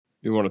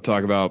You want to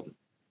talk about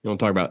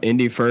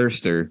Indy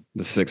first or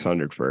the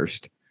 600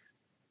 first?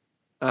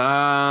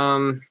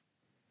 I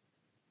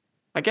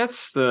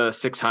guess the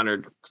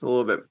 600 is a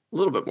little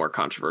bit more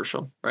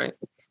controversial, right?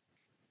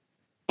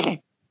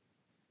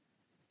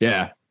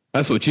 Yeah,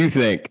 that's what you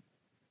think.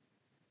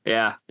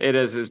 Yeah, it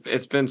is.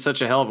 It's been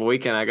such a hell of a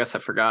weekend. I guess I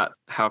forgot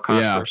how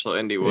controversial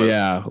Indy was.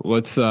 Yeah,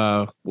 let's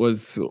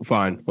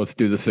fine. Let's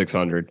do the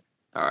 600.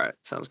 All right,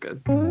 sounds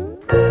good.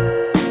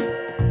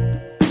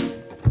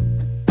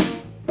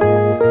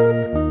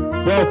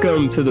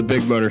 Welcome to the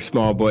Big Motor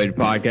Small Blade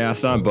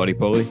podcast. I'm Buddy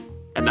Pulley.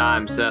 And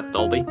I'm Seth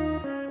Dolby.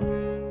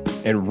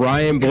 And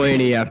Ryan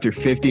Blaney, after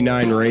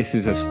 59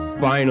 races, has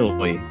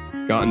finally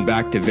gotten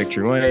back to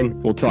victory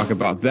lane. We'll talk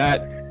about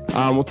that.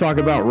 We'll talk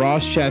about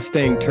Ross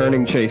Chastain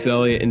turning Chase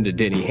Elliott into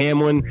Denny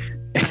Hamlin.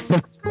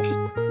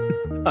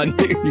 I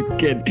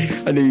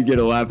knew you'd get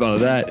a laugh out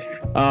of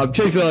that.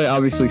 Chase Elliott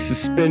obviously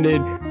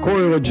suspended.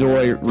 Corey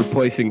LaJoie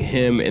replacing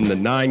him in the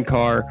 9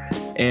 car,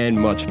 and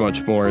much,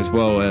 much more, as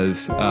well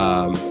as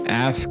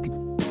Ask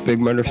Big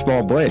Motor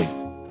Small Blade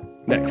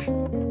next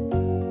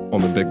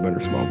on the Big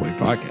Motor Small Blade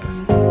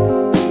podcast.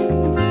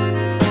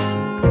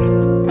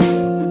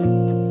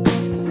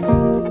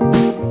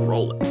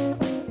 Roll it.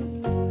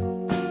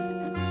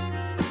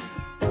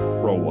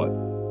 Roll what?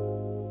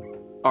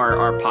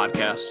 Our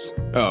podcast.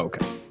 Oh,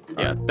 okay.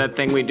 Yeah, that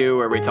thing we do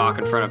where we talk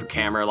in front of a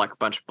camera like a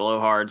bunch of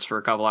blowhards for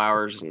a couple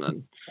hours, and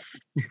then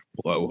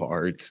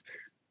blowhards.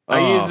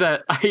 I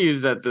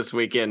used that this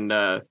weekend.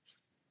 I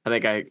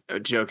think I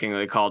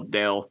jokingly called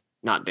David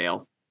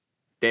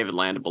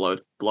Land a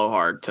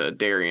blowhard to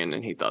Darian,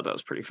 and he thought that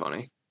was pretty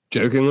funny.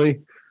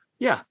 Jokingly?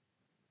 Yeah.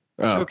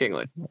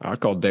 Jokingly. I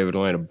called David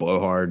Land a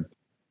blowhard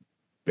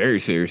very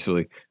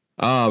seriously.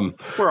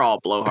 We're all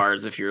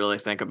blowhards if you really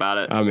think about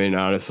it. I mean,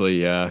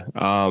 honestly, yeah.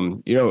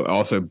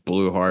 Also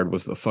blew hard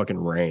was the fucking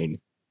rain.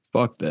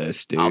 Fuck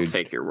this, dude. I'll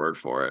take your word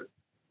for it.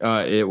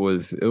 It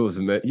was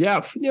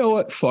yeah. You know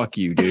what? Fuck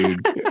you,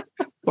 dude.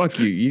 Fuck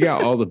you. You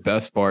got all the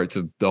best parts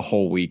of the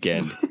whole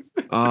weekend.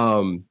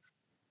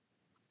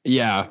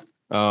 Yeah.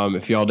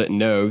 If y'all didn't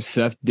know,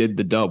 Seth did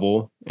the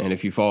double, and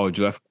if you follow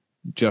Jeff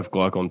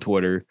Gluck on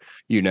Twitter,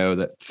 you know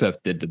that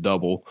Seth did the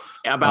double.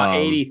 About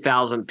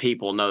 80,000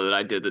 people know that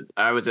I did it.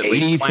 I was at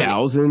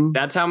 80,000.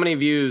 That's how many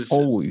views.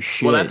 Holy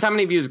shit! Well, that's how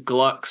many views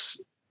Gluck's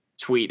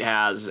tweet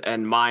has,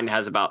 and mine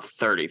has about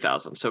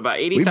 30,000. So about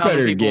 80,000 people. We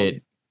better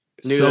get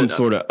some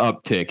sort of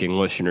uptick in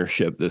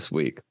listenership this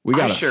week. We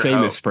got a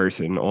famous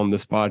person on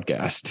this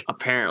podcast.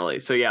 Apparently.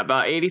 So yeah,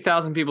 about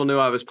 80,000 people knew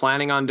I was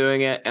planning on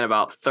doing it, and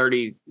about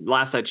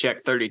last I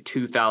checked,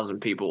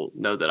 32,000 people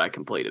know that I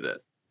completed it.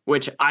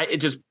 Which it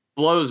just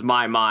blows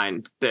my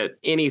mind that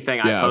anything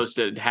I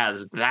posted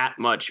has that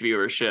much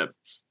viewership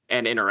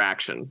and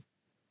interaction.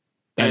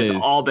 And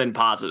it's all been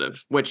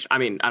positive, which, I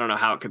mean, I don't know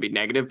how it could be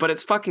negative, but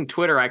it's fucking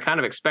Twitter. I kind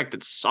of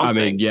expected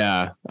something.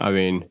 I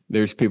mean,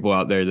 there's people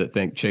out there that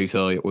think Chase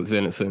Elliott was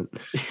innocent.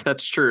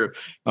 That's true.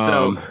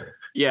 So,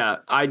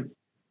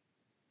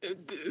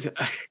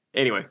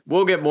 anyway,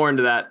 we'll get more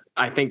into that,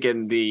 I think,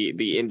 in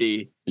the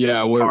Indy.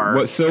 Yeah.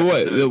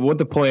 What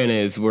the plan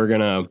is, we're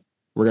gonna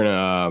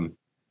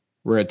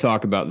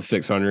talk about the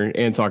 600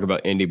 and talk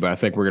about Indy, but I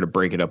think we're gonna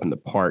break it up into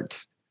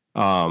parts.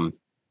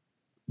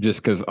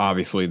 Just because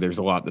obviously there's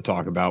a lot to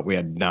talk about. We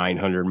had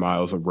 900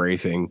 miles of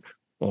racing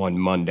on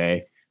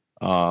Monday.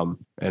 And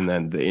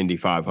then the Indy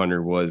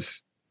 500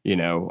 was,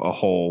 a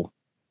whole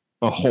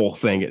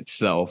thing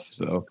itself.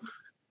 So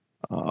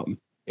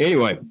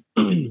anyway,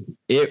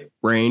 it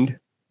rained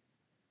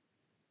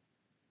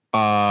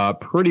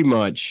pretty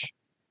much.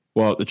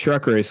 Well, the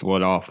truck race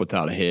went off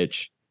without a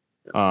hitch.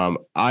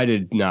 I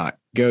did not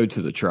go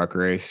to the truck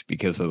race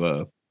because of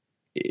a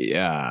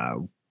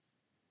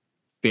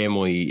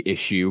family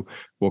issue,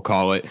 we'll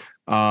call it.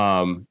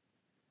 And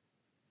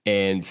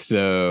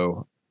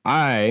so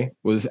I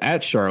was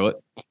at Charlotte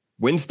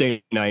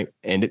Wednesday night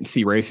and didn't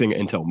see racing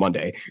until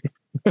Monday.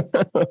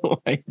 That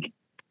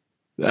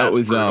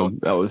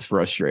was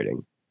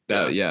frustrating.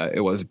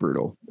 It was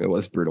brutal.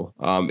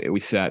 We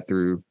sat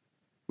through.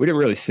 We didn't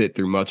really sit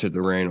through much of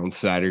the rain on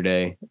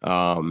Saturday.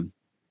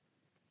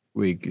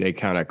 They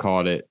kind of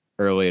caught it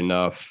early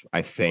enough,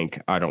 I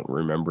think. I don't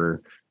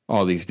remember.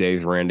 All these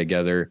days ran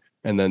together.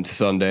 And then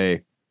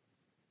Sunday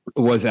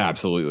was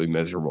absolutely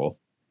miserable.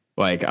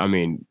 Like, I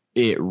mean,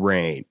 it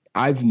rained.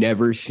 I've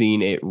never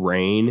seen it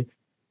rain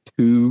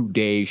 2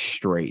 days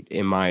straight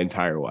in my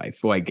entire life.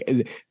 Like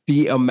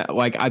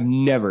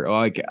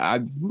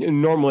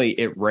normally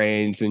it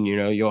rains and,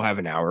 you'll have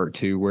an hour or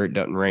two where it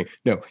doesn't rain.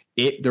 No,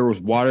 there was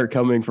water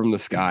coming from the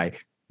sky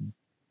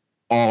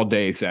all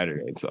day,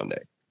 Saturday and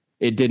Sunday.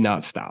 It did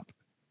not stop.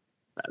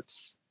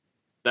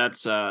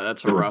 That's a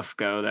rough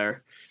go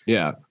there.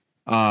 Yeah.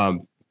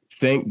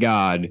 Thank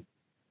God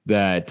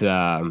that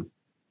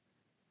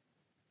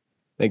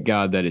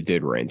it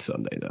did rain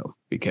Sunday though,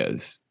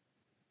 because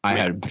we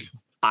had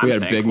a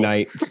big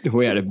night.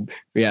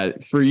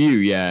 For you.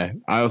 Yeah.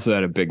 I also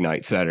had a big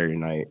night Saturday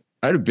night.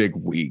 I had a big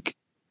week,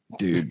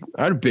 dude.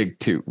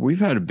 We've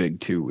had a big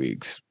 2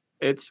 weeks.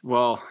 It's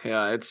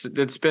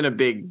been a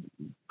big,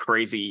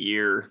 crazy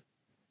year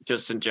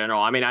just in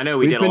general. I mean, I know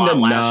we We've did a been lot to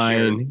last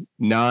year.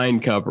 nine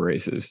cup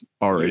races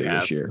already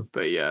this year.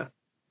 But yeah.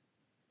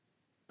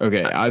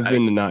 Okay, I've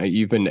been to 9.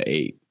 You've been to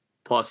 8.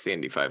 Plus the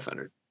Indy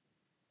 500.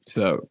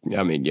 So,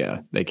 I mean, yeah,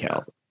 they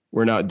count. Yeah.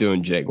 We're not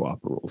doing Jaguar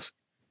rules.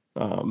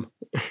 We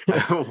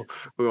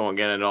won't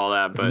get into all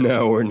that, but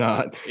no, we're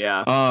not.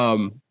 Yeah.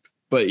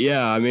 But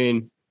yeah, I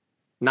mean,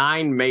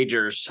 9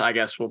 majors, I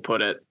guess we'll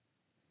put it.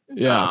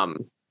 Yeah.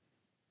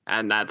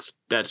 And that's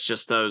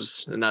just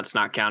those, and that's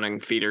not counting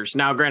feeders.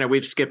 Now, granted,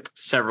 we've skipped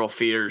several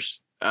feeders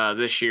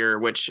this year,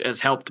 which has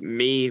helped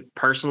me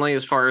personally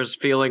as far as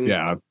feeling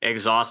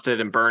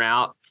exhausted and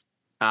burnout.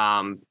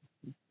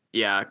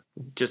 Yeah,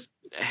 just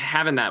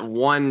having that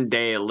one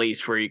day at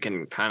least where you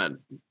can kind of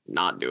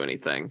not do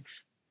anything.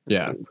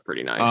 Yeah,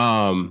 pretty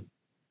nice.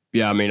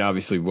 Yeah, I mean,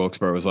 obviously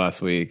Wilkesboro was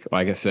last week.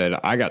 Like I said,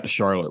 I got to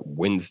Charlotte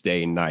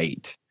Wednesday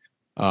night.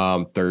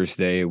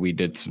 Thursday we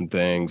did some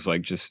things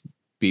like just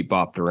beat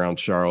bopped around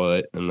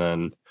Charlotte, and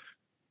then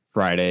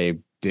Friday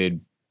did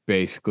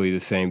basically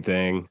the same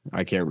thing.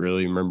 I can't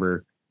really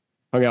remember.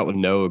 Hung out with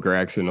Noah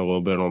Gregson a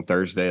little bit on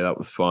Thursday. That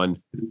was fun.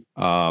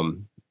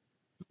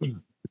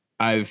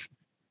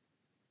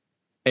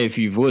 If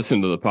you've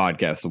listened to the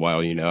podcast a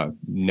while, you know I've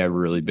never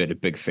really been a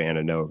big fan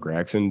of Noah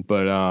Gregson,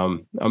 but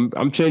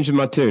I'm changing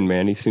my tune,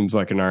 man. He seems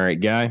like an all right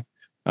guy.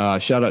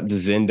 Shout out to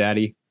Zen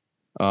Daddy.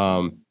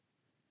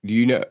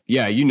 You know who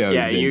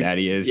Zen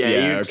Daddy is. Yeah,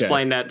 you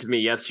explained that to me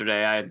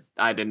yesterday.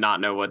 I did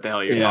not know what the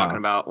hell you're talking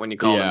about when you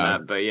called him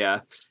that, but yeah.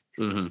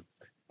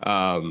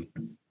 Mm-hmm.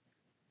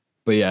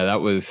 But yeah,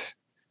 that was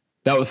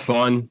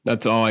fun.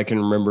 That's all I can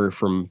remember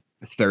from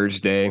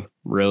Thursday,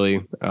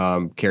 really.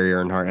 Carrie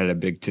Earnhardt had a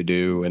big to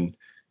do, and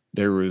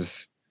there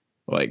was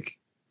like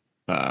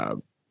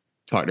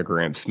talked to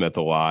Graham Smith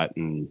a lot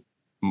and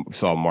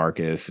saw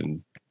Marcus,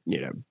 and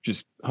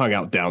just hung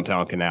out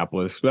downtown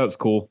Kannapolis. That was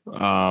cool.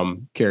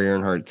 Carrie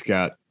Earnhardt's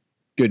got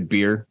good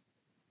beer.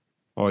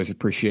 Always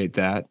appreciate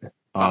that.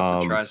 I'll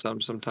have to try some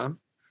sometime.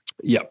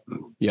 Yep.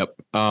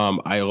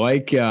 I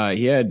like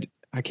he had,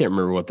 I can't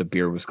remember what the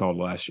beer was called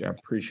last year. I'm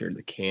pretty sure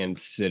the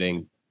can's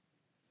sitting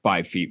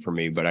 5 feet from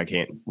me, but I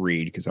can't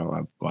read because I don't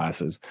have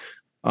glasses.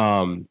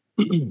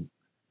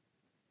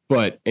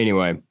 But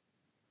anyway,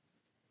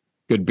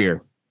 good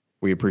beer.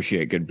 We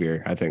appreciate good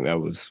beer. I think that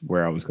was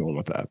where I was going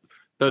with that.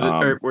 So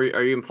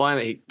are you implying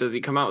that does he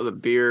come out with a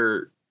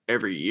beer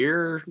every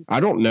year?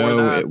 I don't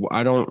know.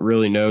 I don't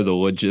really know the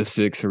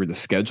logistics or the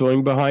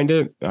scheduling behind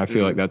it. I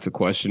feel like that's a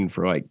question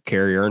for like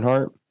Carrie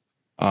Earnhardt.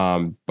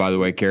 By the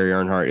way, Carrie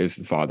Earnhardt is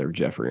the father of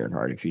Jeffrey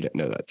Earnhardt, if you didn't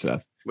know that,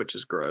 Seth. Which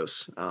is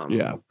gross.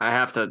 Yeah. I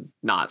have to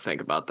not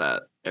think about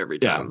that every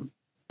time.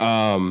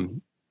 Yeah.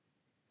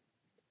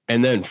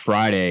 And then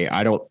Friday,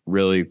 I don't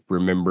really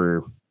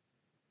remember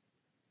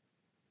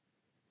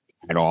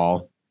at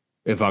all,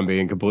 if I'm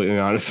being completely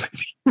honest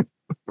with you.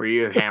 Were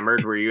you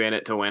hammered? Were you in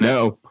it to win it?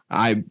 No,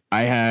 I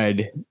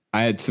had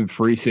some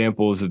free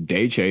samples of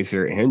Day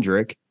Chaser at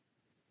Hendrick.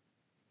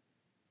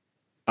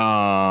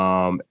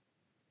 And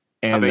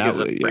how big is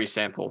a free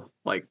sample?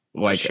 Like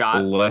a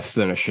shot? Less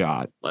than a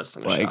shot. Less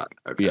than a shot.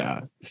 Okay.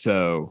 Yeah.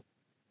 So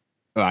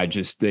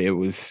it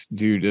was,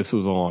 dude, this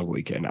was a long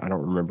weekend. I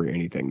don't remember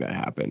anything that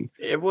happened.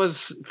 It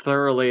was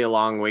thoroughly a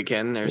long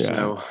weekend. There's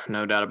no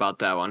doubt about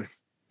that one.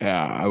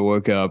 Yeah, I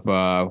woke up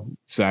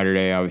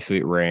Saturday. Obviously,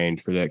 it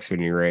rained for the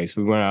Xfinity race.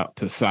 We went out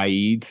to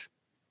Saeed's.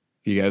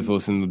 If you guys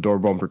listen to the Door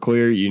Bumper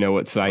Clear, you know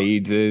what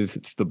Saeed's is.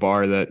 It's the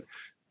bar that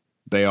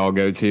they all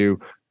go to.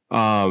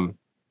 We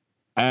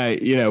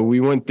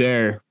went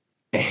there,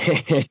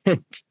 and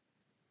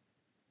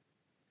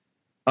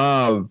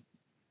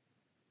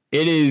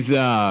it is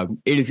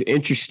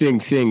interesting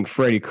seeing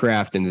Freddie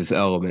Kraft in his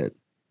element.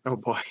 Oh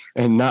boy,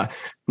 and not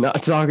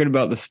talking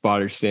about the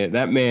spotter stand.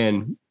 That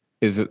man.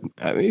 He's a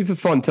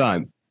fun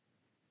time.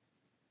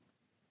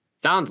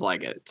 Sounds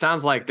like it.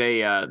 Sounds like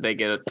they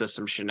get up to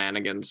some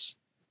shenanigans.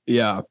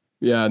 Yeah.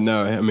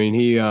 No, I mean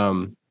he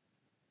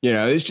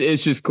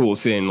it's just cool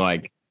seeing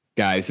like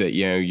guys that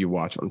you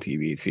watch on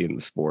TV, seeing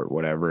the sport,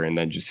 whatever, and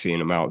then just seeing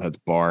them out at the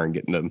bar and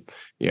getting them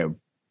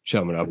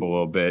chumming up a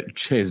little bit.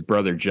 His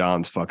brother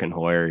John's fucking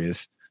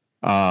hilarious.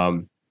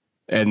 And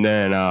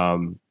then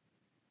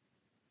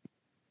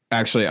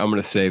actually I'm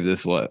gonna save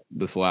this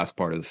last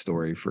part of the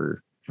story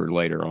for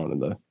later on in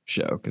the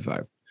show, because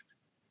I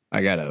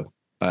got a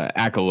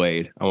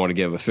accolade I want to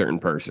give a certain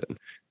person.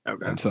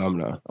 Okay. And so I'm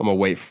gonna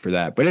wait for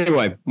that. But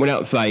anyway, went out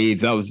to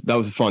Saeed's. That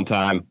was a fun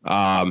time.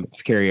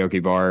 It's a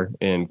karaoke bar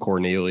in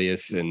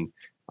Cornelius, and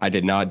I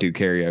did not do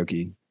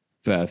karaoke,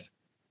 Seth.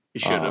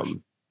 You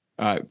should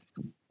have.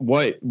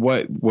 What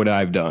would I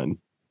have done?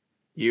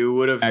 You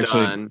would have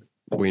done.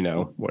 We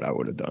know what I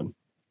would have done.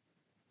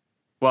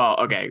 Well,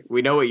 okay,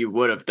 we know what you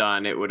would have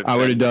done. It would have. I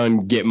would have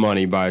done "Get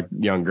Money" by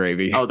Young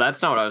Gravy. Oh,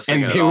 that's not what I was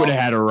thinking. And they would have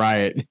had a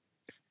riot.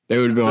 They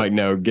would have been like,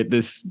 "No, get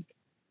this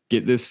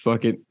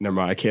fucking." Never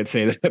mind, I can't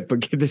say that. But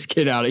get this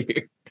kid out of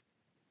here.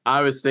 I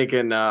was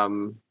thinking,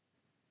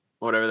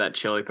 whatever that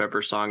Chili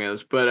Pepper song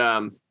is, but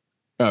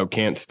Oh,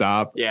 Can't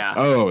Stop. Yeah,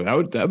 Oh,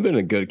 that have been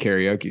a good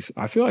karaoke.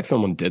 I feel like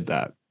someone did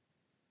that.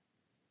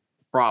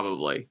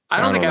 probably.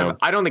 I don't know.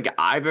 I don't think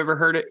I've ever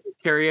heard it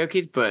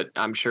karaoke, but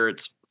I'm sure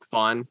it's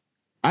fun.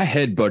 I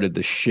headbutted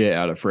the shit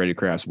out of Freddie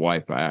Kraft's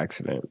wife by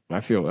accident. I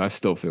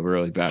still feel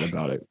really bad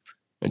about it.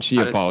 And she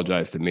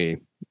apologized to me.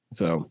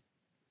 So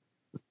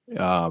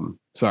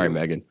sorry,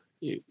 Megan.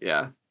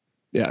 Yeah.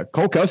 Yeah.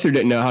 Cole Custer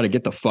didn't know how to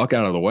get the fuck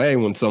out of the way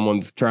when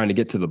someone's trying to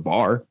get to the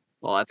bar.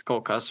 Well, that's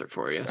Cole Custer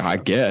for you. So. I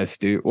guess,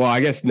 dude. Well, I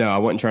guess no, I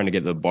wasn't trying to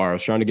get to the bar. I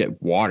was trying to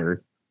get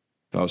water.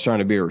 So I was trying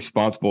to be a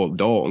responsible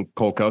adult, and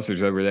Cole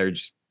Custer's over there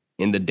just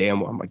in the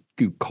damn. I'm like,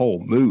 dude,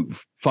 Cole,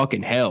 move.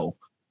 Fucking hell.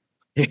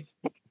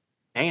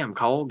 Damn,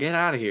 Cole, get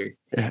out of here.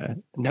 Yeah.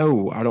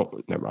 No, I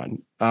don't. Never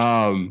mind.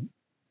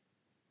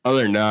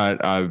 Other than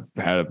that, I've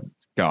had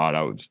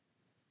I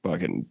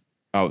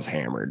was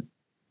hammered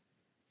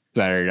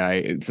Saturday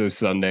night. And so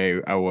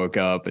Sunday, I woke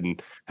up and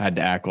had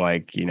to act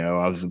like,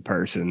 I was a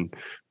person.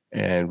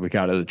 And we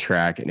got to the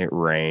track and it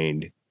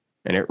rained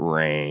and it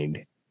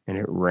rained and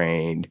it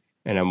rained.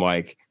 And I'm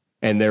like,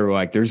 and they were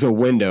like, there's a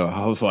window.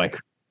 I was like,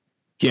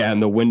 yeah,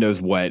 and the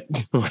window's wet.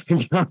 Like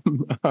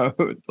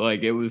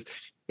it was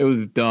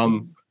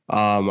dumb.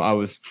 I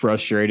was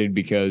frustrated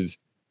because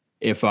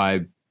if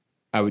I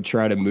would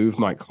try to move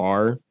my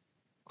car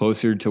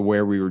closer to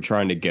where we were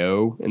trying to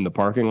go in the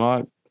parking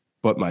lot,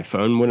 but my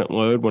phone wouldn't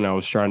load when I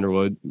was trying to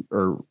load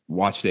or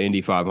watch the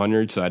Indy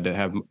 500. So I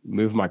had to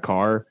move my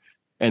car,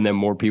 and then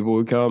more people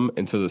would come,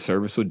 and so the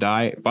service would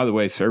die. By the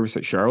way, service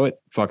at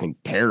Charlotte, fucking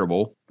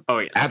terrible. Oh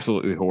yeah,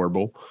 absolutely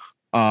horrible.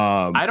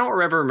 I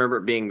don't ever remember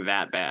it being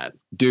that bad,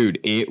 dude.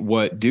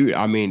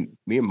 I mean,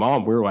 me and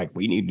Mom, we were like,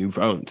 we need new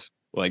phones.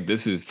 Like,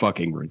 this is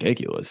fucking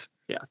ridiculous.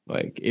 Yeah.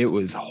 Like, it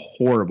was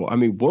horrible. I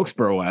mean,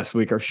 Wilkesboro last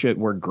week, our shit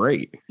were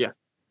great. Yeah.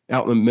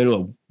 Out in the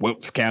middle of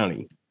Wilkes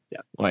County.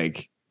 Yeah.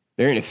 Like,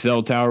 they're in a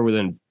cell tower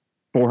within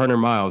 400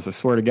 miles, I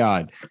swear to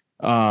God.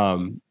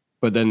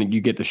 But then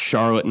you get to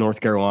Charlotte, North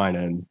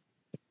Carolina, and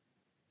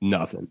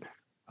nothing.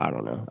 I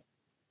don't know.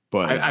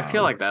 But I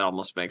feel like that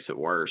almost makes it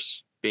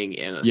worse being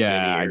in a city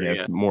area. I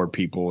guess more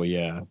people,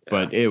 yeah.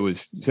 But it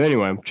was, so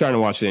anyway, I'm trying to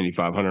watch the Indy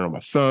 500 on my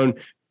phone.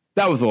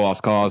 That was a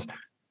lost cause.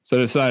 So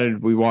I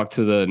decided we walked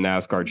to the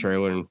NASCAR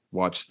trailer and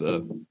watched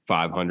the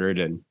 500,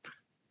 and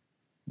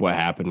what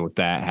happened with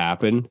that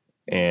happened.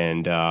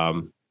 And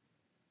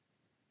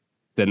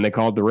then they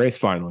called the race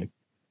finally.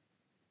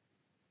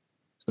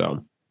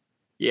 So.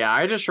 Yeah,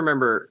 I just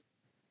remember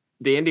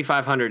the Indy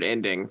 500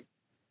 ending,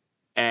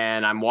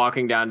 and I'm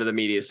walking down to the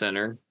media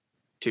center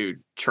to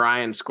try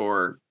and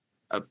score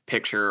a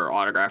picture or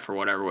autograph or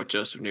whatever with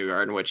Joseph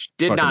Newgarden, which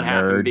did not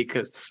happen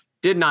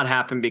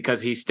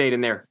because he stayed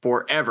in there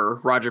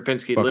forever. Roger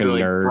Penske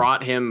literally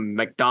brought him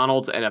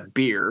McDonald's and a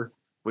beer,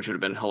 which would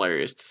have been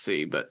hilarious to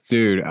see. But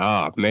dude,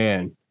 oh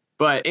man.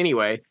 But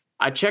anyway,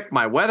 I checked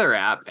my weather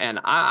app,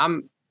 and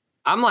I'm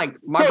like,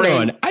 hold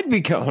on.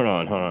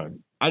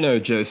 I know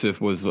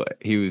Joseph was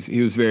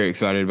very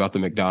excited about the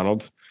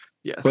McDonald's.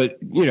 Yes. But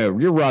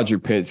you're Roger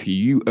Penske.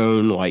 You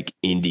own like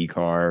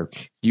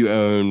IndyCar. You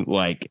own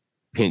like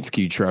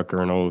Penske Truck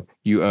Journal.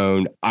 You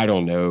own, I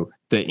don't know,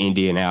 the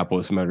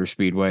Indianapolis Motor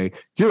Speedway.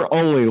 You're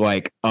only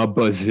like a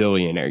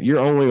bazillionaire. You're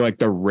only like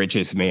the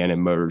richest man in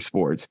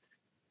motorsports.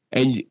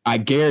 And I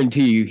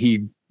guarantee you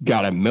he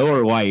got a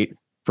Miller Lite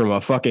from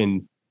a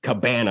fucking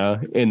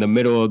cabana in the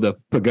middle of the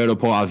Pagoda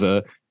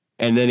Plaza.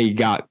 And then he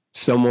got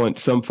some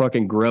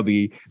fucking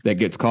grubby that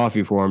gets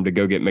coffee for him to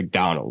go get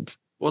McDonald's.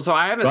 Well, so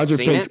I haven't Roger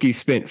seen Penske it.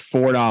 spent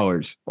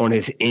 $4 on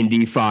his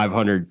Indy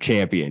 500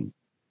 champion.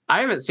 I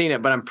haven't seen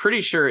it, but I'm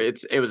pretty sure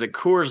it was a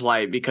Coors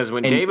Light, because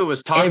when David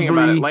was talking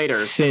about it later,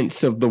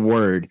 sense of the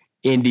word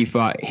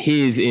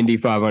his Indy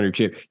 500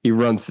 chip. He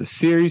runs the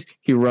series,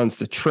 he runs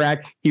the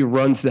track, he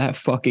runs that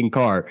fucking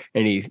car,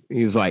 and he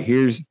was like,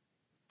 here's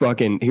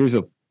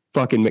a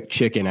fucking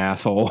McChicken,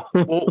 asshole.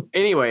 Well,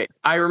 anyway,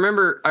 I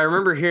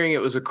remember hearing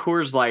it was a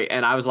Coors Light,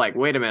 and I was like,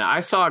 wait a minute, I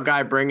saw a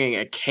guy bringing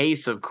a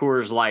case of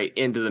Coors Light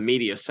into the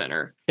media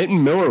center.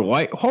 Isn't Miller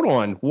Lite? Hold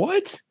on,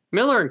 what?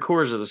 Miller and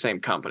Coors are the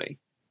same company.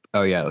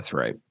 Oh yeah, that's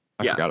right.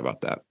 I forgot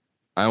about that.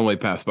 I only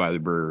pass by the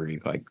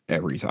brewery like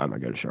every time I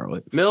go to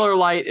Charlotte. Miller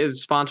Lite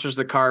sponsors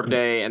the Carb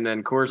Day, and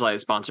then Coors Light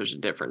sponsors a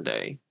different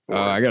day.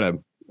 I got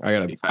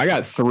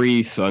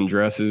 3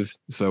 sundresses,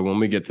 so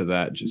when we get to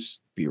that, just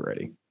be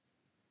ready.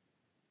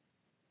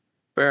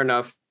 Fair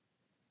enough.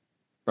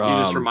 You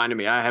just reminded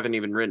me. I haven't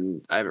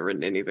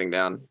written anything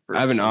down. I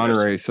have an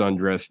honorary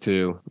sundress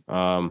too.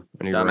 I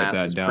need to write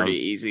that down. Pretty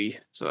easy,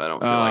 so I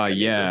don't feel like I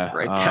need to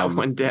write that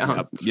one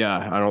down.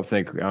 Yeah, I don't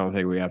think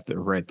we have to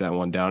write that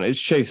one down.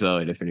 It's Chase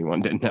Elliott, if anyone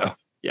didn't know.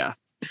 Yeah.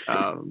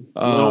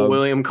 Little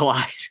William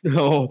Clyde.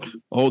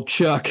 Old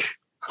Chuck.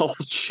 Old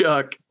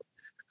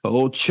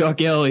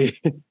Chuck Elliott.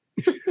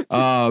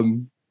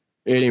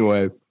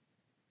 Anyway.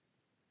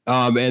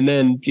 And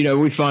then,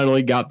 we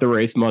finally got the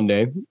race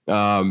Monday.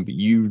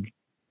 You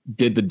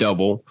did the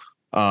double.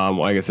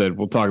 Like I said,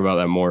 we'll talk about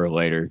that more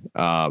later.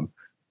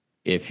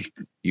 If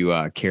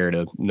you care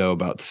to know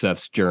about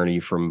Seth's journey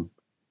from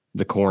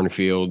the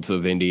cornfields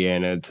of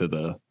Indiana to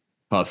the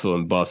hustle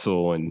and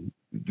bustle and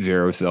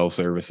zero cell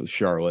service of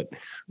Charlotte.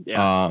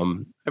 Yeah.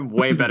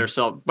 Way better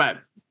cell, but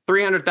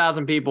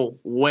 300,000 people,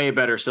 way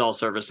better cell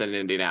service in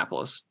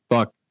Indianapolis.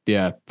 Fuck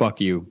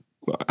you.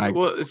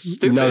 Well, it's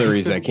stupid. Another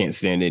reason I can't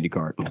stand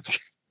IndyCar.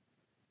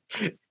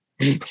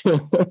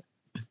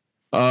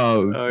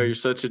 Oh, you're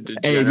such a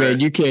degenerate. Hey man,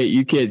 you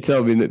can't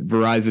tell me that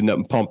Verizon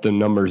doesn't pump them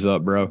numbers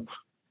up, bro.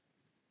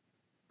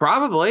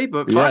 Probably,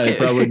 but fuck they it.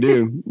 probably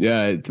do.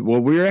 Yeah.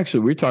 Well, we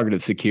were talking to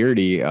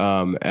security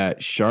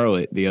at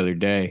Charlotte the other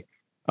day.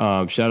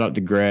 Shout out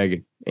to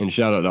Greg and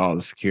shout out to all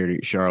the security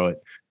at Charlotte.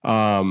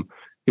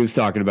 He was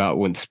talking about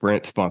when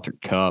Sprint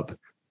sponsored Cup,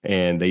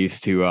 and they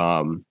used to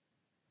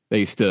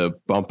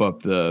bump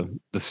up the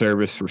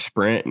service for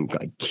Sprint and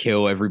like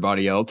kill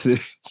everybody else. I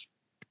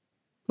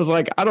was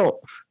like, I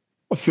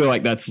feel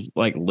like that's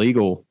like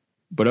legal,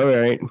 but all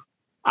right.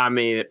 I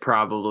mean, it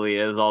probably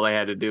is. All they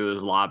had to do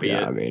is lobby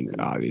it. I mean,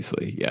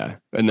 obviously, yeah.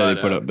 And then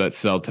they put up that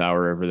cell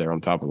tower over there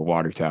on top of the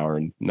water tower,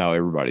 and now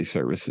everybody's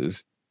service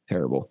is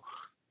terrible.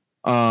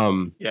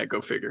 Yeah, go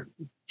figure.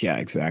 Yeah,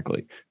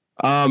 exactly.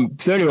 So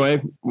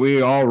anyway,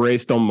 we all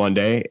raced on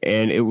Monday,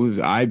 and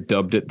I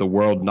dubbed it the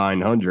World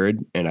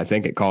 900, and I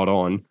think it caught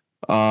on.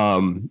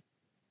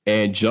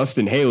 And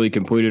Justin Haley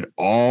completed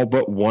all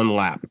but one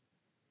lap,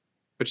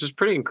 which is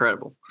pretty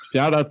incredible.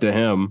 Shout out to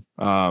him.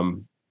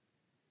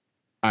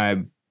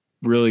 I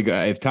really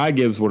got, if Ty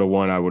Gibbs would have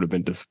won, I would have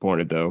been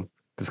disappointed though,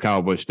 because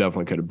Kyle Busch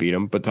definitely could have beat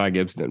him, but Ty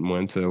Gibbs didn't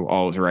win, so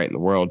all is right in the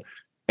world.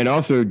 And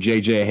also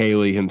JJ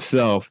Haley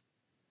himself,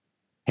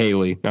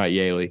 Haley, not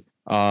Yaley,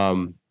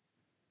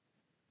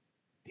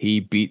 he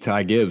beat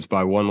Ty Gibbs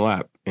by one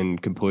lap in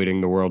completing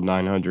the World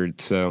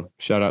 900. So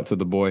shout out to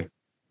the boy.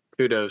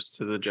 Kudos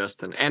to the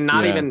Justin, and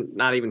not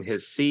even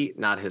his seat,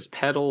 not his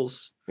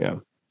pedals. Yeah.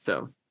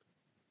 So,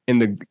 in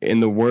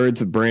the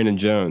words of Brandon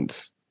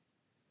Jones,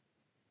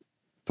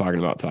 talking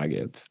about Ty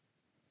Gibbs,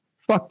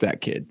 fuck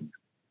that kid.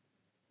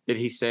 Did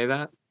he say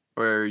that,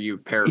 or are you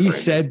paraphrasing? He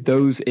said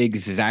those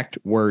exact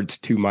words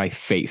to my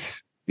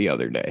face the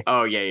other day.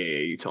 Oh yeah.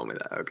 You told me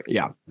that. Okay.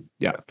 Yeah.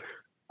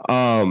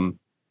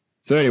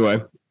 So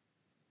anyway,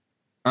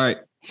 all right,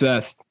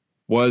 Seth,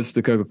 was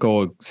the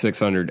Coca-Cola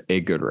 600 a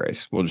good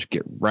race? We'll just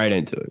get right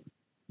into it.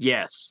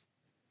 Yes.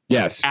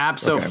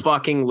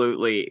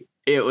 Absolutely. Okay.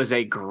 It was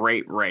a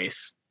great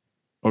race.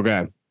 Okay.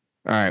 All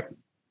right.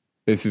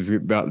 This is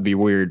about to be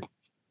weird.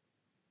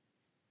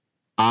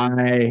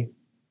 I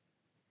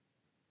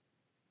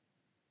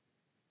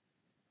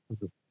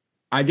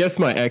guess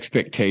my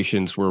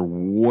expectations were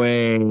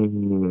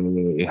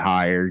way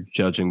higher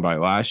judging by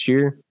last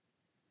year.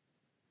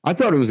 I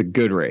thought it was a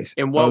good race.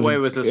 In what way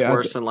was this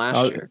worse than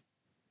last year?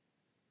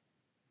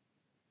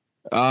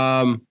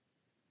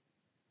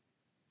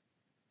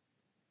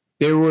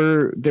 There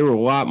were a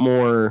lot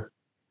more.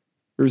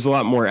 There was a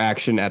lot more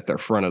action at the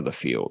front of the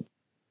field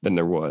than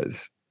there was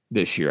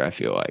this year, I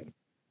feel like.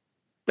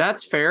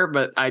 That's fair,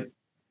 but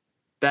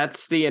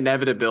that's the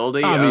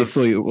inevitability.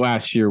 Obviously,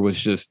 last year was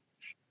just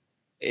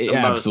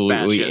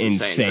absolutely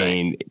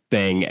insane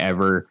thing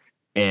ever.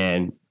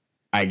 And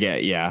I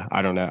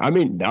don't know. I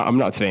mean, no, I'm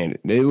not saying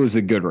it was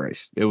a good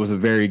race. It was a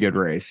very good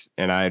race,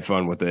 and I had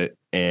fun with it.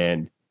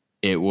 And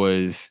it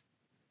was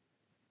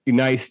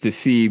nice to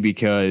see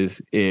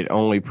because it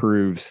only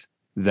proves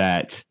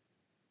that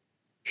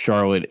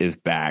Charlotte is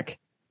back.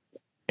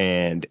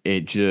 And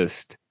it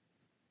just,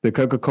 the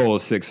Coca-Cola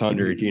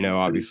 600,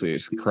 obviously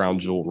it's a crown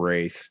jewel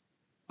race.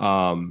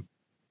 And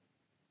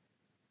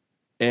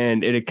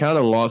it had kind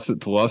of lost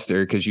its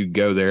luster because you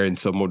go there and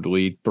someone would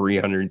lead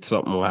 300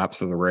 something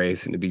laps of the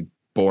race and it'd be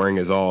boring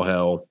as all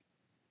hell.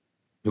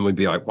 And we'd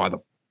be like, why the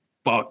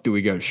fuck do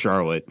we go to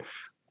Charlotte?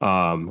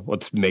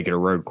 Let's make it a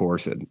road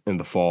course in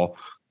the fall.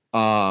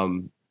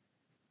 And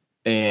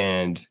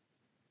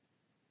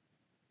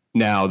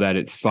now that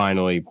it's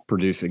finally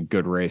producing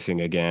good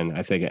racing again,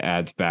 I think it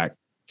adds back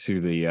to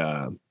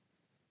the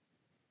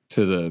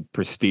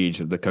prestige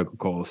of the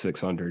Coca-Cola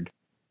 600.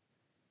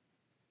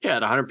 Yeah,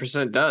 it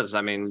 100% does.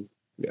 I mean,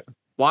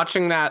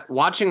 watching that,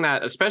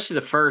 especially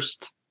the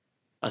first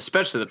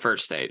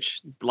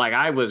stage, like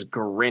I was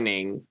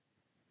grinning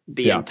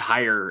the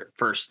entire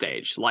first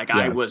stage. Like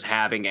I was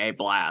having a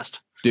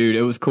blast. Dude,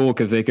 it was cool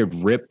because they could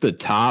rip the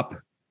top,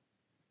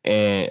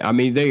 and I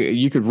mean,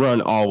 you could run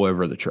all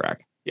over the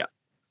track. Yeah,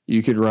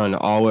 you could run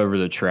all over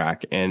the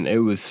track, and it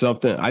was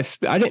something I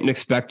didn't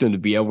expect them to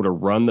be able to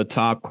run the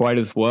top quite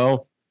as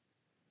well,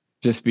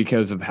 just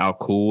because of how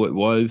cool it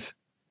was.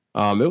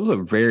 It was a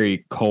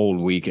very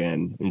cold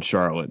weekend in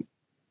Charlotte.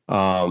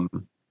 I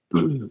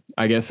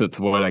guess that's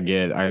what I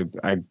get. I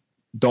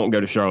don't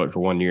go to Charlotte for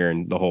 1 year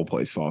and the whole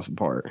place falls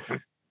apart.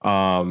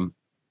 But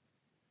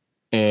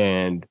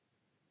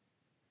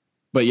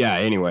yeah,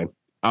 anyway,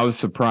 I was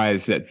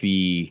surprised at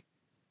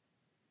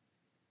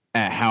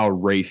how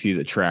racy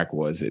the track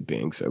was, it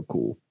being so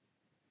cool.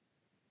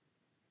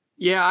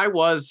 Yeah, I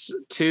was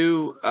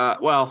too.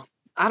 Well,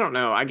 I don't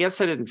know. I guess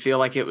I didn't feel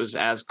like it was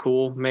as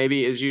cool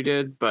maybe as you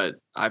did, but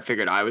I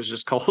figured I was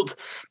just cold, to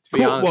be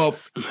Cool. honest. Well,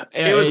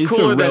 It was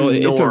cooler than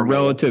normal. It's a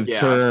relative Yeah.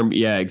 term.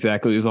 Yeah,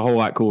 exactly. It was a whole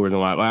lot cooler than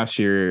last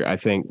year. I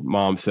think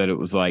Mom said it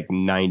was like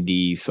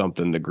 90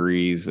 something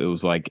degrees. It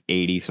was like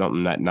 80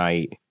 something that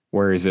night,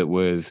 whereas it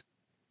was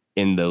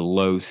in the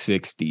low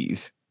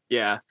 60s.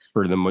 Yeah.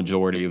 For the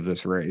majority of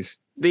this race.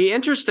 The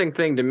interesting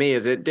thing to me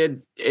is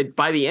it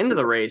by the end of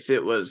the race,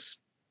 it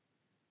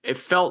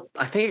felt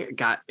like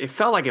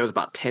it was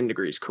about 10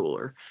 degrees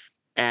cooler.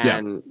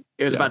 And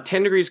it was about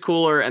 10 degrees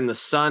cooler, and the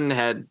sun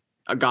had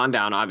gone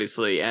down,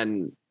 obviously.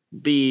 And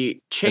the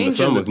change and the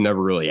sun was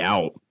never really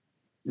out.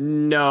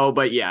 No,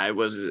 but yeah, it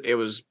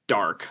was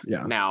dark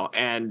now.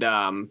 And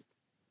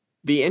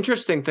the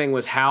interesting thing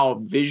was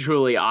how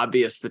visually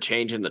obvious the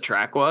change in the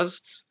track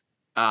was.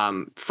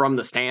 From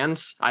the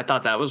stands. I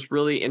thought that was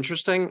really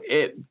interesting.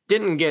 It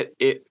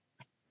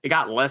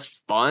got less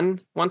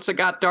fun once it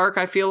got dark,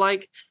 I feel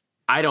like.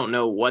 I don't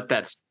know what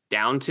that's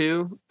down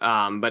to,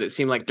 but it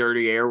seemed like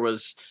dirty air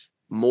was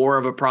more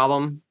of a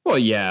problem. Well,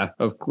 yeah,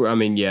 of course. I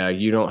mean, yeah,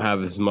 you don't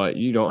have as much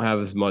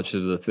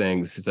of the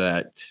things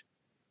that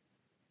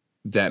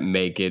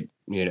make it,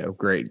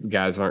 great.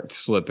 Guys aren't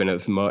slipping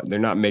as much. They're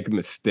not making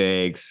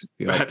mistakes.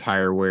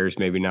 Tire wears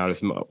maybe not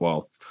as much.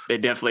 Well, they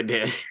definitely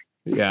did.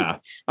 Yeah.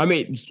 I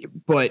mean,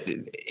 but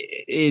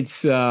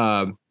it's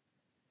not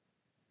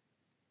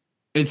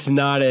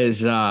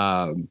as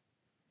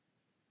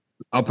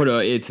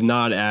it's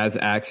not as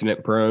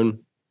accident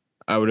prone,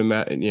 I would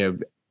imagine,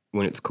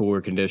 when it's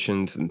cooler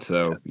conditions. And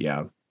so,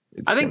 yeah.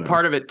 I think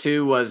part of it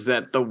too was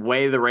that the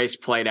way the race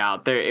played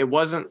out there, it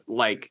wasn't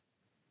like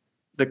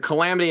the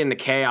calamity and the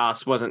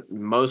chaos wasn't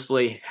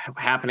mostly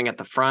happening at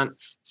the front.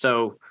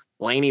 So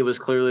Blaney was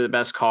clearly the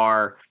best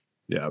car.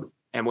 Yeah.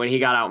 And when he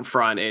got out in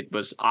front, it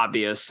was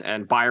obvious.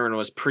 And Byron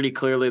was pretty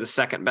clearly the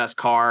second best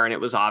car, and it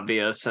was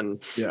obvious.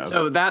 And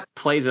so that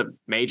plays a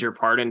major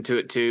part into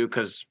it too,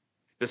 because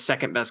the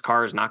second best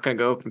car is not going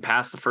to go up and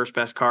pass the first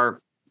best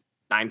car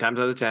 9 times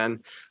out of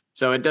 10.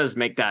 So it does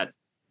make that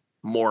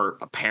more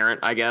apparent,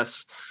 I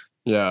guess.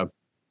 Yeah.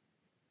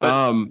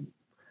 But,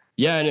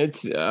 yeah,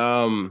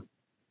 and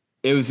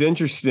it was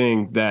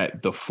interesting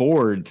that the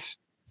Fords,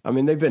 I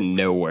mean, they've been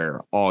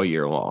nowhere all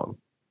year long,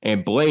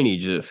 and Blaney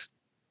just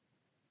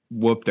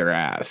whooped their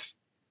ass.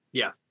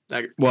 Yeah.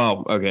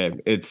 Well, okay.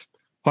 It's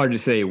hard to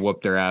say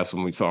whooped their ass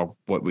when we saw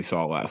what we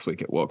saw last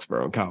week at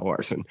Wilkesboro and Kyle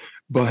Larson.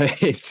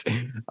 But it's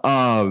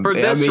for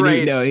this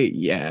race,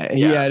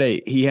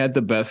 he had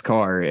the best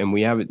car, and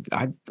we haven't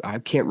I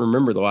can't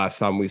remember the last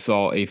time we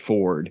saw a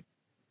Ford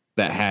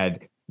that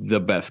had the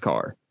best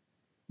car.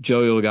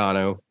 Joey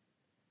Logano,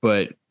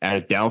 but at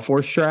a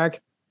downforce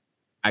track,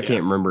 I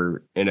can't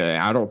remember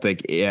I don't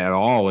think at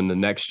all in the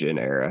next gen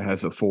era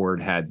has a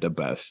Ford had the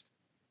best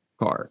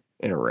car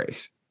in a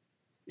race.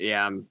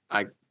 Yeah,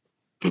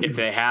 if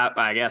they have,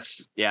 I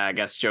guess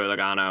Joey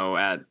Logano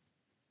at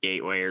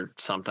Gateway or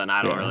something.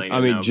 I don't really know. I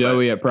mean,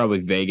 Joey at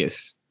probably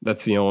Vegas.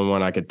 That's the only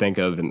one I could think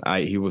of, and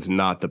he was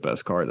not the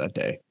best car that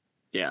day.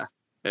 Yeah,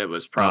 it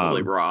was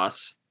probably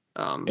Ross.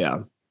 But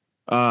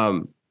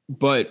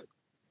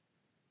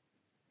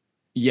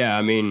yeah,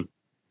 I mean,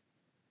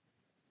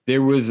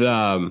 there was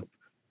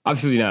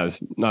obviously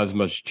not as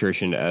much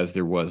attrition as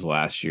there was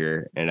last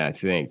year, and I'm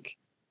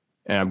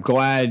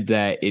glad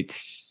that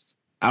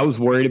I was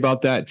worried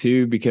about that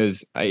too,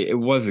 because it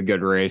was a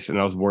good race, and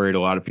I was worried a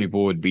lot of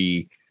people would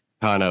be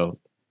kind of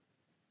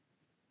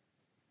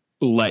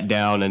let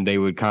down, and they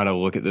would kind of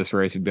look at this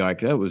race and be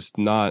like, that was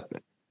not,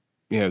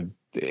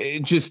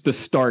 just the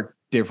stark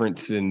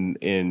difference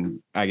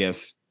in I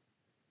guess,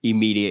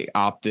 immediate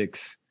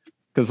optics.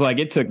 Because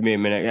it took me a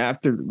minute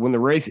after when the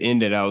race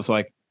ended, I was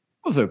like, it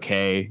was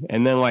okay.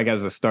 And then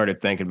as I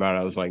started thinking about it,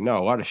 I was like, no,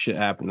 a lot of shit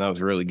happened. That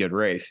was a really good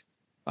race.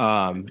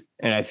 And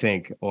I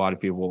think a lot of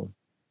people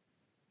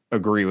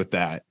agree with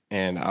that.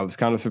 And I was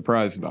kind of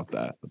surprised about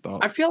that.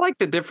 I feel like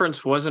the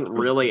difference wasn't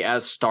really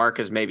as stark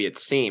as maybe it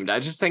seemed. I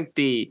just think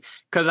we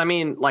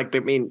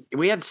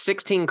had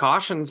 16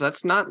 cautions.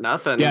 That's not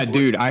nothing. Yeah,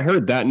 dude, I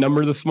heard that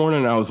number this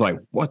morning, and I was like,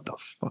 what the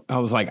fuck? I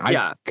was like,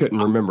 I couldn't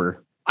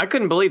remember. I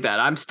couldn't believe that.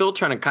 I'm still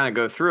trying to kind of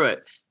go through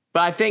it.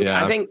 But I think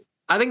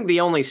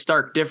the only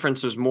stark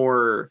difference was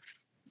more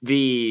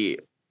the,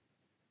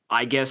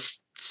 I guess,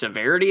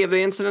 severity of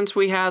the incidents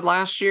we had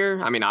last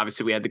year. I mean,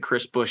 obviously we had the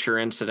Chris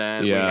Buescher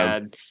incident. Yeah. We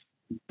had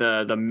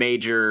the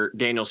major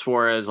Daniel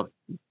Suarez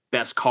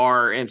best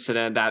car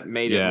incident that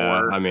made it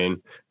more. I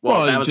mean,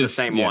 that was the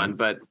same one,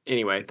 but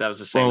anyway, that was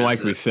the same. Well,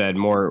 like we said,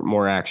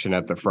 more action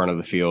at the front of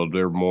the field.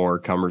 There were more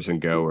comers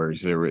and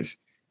goers. It was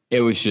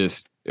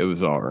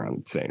all around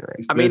insane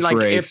race. I mean,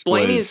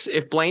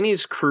 if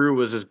Blaney's crew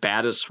was as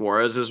bad as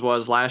Suarez's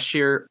was last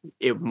year,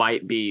 it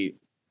might be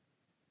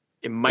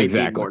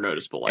more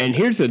noticeable. And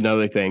here's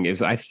another thing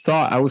is I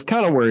was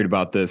kind of worried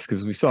about this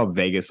because we saw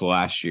Vegas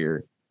last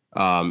year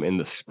in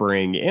the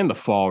spring and the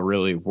fall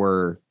really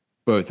were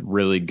both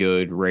really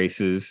good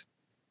races.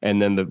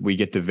 And then we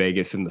get to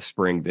Vegas in the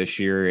spring this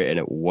year, and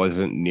it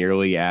wasn't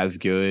nearly as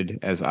good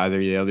as either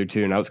of the other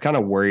two. And I was kind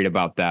of worried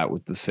about that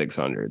with the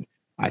 600.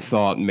 I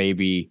thought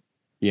maybe,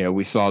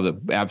 we saw the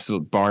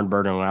absolute barn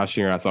burner last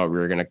year. I thought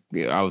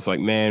I was like,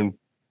 man,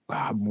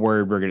 I'm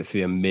worried we're going to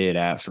see a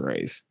mid-ass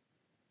race.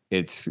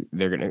 They're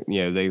going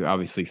to, they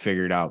obviously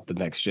figured out the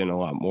next gen a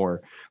lot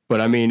more.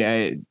 But I mean,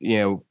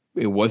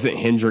 it wasn't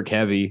Hendrick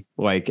heavy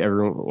like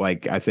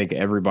I think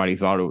everybody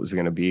thought it was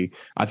going to be.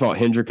 I thought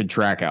Hendrick and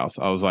Trackhouse.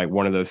 I was like,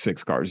 one of those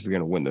 6 cars is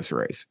going to win this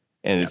race,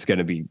 and it's going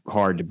to be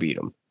hard to beat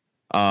them.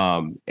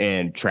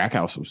 And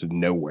Trackhouse was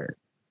nowhere.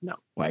 No,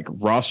 like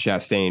Ross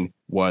Chastain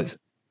was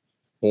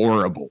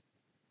horrible.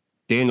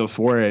 Daniel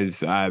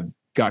Suarez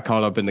got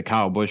caught up in the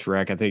Kyle Busch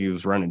wreck. I think he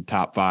was running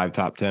top 5,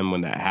 top 10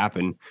 when that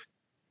happened,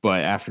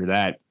 but after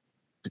that,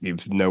 he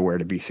was nowhere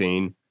to be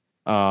seen.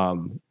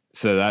 So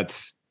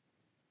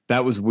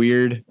that was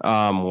weird.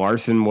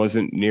 Larson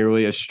wasn't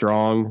nearly as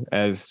strong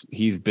as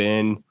he's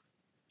been.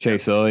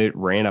 Chase Elliott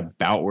ran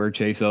about where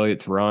Chase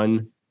Elliott's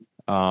run.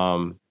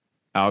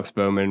 Alex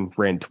Bowman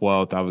ran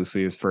 12th,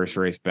 obviously his first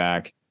race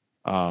back.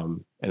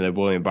 And then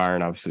William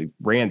Byron obviously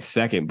ran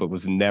second, but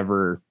was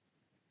never.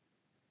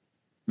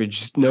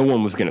 Just no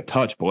one was going to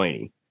touch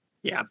Blaney.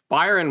 Yeah,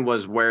 Byron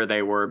was where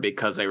they were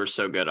because they were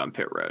so good on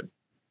pit road.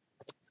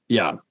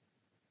 Yeah,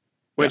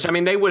 which I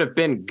mean they would have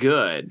been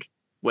good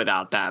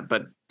without that,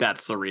 but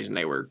that's the reason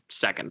they were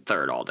second,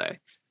 third all day.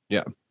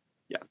 Yeah.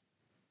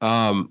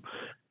 And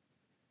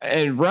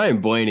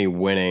Ryan Blaney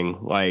winning,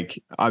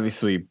 like,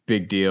 obviously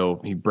big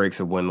deal. He breaks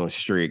a winless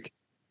streak,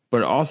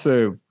 but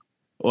also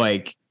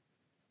like,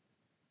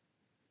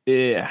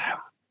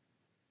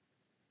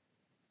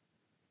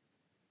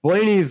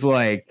 Blaney's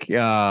like,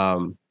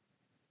 I've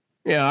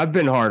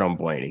been hard on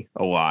Blaney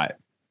a lot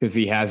because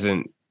he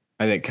hasn't.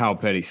 I think Kyle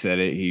Petty said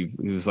it. He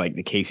was like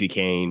the Casey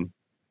Kane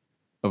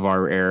of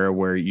our era,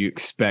 where you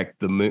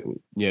expect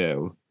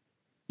you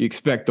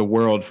expect the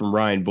world from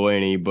Ryan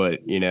Blaney,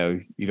 but you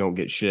don't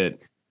get shit.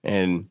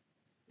 And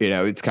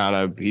he's kind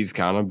of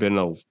been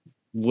a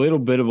little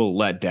bit of a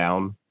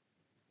letdown.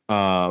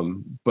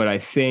 But I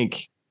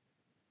think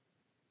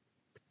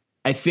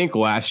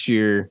last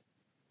year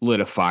lit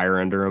a fire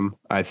under him.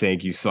 I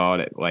think you saw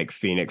it at like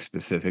Phoenix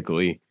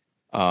specifically,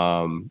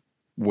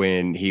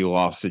 when he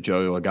lost to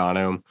Joey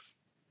Logano.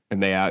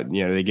 And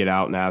they get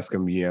out and ask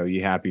him,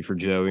 you happy for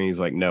Joey? And he's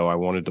like, no, I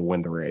wanted to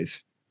win the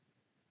race.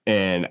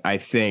 And I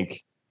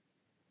think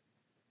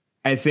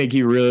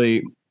he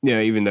really,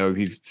 even though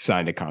he's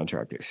signed a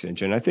contract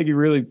extension, I think he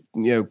really,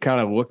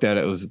 kind of looked at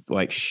it as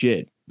like,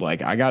 shit,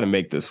 like I got to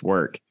make this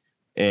work.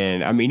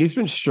 And I mean, he's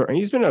been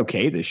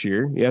okay this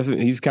year.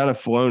 He's kind of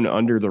flown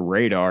under the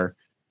radar,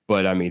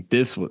 but I mean,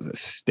 this was a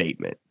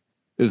statement.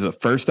 It was the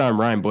first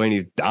time Ryan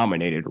Blaney's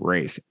dominated a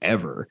race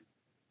ever.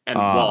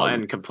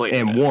 And completely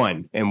and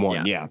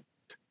won. Yeah.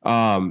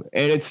 And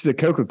it's the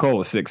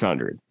Coca-Cola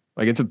 600.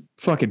 Like, it's a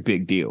fucking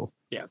big deal.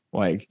 Yeah.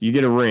 Like, you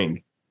get a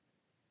ring.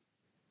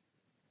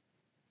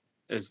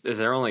 Is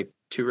there only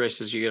 2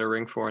 races you get a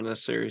ring for in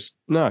this series?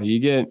 No,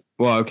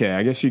 okay,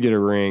 I guess you get a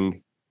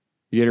ring.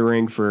 You get a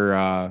ring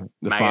for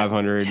the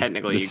 500,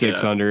 technically the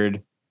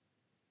 600,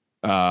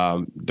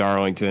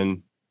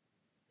 Darlington.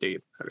 Do you?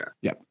 Okay.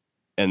 Yep.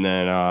 And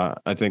then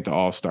I think the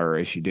All-Star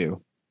race you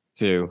do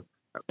too.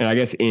 And I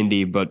guess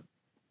Indy, but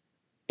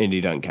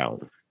Indy doesn't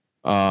count.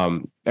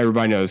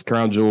 Everybody knows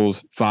Crown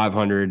Jewels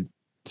 500,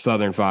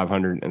 Southern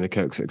 500, and the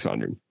Coke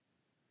 600.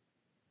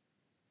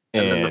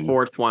 And then the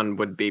 4th one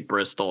would be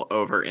Bristol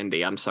over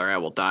Indy. I'm sorry, I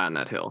will die on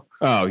that hill.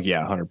 Oh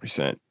yeah,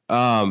 100%.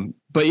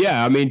 But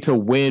yeah, I mean, to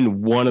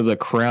win one of the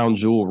Crown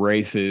Jewel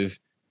races,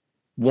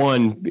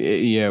 breaking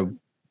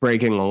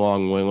a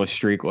long winless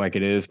streak like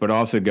it is, but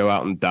also go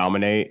out and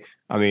dominate.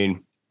 I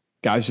mean,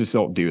 guys just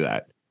don't do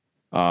that.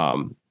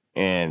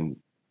 And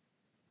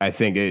I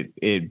think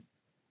it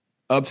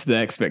ups the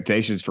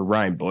expectations for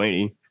Ryan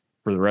Blaney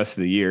for the rest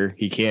of the year.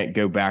 He can't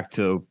go back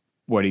to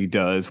what he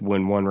does,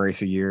 win one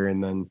race a year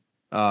and then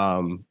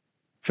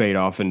fade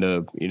off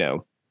into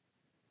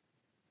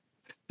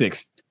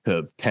 6th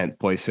to 10th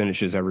place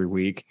finishes every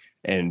week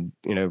and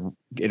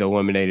get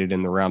eliminated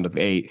in the round of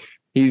 8.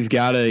 He's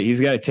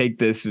gotta take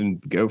this and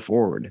go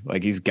forward.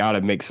 Like, he's got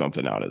to make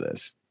something out of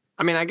this.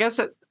 I mean, I guess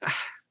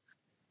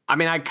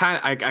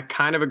I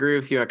kind of agree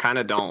with you. I kind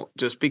of don't,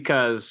 just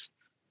because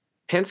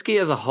Penske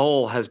as a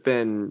whole has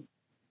been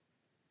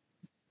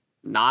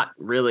not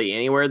really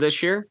anywhere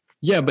this year.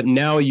 Yeah, but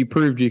now you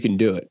proved you can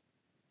do it.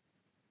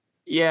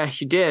 Yeah,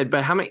 you did.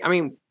 But how many? I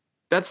mean,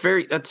 that's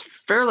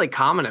fairly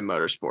common in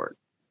motorsport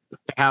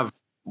to have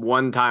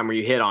one time where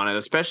you hit on it,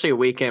 especially a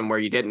weekend where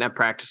you didn't have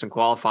practice and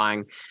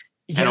qualifying.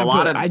 Yeah, and a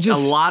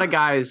lot of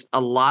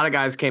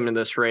guys came in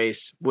this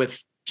race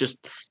with just.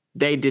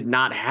 They did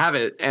not have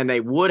it, and they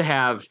would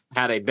have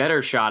had a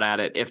better shot at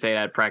it if they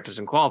had practice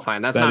and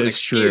qualifying. That's not an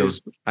excuse.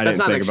 True. I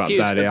didn't think about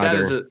that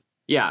either.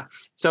 Yeah.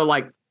 So,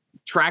 like,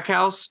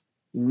 Trackhouse,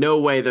 no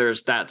way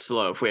there's that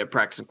slow if we have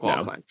practice and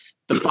qualifying.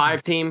 No. The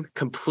 5 team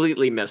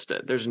completely missed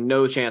it. There's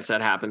no chance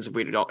that happens if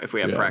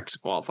we have practice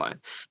and qualifying.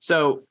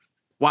 So,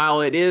 while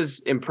it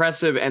is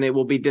impressive and it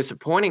will be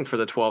disappointing for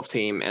the 12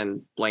 team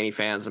and Blaney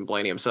fans and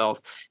Blaney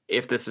himself,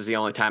 if this is the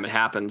only time it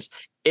happens,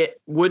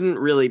 it wouldn't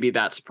really be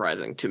that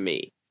surprising to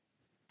me.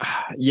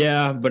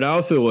 Yeah, but I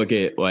also look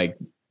at like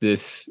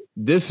this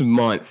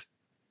month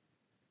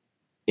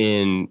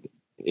in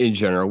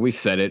general. We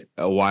said it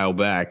a while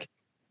back.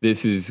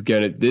 This is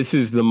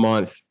the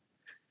month.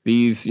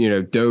 These,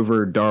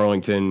 Dover,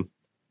 Darlington,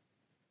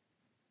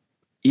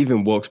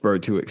 even Wilkesboro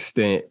to an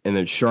extent, and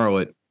then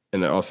Charlotte,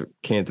 and then also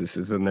Kansas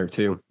is in there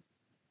too.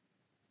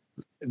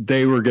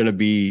 They were going to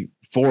be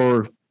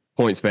 4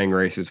 point span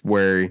races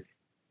where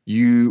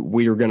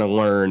we are going to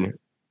learn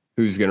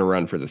who's going to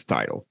run for this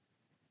title.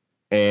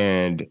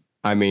 And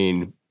I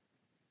mean,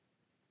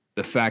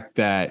 the fact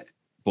that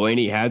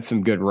Blaney had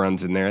some good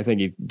runs in there. I think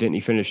he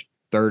finished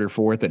 3rd or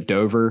 4th at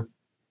Dover.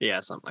 Yeah,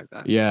 something like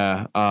that.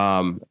 Yeah.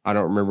 I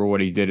don't remember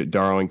what he did at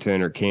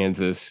Darlington or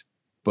Kansas,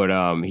 but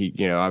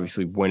he,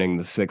 obviously winning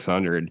the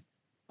 600.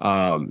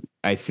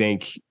 I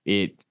think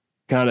it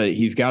kind of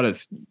he's got to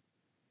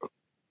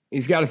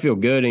feel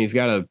good, and he's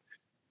got to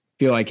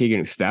feel like he can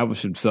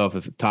establish himself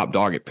as a top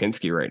dog at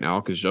Penske right now,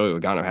 because Joey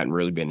Logano hadn't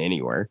really been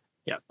anywhere.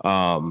 Yeah.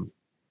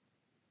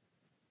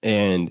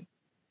 And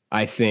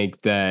I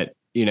think that,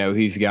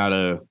 he's got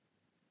to,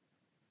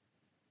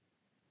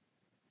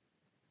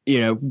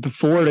 the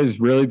Ford has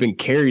really been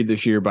carried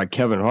this year by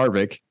Kevin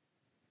Harvick,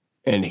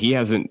 and he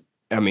hasn't,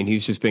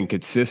 he's just been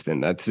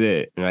consistent. That's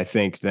it. And I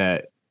think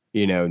that,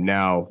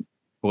 now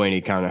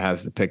Blaney kind of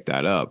has to pick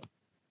that up.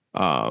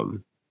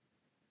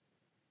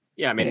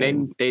 Yeah,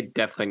 they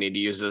definitely need to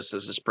use this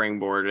as a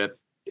springboard.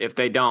 If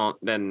they don't,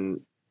 then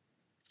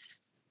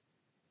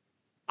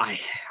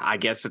I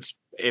guess it's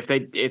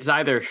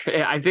either.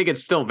 I think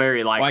it's still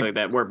very likely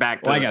that we're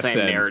back to the same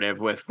narrative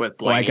with Blaney.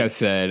 Like I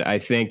said, I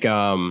think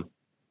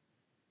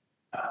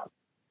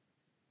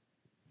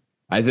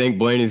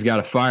Blaney's got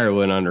a fire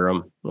lit under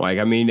him.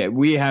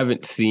 We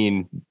haven't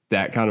seen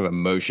that kind of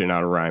emotion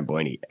out of Ryan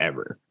Blaney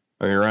ever.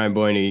 Ryan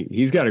Blaney,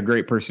 he's got a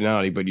great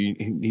personality, but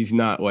he's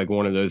not like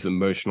one of those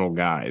emotional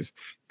guys.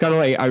 It's kind of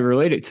like, I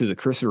relate it to the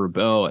Christopher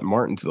Bell at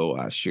Martinsville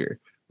last year,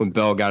 when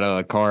Bell got out of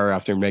the car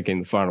after making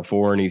the Final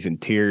Four and he's in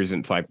tears, and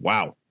it's like,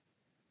 wow,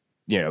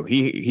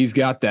 he's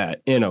got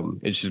that in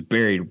him. It's just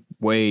buried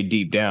way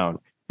deep down.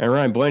 And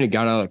Ryan Blaney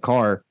got out of the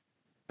car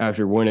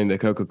after winning the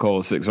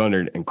Coca-Cola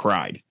 600 and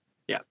cried.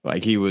 Yeah,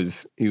 like he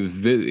was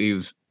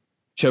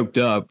choked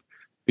up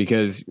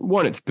because,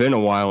 one, it's been a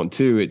while, and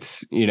two,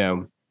 it's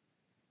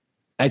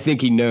I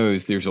think he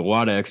knows there's a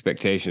lot of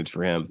expectations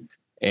for him,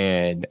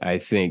 and I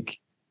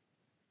think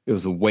it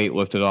was a weight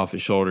lifted off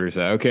his shoulders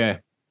that, okay,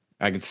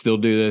 I can still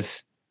do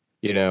this.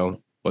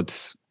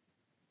 Let's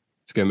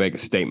go make a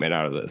statement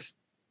out of this.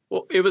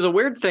 Well, it was a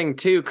weird thing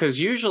too, because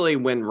usually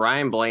when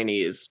Ryan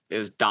Blaney is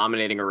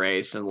dominating a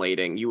race and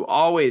leading, you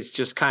always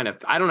just kind of,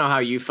 I don't know how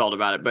you felt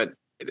about it, but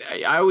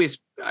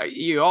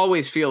you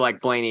always feel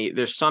like Blaney,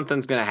 there's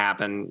something's going to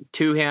happen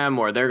to him,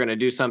 or they're going to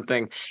do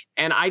something.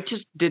 And I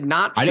just did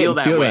not feel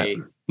that way.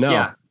 No,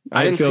 yeah,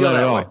 I didn't feel that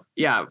at all. Way.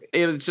 Yeah,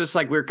 it was just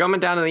like we're coming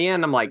down to the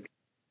end. I'm like,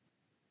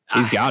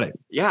 he's got it.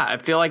 Yeah, I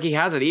feel like he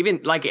has it. Even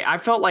like I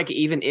felt like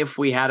even if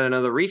we had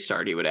another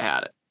restart, he would have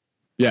had it.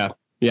 Yeah.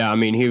 He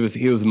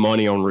was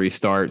money on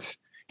restarts.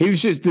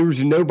 There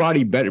was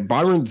nobody better.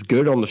 Byron's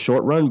good on the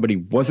short run, but he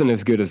wasn't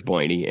as good as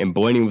Blaney, and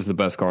Blaney was the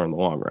best car in the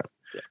long run.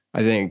 Yeah.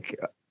 I think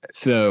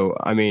so.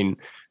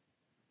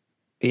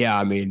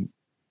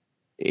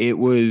 It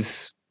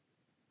was,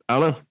 I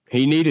don't know.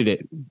 He needed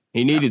it.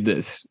 He needed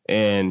this,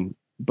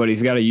 but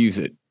he's got to use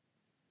it.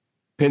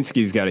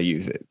 Penske's got to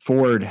use it.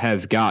 Ford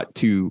has got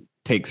to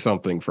take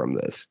something from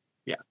this.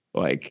 Yeah.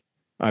 They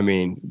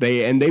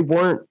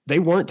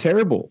weren't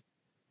terrible.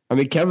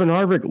 Kevin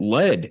Harvick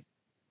led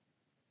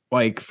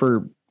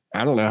for,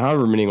 I don't know,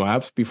 however many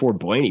laps before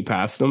Blaney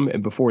passed him.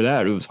 And before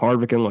that, it was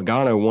Harvick and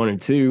Logano 1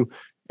 and 2.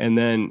 And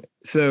then,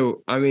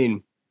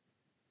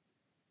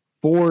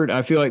 Ford,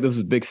 I feel like this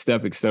is a big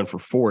step extent for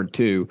Ford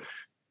too.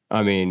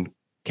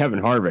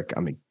 Kevin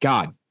Harvick,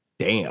 god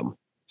damn,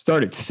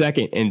 started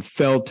second and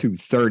fell to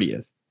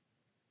 30th.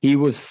 He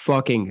was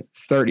fucking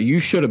 30. You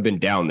should have been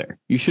down there.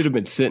 You should have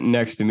been sitting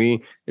next to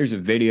me. There's a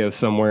video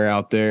somewhere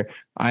out there.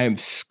 I am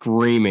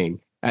screaming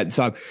at the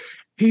top.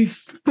 He's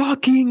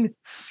fucking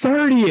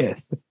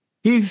 30th.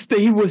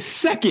 He was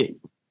second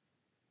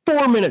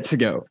 4 minutes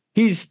ago.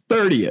 He's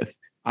 30th.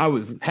 I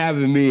was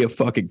having me a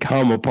fucking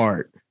come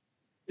apart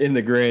in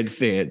the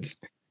grandstands.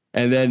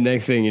 And then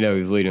next thing you know,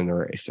 he's leading the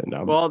race. And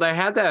they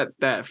had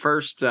that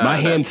first. My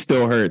hand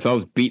still hurts. I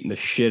was beating the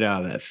shit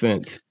out of that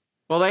fence.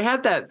 Well, they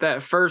had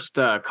that first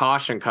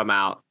caution come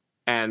out,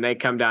 and they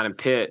come down and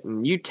pit.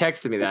 And you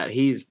texted me that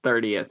he's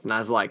 30th, and I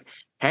was like,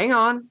 "Hang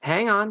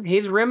on,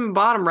 he's rim and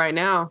bottom right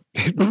now."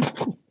 He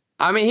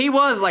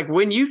was like,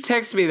 when you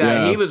texted me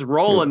that, he was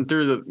rolling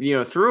through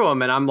through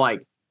them, and I'm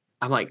like,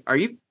 are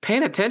you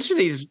paying attention?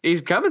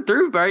 He's coming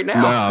through right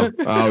now.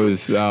 No, I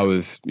was.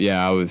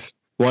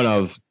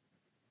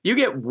 You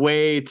get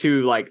way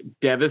too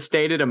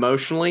devastated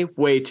emotionally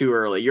way too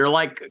early. You're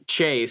like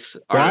Chase.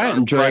 Well, I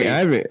haven't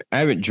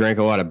drank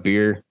a lot of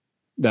beer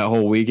that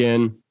whole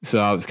weekend, so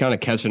I was kind of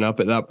catching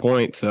up at that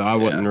point. So I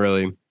wasn't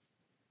really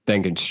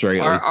thinking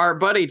straightly. Our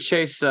buddy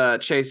Chase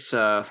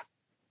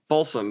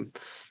Folsom,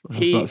 I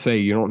was about to say,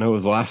 you don't know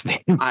his last name.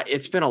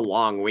 It's been a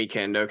long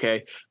weekend,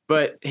 okay?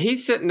 But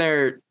he's sitting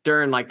there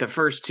during like the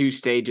first two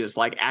stages,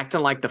 like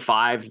acting like the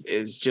 5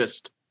 is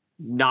just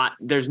not,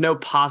 there's no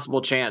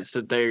possible chance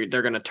that they're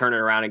going to turn it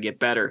around and get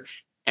better.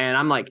 And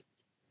I'm like,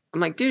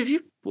 dude, have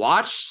you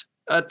watched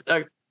a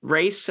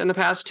race in the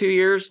past 2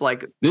 years?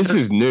 Like, this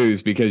is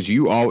news because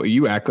you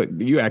act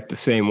the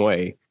same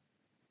way.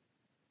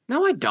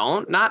 No, I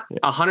don't. Not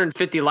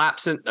 150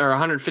 laps or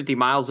 150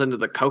 miles into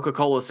the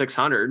Coca-Cola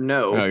 600.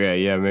 No.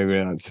 Okay, yeah,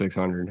 maybe not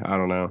 600. I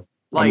don't know.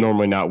 Like, I'm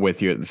normally not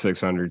with you at the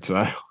 600,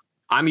 so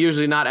I'm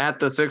usually not at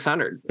the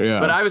 600. Yeah.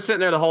 But I was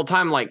sitting there the whole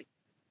time like,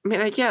 I mean,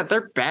 like, yeah,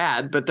 they're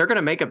bad, but they're going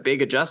to make a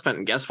big adjustment.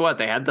 And guess what?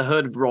 They had the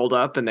hood rolled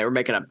up, and they were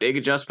making a big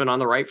adjustment on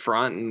the right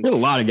front. And a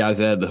lot of guys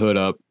that had the hood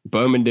up.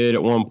 Bowman did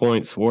at one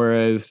point.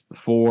 Suarez,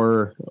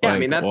 4. Yeah, like, I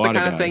mean, that's the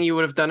kind of thing you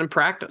would have done in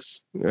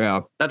practice.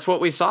 Yeah, that's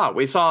what we saw.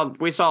 We saw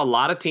a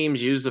lot of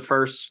teams use the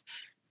first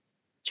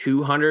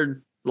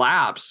 200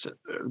 laps,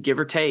 give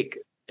or take,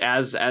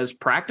 as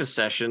practice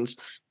sessions,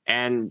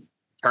 and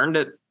turned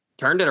it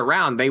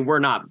around. They were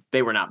not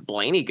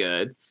Blaney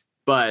good,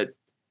 but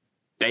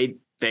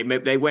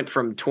they went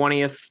from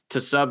 20th to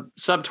sub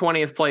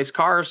 20th place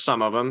cars,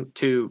 some of them,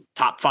 to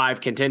top 5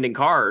 contending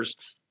cars.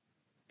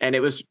 And it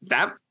was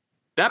that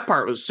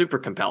part was super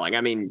compelling.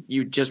 I mean,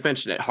 you just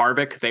mentioned it.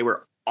 Harvick, they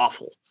were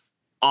awful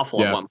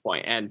at one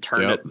point and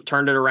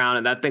turned it around.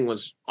 And that thing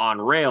was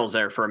on rails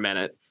there for a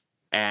minute.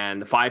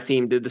 And the 5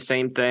 team did the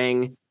same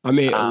thing. I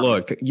mean,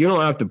 look, you don't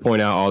have to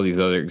point out all these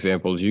other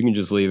examples. You can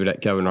just leave it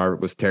at Kevin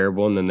Harvick was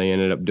terrible. And then they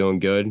ended up doing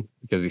good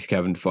because he's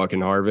Kevin fucking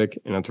Harvick.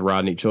 And that's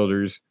Rodney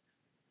Childers.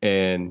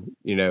 And,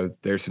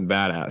 there's some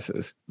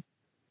badasses.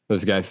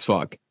 Those guys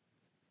suck.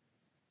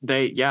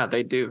 They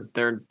do.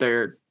 They're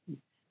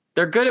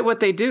good at what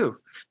they do.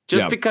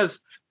 Just because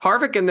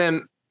Harvick and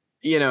them,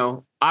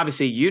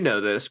 obviously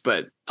this,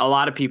 but a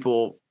lot of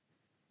people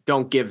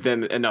don't give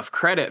them enough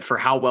credit for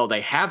how well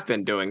they have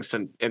been doing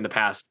in the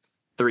past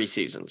 3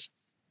 seasons.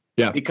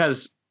 Yeah.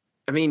 Because,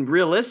 I mean,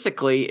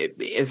 realistically,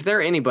 if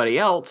they're anybody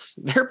else,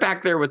 they're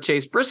back there with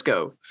Chase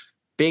Briscoe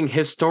being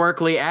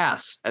historically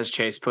ass, as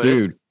Chase put it.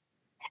 Dude.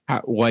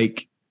 How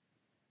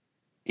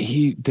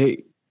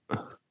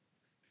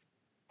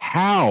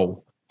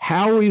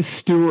is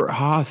Stewart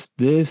Haas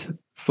this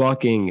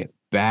fucking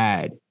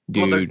bad,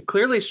 dude? Well, they're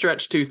clearly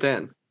stretched too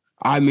thin.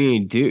 I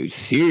mean, dude,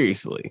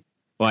 seriously.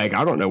 Like,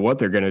 I don't know what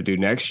they're gonna do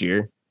next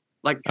year.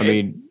 Like,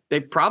 they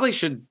probably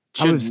should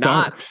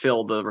not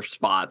fill the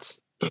spots.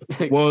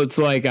 Well, it's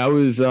like I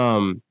was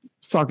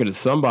talking to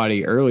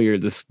somebody earlier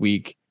this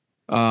week,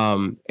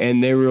 and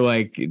they were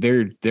like,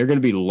 they're gonna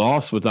be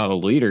lost without a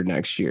leader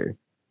next year.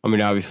 I mean,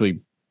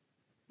 obviously,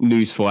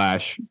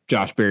 newsflash,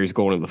 Josh Berry's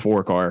going to the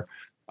 4 car.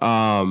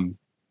 And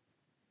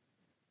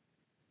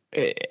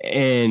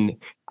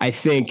I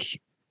think,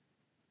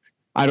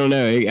 I don't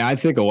know, I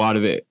think a lot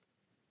of it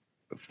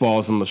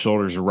falls on the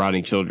shoulders of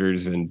Rodney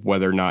Childers and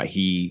whether or not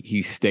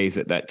he stays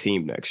at that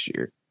team next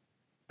year.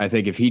 I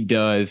think if he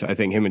does, I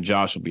think him and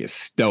Josh will be a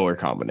stellar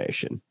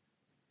combination.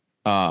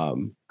 I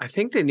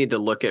think they need to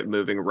look at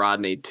moving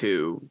Rodney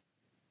to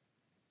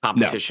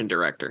competition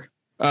director.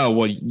 Oh,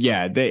 well,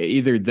 yeah,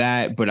 either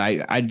that, but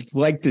I'd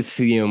like to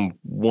see him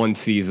one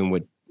season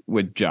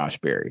with Josh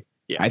Berry.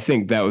 Yeah. I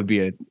think that would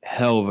be a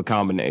hell of a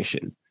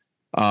combination.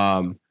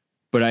 But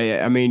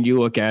I mean, you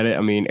look at it,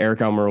 I mean, Eric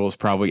Almirola is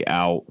probably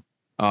out.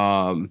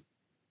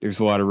 There's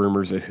a lot of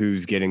rumors of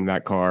who's getting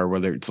that car,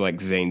 whether it's like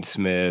Zane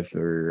Smith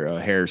or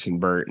Harrison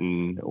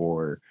Burton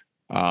or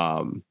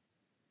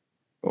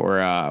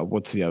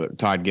what's the other,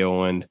 Todd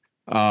Gilliland.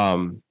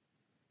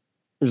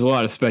 There's a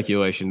lot of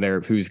speculation there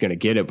of who's going to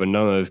get it, but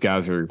none of those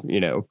guys are,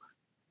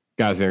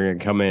 guys that are going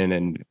to come in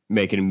and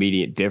make an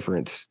immediate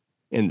difference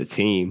in the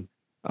team.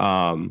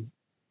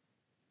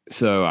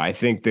 So I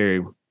think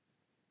they're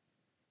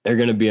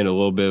going to be in a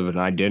little bit of an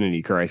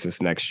identity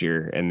crisis next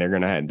year, and they're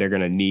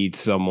going to need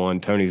someone.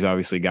 Tony's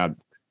obviously got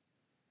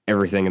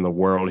everything in the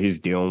world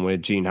he's dealing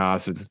with. Gene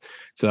Haas is,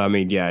 so I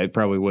mean, yeah, it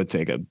probably would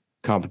take a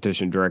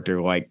competition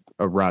director like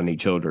a Rodney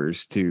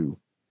Childers to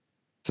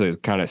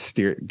kind of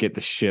get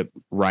the ship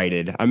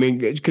righted. I mean,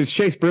 because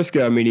Chase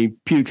Briscoe, I mean, he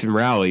pukes and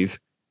rallies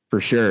for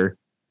sure.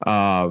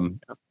 And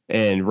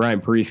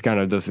Ryan Preece kind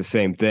of does the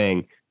same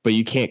thing, but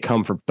you can't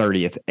come from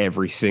 30th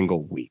every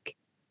single week.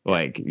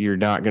 Like you're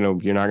not gonna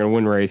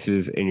win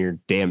races, and you're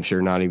damn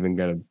sure not even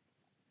gonna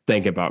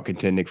think about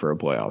contending for a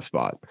playoff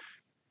spot.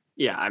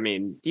 Yeah, I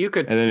mean, you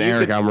could. And then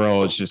Eric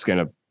Almirola is just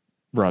gonna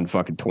run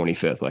fucking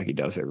 25th like he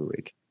does every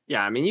week.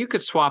 Yeah, I mean, you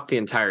could swap the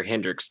entire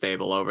Hendrick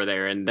stable over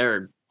there, and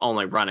they're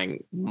only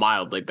running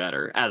mildly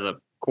better as a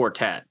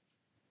quartet.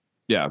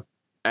 Yeah.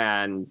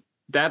 And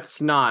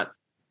that's not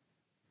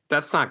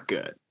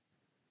good.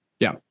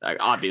 Yeah. Like,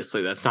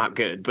 obviously that's not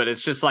good, but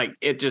it's just like,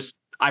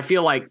 I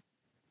feel like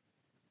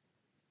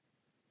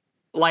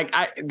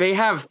they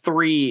have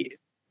 3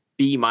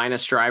 B-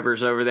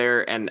 drivers over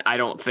there, and I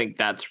don't think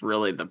that's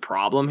really the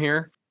problem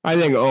here. I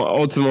think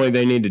ultimately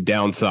they need to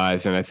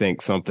downsize, and I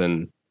think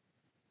something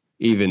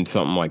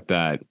like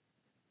that.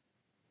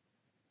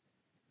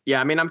 Yeah,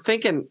 I mean, I'm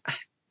thinking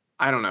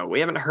I don't know. We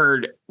haven't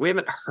heard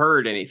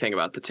anything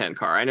about the 10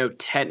 car. I know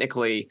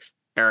technically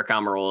Eric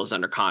Almirola is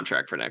under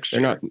contract for next They're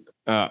year.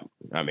 not.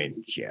 I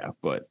mean, yeah,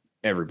 but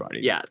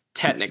everybody. Yeah,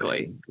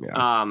 technically.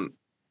 Yeah.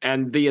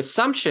 And the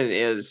assumption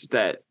is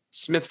that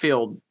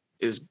Smithfield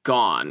is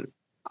gone,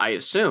 I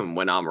assume,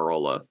 when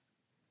Almirola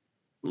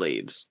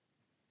leaves.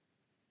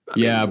 I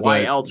mean,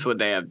 why else would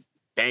they have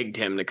begged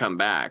him to come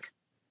back?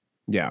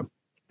 Yeah.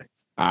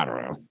 I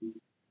don't know.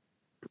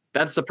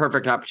 That's the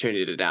perfect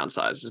opportunity to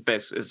downsize.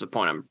 Is the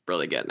point I'm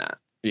really getting at.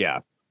 Yeah.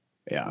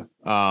 Yeah.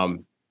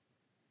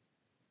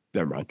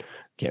 Never mind.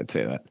 Can't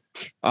say that.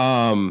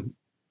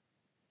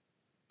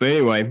 But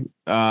anyway,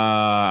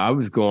 I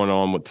was going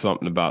on with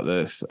something about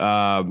this.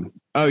 Oh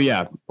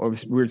yeah, we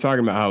were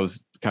talking about how it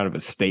was kind of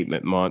a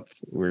statement month.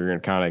 We were going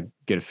to kind of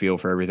get a feel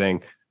for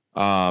everything.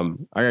 I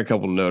got a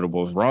couple of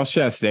notables. Ross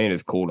Chastain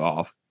has cooled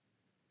off.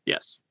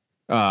 Yes.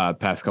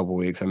 Past couple of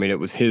weeks. I mean, it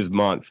was his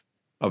month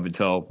up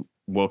until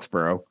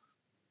Wilkesboro.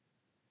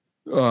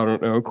 I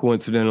don't know.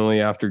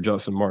 Coincidentally, after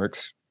Justin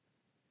Marks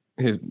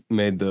has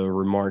made the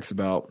remarks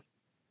about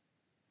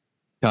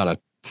kind of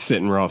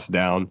sitting Ross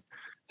down.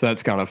 So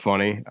that's kind of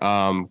funny.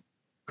 Kyle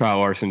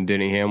Larson,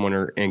 Denny Hamlin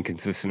are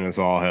inconsistent as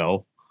all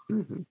hell.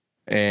 Mm-hmm.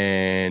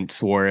 And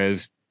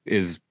Suarez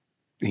he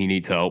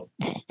needs help.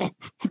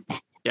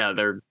 Yeah,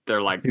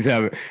 they're like he's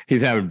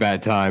having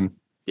bad time.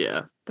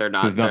 Yeah, they're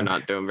not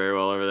doing very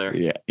well over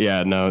there.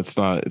 Yeah, no, it's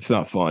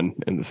not fun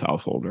in this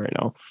household right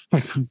now.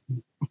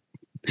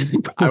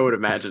 I would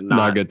imagine not.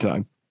 Not a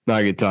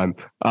good time.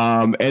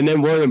 And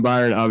then William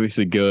Byron,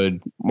 obviously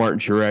good. Martin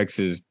Truex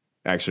is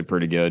actually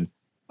pretty good.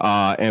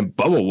 And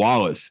Bubba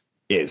Wallace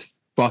is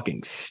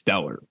fucking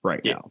stellar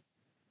right now.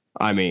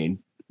 I mean,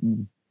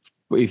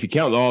 if you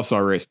count the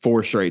All-Star race,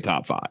 4 straight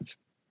top 5s.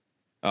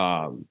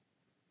 And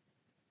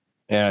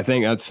I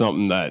think that's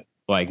something that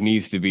like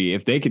needs to be,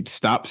 if they could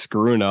stop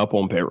screwing up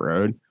on pit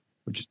road,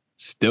 which is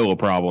still a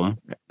problem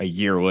a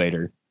year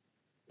later.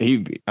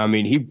 He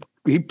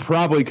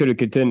probably could have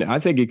contended. I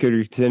think he could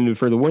have contended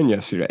for the win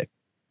yesterday.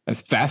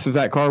 As fast as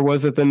that car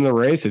was at the end of the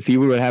race, if he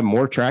would have had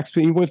more track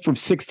speed, he went from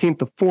 16th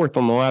to 4th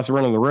on the last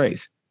run of the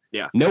race.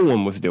 Yeah. No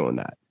one was doing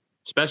that.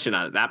 Especially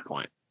not at that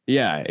point.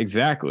 Yeah,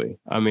 exactly.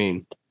 I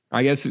mean,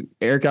 I guess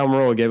Eric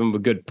Almirola gave him a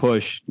good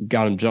push,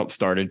 got him jump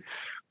started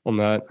on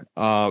that.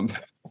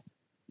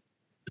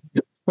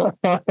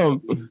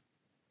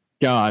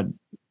 God.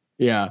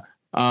 Yeah.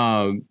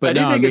 But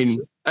I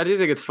do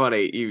think it's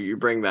funny you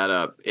bring that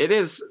up. It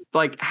is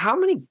like, how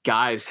many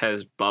guys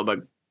has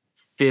Bubba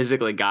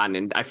physically gotten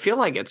in? I feel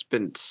like it's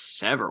been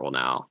several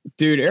now.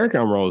 Dude, Eric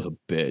Almirola is a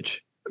bitch.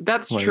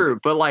 That's true,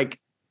 but like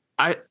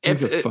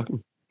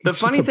the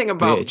funny thing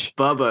about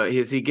Bubba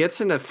is he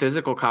gets into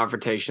physical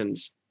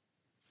confrontations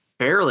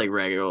fairly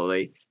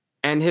regularly,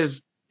 and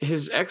his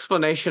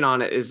explanation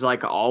on it is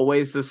like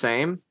always the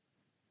same.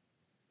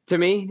 To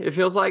me, it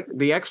feels like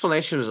the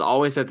explanation is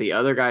always that the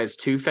other guy's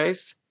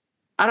two-faced.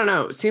 I don't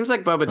know. It seems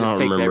like Bubba just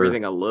takes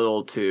everything a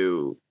little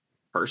too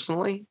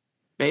personally.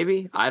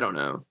 Maybe. I don't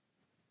know.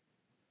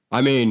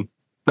 I mean,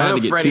 not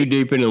to get too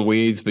deep into the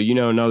weeds, but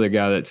another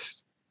guy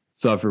that's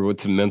suffered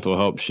with some mental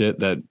health shit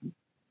that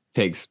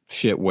takes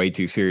shit way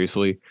too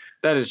seriously.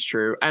 That is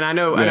true. And I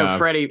know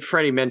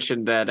Freddie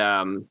mentioned that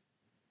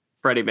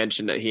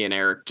he and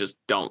Eric just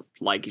don't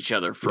like each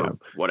other for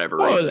whatever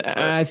reason.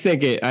 I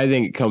think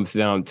it comes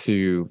down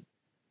to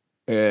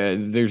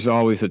there's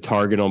always a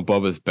target on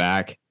Bubba's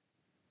back.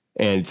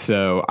 And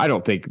so I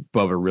don't think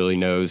Bubba really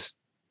knows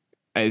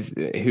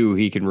who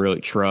he can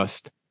really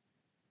trust.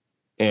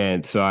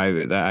 And so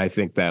I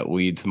think that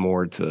leads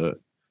more to,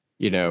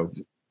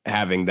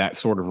 having that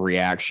sort of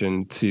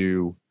reaction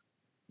to,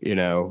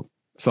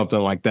 something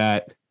like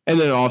that. And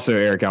then also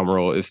Eric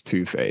Almirola is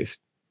two-faced.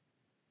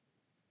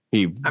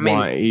 He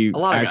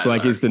acts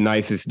like he's the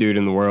nicest dude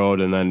in the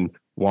world and then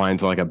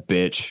whines like a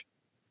bitch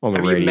on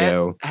the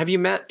radio. Have you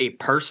met a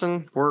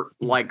person? We're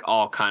like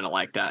all kind of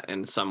like that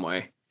in some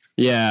way.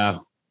 Yeah.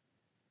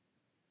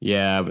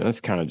 Yeah, but that's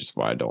kind of just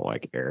why I don't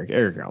like Eric.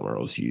 Eric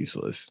Almirola is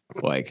useless.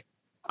 Like,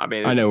 I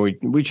mean, I know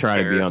we try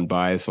to be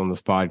unbiased on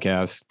this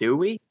podcast. Do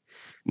we?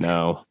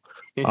 No.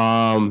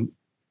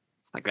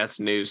 Like that's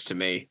news to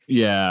me.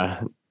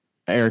 Yeah.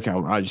 Eric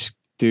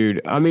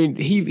Almirola,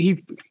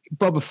 he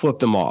Bubba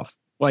flipped him off.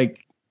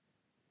 Like,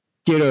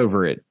 get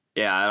over it.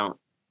 Yeah, I don't.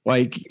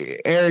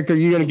 Like, Eric, are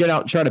you going to get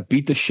out and try to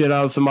beat the shit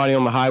out of somebody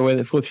on the highway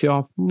that flips you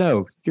off?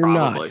 No, you're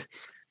not.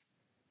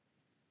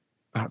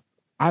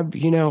 I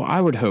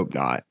would hope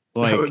not.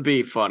 Like, that would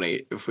be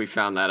funny if we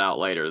found that out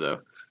later, though.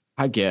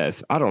 I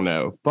guess. I don't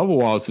know. Bubba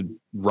Wallace would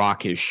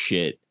rock his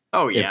shit.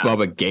 Oh, yeah. If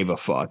Bubba gave a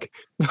fuck.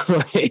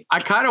 I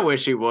kind of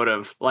wish he would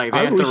have. Like,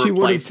 they have to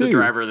replace the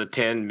driver of the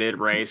 10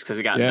 mid-race because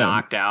he got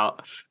knocked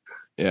out.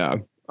 Yeah.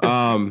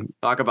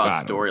 Talk about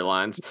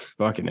storylines.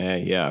 Fucking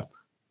A, yeah.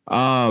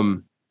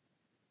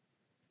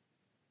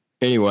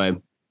 Anyway,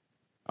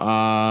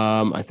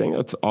 I think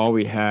that's all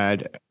we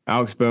had.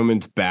 Alex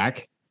Bowman's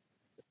back.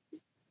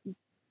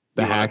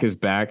 The hack is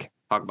back.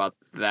 Talk about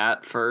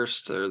that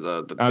first, or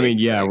the I mean,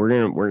 yeah, thing?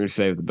 we're gonna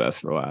save the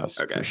best for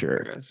last. Okay, for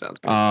sure. Okay, sounds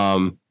good.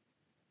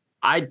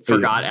 I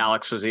forgot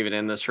Alex was even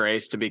in this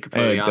race, to be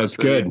completely honest. That's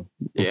good.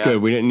 That's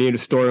good. We didn't need a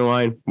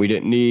storyline. We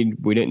didn't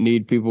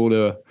need people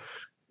to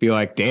be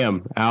like,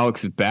 damn,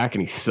 Alex is back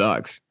and he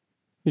sucks.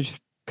 He just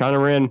kind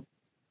of ran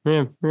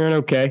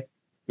okay.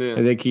 Yeah.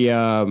 I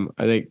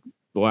think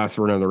the last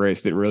run of the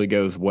race didn't really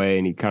go his way,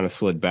 and he kind of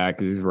slid back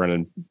because he's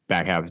running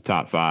back half of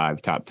top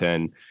 5, top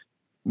 10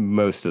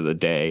 most of the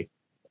day.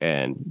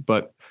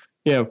 But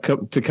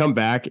to come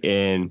back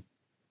and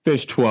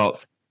finish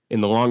 12th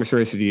in the longest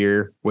race of the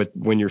year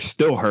when you're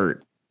still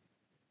hurt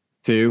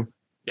too.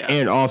 Yeah.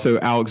 And also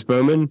Alex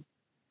Bowman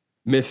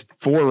missed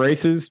 3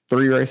 races,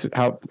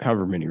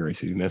 however many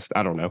races he missed.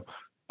 I don't know.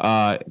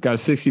 Got a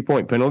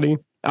 60-point penalty.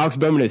 Alex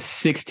Bowman is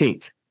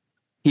 16th.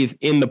 He's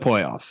in the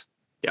playoffs.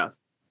 Yeah.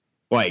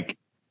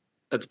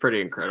 That's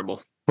pretty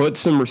incredible. Put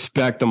some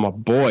respect on my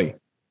boy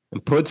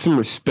and put some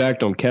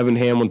respect on Kevin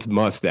Hamlin's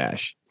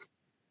mustache.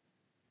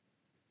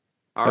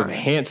 As a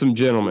handsome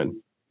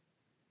gentleman.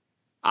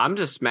 I'm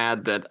just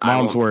mad that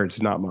Mom's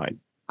words, not mine.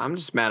 I'm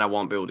just mad I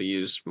won't be able to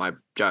use my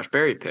Josh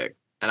Berry pick.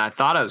 And I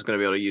thought I was going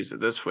to be able to use it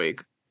this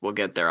week. We'll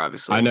get there,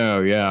 obviously. I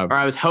know, yeah. Or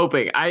I was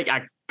hoping.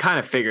 I kind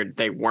of figured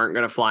they weren't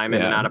going to fly him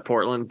in and out of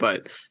Portland,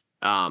 but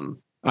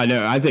I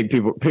know. I think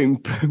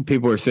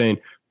people are saying,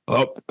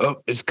 oh,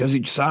 it's because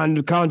he signed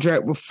a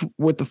contract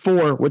with the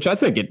 4, which I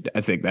think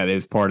that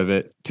is part of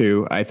it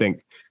too. I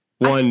think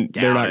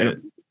they're not going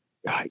to.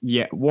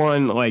 Yeah,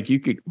 you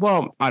could.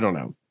 Well, I don't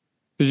know,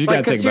 because you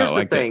got to think about it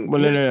like that. Well,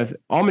 no.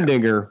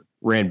 Allmendinger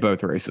ran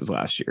both races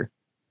last year,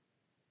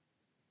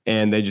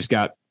 and they just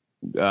got.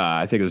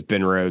 I think it was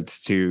Ben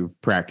Rhodes to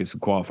practice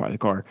and qualify the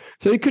car.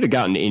 So they could have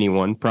gotten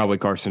anyone, probably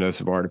Carson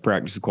Osavar, to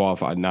practice and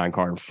qualify the 9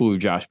 car and flew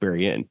Josh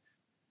Berry in.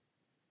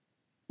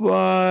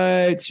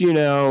 But,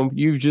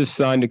 you've just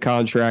signed a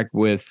contract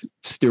with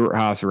Stewart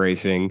Haas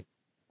Racing,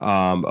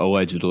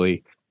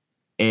 allegedly.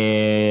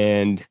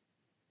 And,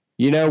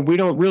 we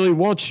don't really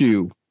want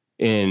you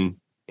in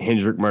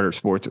Hendrick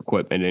Motorsports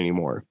equipment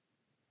anymore.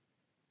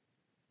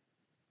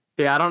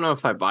 Yeah, I don't know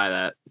if I buy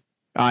that.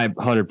 I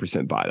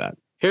 100% buy that.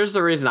 Here's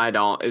the reason I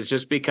don't, is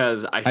just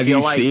because I Have feel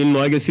you like... seen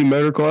Legacy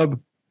Motor Club?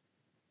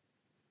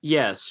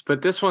 Yes,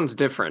 but this one's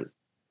different.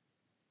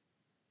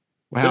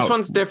 Wow. This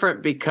one's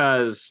different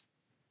because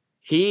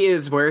he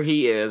is where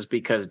he is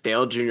because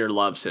Dale Jr.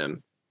 loves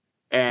him.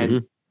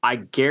 And I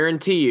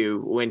guarantee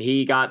you, when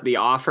he got the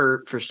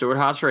offer for Stewart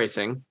Haas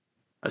Racing,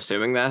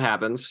 assuming that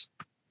happens,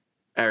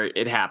 or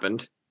it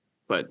happened,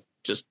 but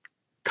just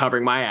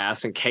covering my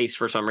ass in case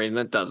for some reason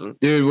it doesn't.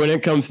 Dude, when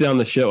it comes down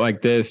to shit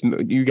like this,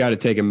 you got to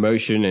take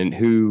emotion and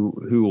who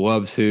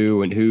loves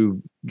who and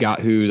who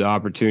got who the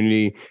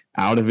opportunity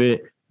out of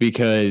it,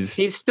 because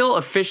he's still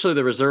officially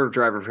the reserve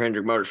driver for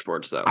Hendrick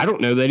Motorsports, though. I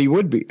don't know that he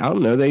would be. I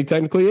don't know that he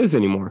technically is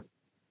anymore.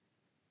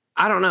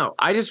 I don't know.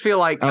 I just feel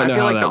like I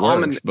feel like the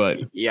works, but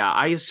yeah,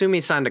 I assume he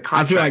signed a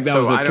contract. I feel like that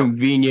was a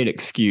convenient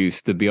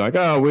excuse to be like,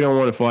 oh, we don't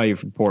want to fly you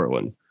from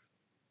Portland.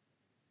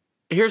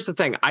 Here's the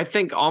thing. I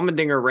think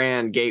Allmendinger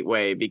ran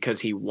Gateway because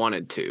he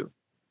wanted to,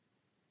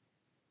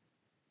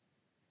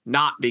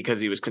 not because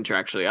he was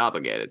contractually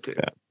obligated to.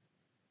 Yeah.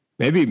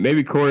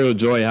 Maybe Corey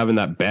LaJoy having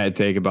that bad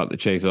take about the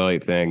Chase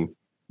Elliott thing,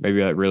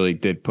 maybe that really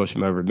did push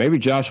him over. Maybe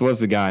Josh was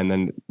the guy, and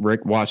then Rick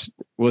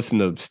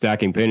listened to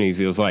Stacking Pennies.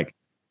 He was like,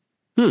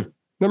 never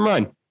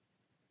mind.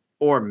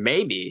 Or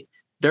maybe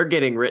they're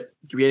getting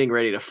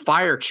ready to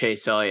fire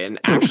Chase Elliott and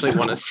actually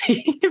want to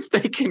see if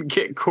they can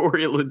get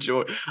Corey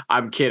LaJoy.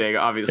 I'm kidding,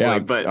 obviously,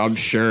 but I'm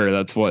sure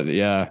that's what.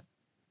 Yeah,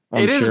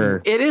 it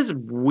is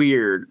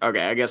weird.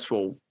 Okay, I guess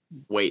we'll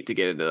wait to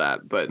get into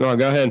that. But no,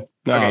 go ahead.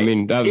 No, okay. I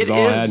mean that was all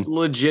I had. It is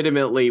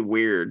legitimately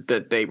weird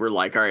that they were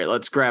like, all right,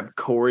 let's grab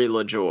Corey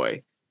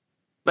LaJoy,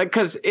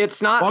 because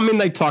it's not. Well, I mean,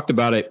 they talked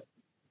about it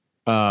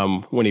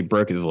when he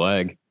broke his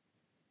leg.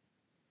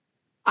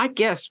 I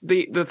guess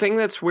the thing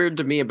that's weird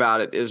to me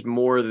about it is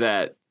more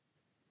that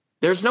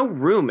there's no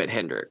room at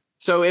Hendrick.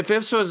 So if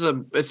this was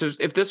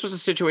a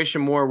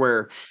situation more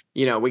where,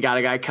 we got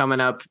a guy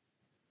coming up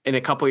in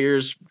a couple of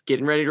years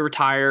getting ready to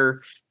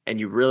retire, and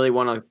you really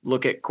want to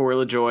look at Corey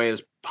LaJoy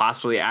as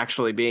possibly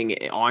actually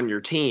being on your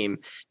team,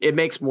 it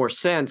makes more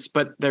sense.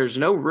 But there's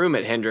no room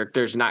at Hendrick.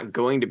 There's not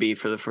going to be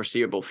for the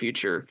foreseeable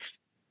future.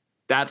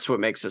 That's what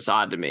makes this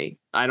odd to me.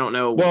 I don't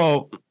know.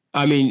 Well,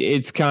 I mean,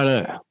 it's kind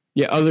of.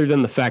 Yeah, other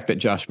than the fact that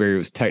Josh Berry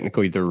was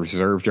technically the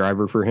reserve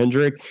driver for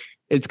Hendrick,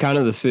 it's kind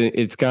of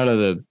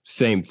the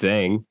same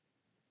thing.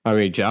 I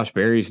mean, Josh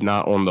Berry's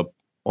not on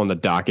the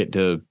docket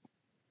to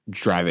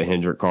drive a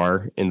Hendrick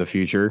car in the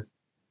future.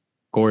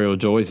 Corey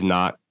LaJoy's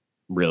not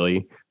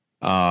really.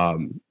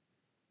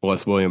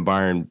 Unless William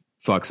Byron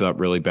fucks up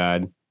really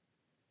bad.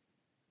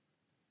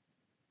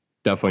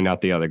 Definitely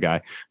not the other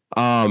guy.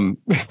 So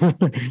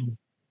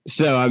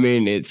I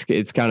mean,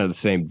 it's kind of the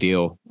same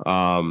deal.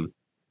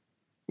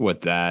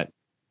 With that,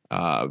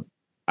 I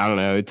don't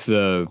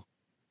know.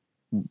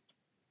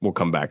 We'll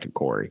come back to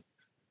Corey.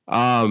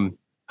 I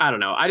don't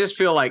know. I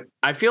feel like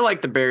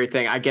the Berry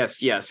thing, I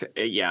guess, yes.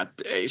 Yeah.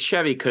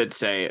 Chevy could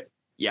say,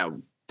 yeah,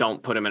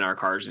 don't put him in our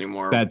cars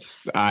anymore.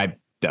 I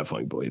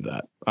definitely believe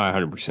that. I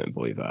 100%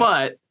 believe that.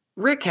 But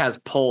Rick has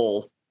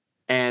pole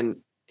and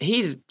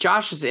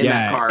Josh is in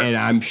that car. And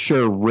I'm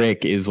sure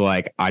Rick is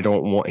like,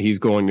 he's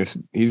going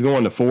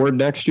to Ford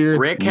next year.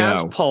 Rick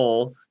has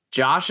pole.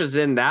 Josh is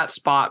in that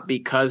spot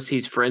because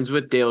he's friends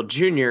with Dale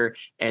Jr.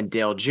 and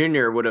Dale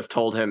Jr. would have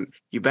told him,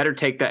 you better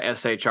take that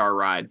SHR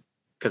ride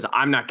because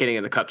I'm not getting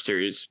in the Cup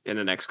Series in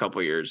the next couple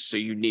of years. So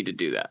you need to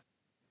do that.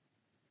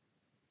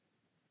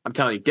 I'm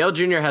telling you, Dale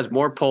Jr. has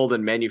more pole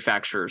than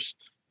manufacturers.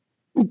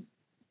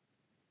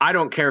 I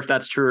don't care if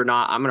that's true or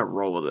not. I'm going to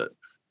roll with it.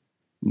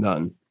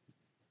 None.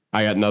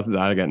 I got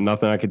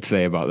nothing I could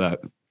say about that.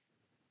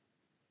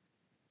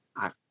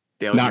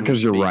 Not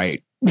because you're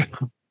right.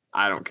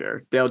 I don't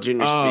care. Dale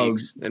Jr.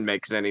 speaks and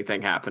makes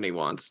anything happen he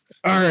wants.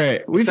 All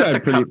right. We've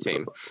had fun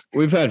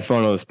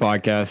on this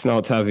podcast. Now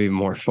let's have even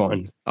more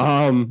fun.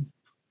 Oh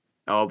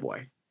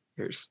boy.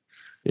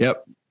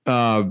 Yep.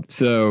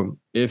 So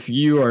if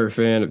you are a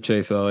fan of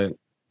Chase Elliott,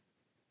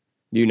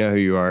 you know who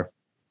you are.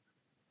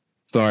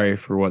 Sorry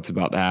for what's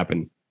about to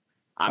happen.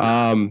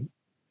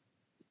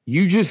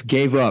 You just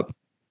gave up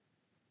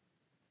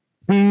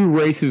 2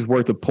 races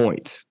worth of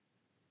points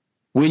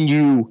when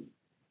you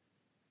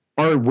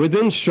are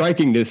within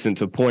striking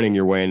distance of pointing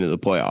your way into the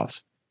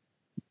playoffs.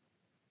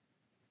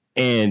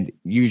 And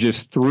you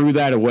just threw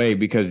that away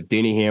because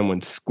Denny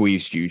Hamlin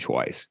squeezed you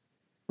twice.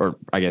 Or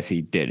I guess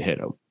he did hit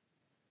him.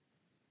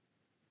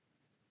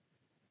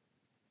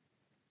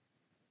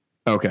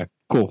 Okay,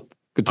 cool.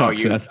 Good talk,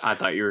 Seth. I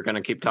thought you were going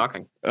to keep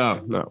talking.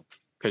 Oh, no.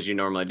 Because you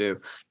normally do.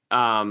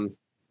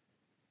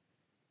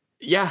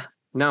 Yeah,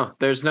 no,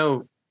 there's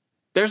no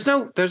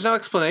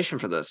explanation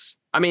for this.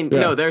 I mean,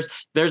 no,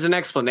 there's an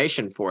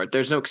explanation for it.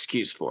 There's no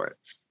excuse for it.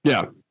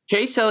 Yeah.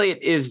 Chase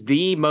Elliott is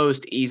the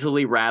most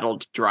easily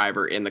rattled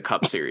driver in the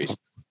Cup Series.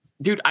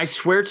 Dude, I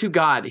swear to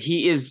God,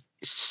 he is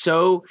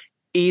so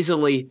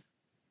easily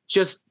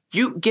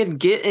you can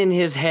get in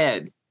his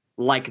head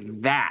like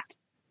that.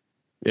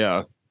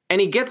 Yeah.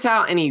 And he gets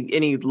out and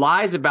he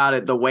lies about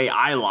it the way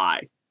I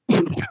lie.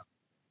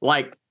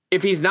 Like,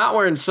 if he's not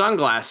wearing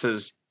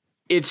sunglasses,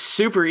 it's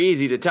super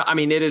easy to tell. I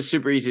mean, it is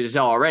super easy to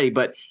tell already,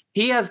 but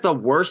he has the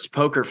worst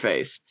poker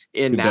face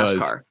in NASCAR.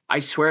 Does. I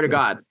swear to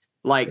God.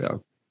 Like,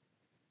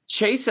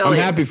 Chase Elliott.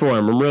 I'm happy for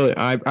him.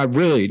 I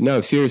really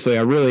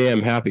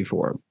am happy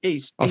for him.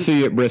 I'll see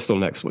you at Bristol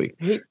next week.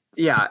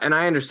 And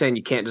I understand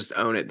you can't just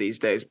own it these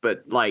days,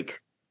 but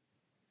like,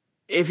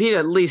 if he'd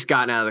at least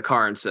gotten out of the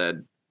car and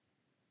said,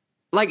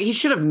 like, he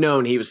should have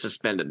known he was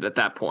suspended at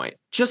that point.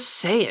 Just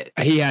say it.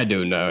 He had to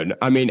have known.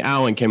 I mean,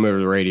 Alan came over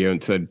the radio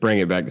and said, bring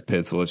it back to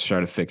pits. Let's try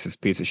to fix this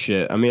piece of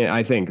shit. I mean,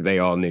 I think they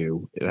all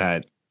knew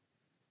that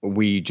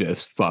we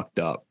just fucked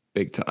up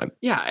big time.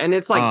 Yeah, and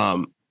it's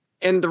like,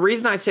 and the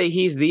reason I say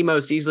he's the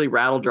most easily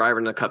rattled driver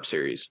in the Cup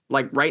Series,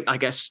 like, right, I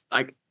guess,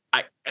 like,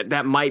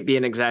 that might be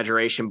an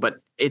exaggeration, but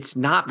it's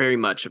not very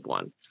much of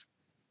one.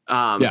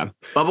 Bubba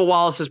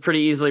Wallace is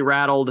pretty easily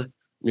rattled.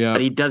 Yeah,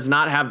 but he does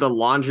not have the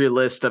laundry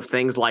list of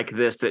things like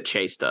this that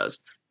Chase does.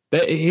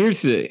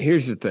 Here's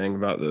the thing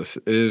about this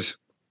is,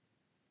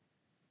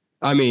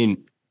 I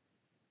mean,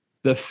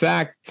 the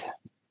fact,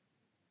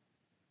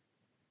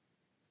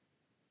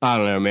 I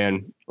don't know,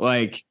 man.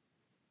 Like,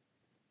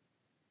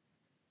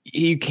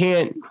 you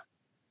can't.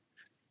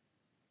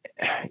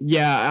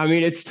 Yeah, I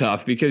mean, it's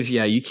tough because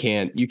you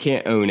can't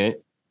own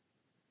it.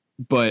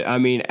 But I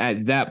mean,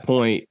 at that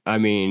point, I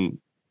mean,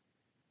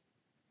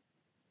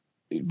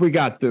 we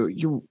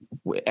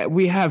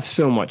have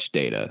so much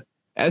data.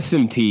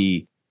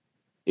 SMT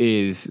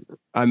is,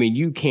 I mean,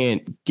 you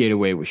can't get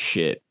away with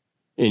shit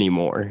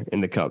anymore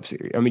in the Cup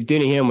Series. I mean,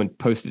 Denny Hamlin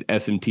posted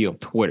SMT on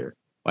Twitter.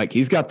 Like,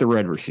 he's got the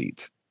red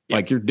receipts. Yeah.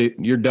 Like,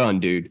 you're done,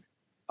 dude.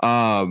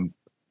 And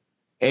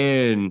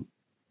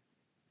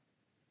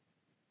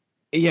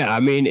yeah, I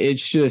mean,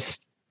 it's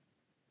just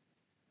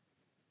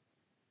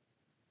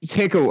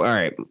take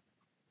away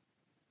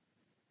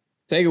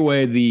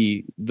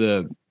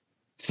the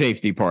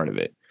safety part of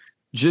it.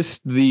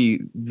 Just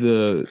the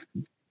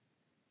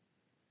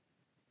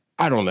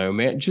I don't know,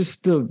 man,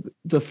 just the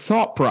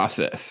thought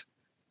process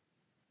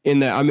in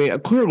that. I mean,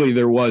 clearly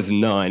there was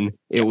none.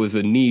 It was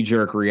a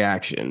knee-jerk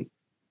reaction.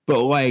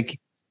 But like,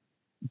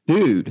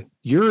 dude,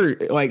 you're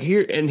like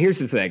here, and here's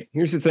the thing.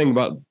 Here's the thing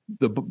about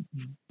the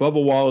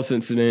Bubba Wallace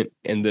incident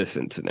and this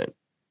incident.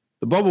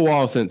 The Bubba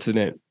Wallace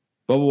incident,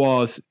 Bubba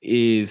Wallace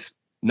is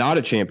not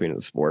a champion of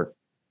the sport.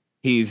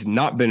 He's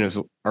not been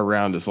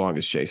around as long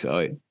as Chase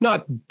Elliott.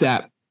 Not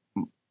that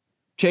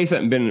Chase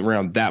hasn't been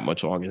around that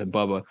much longer than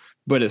Bubba,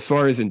 but as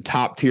far as in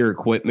top tier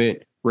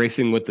equipment,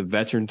 racing with the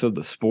veterans of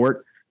the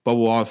sport, Bubba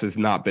Wallace has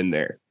not been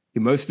there.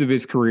 Most of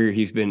his career,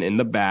 he's been in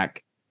the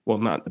back. Well,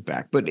 not the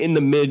back, but in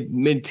the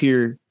mid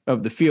tier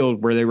of the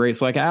field where they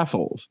race like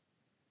assholes.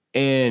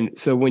 And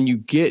so when you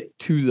get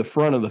to the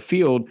front of the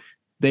field,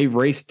 they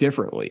race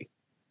differently.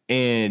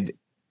 And,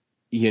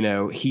 you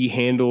know, he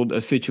handled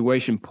a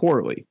situation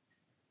poorly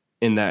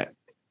in that.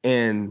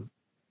 And,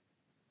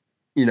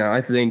 you know,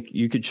 I think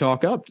you could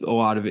chalk up a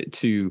lot of it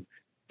to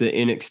the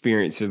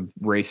inexperience of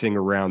racing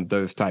around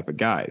those type of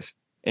guys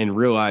and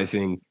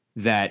realizing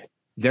that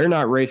they're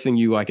not racing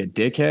you like a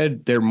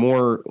dickhead. They're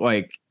more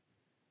like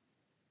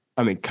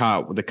I mean,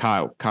 Kyle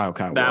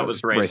That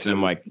was was racing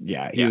him racing.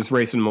 like, he was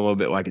racing him a little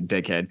bit like a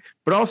dickhead.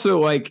 But also,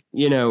 like,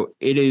 you know,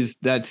 it's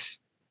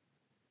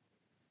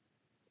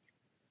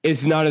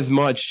not as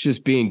much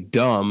just being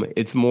dumb.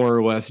 It's more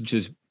or less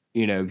just,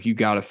 you know, you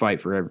got to fight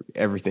for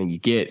everything you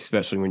get,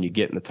 especially when you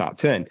get in the top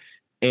 10.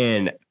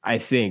 And I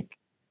think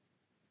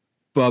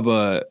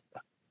Bubba,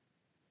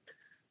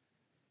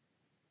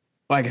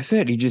 like I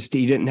said, he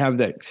didn't have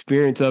that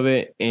experience of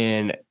it,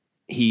 and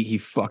he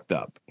fucked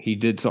up. He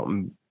did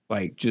something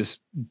like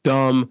just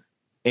dumb,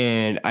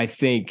 and I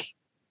think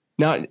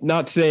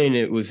not saying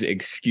it was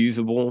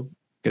excusable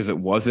because it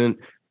wasn't,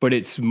 but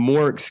it's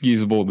more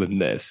excusable than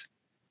this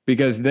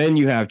because then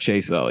you have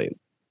Chase Elliott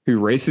who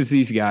races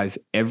these guys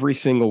every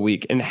single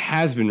week and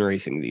has been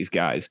racing these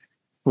guys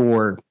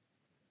for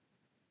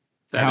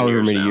 7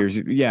 years many now. years.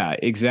 Yeah,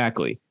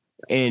 exactly.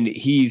 And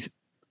he's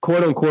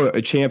quote unquote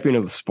a champion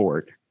of the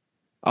sport.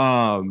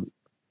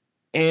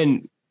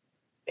 And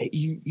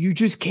you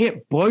just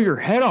can't blow your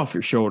head off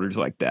your shoulders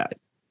like that.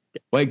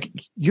 Like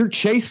you're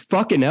Chase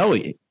fucking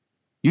Elliott.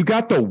 You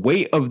got the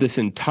weight of this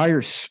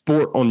entire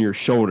sport on your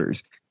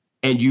shoulders,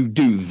 and you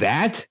do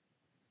that?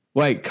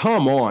 Like,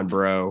 come on,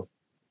 bro.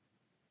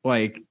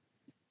 Like,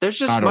 there's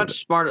just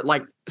much smarter.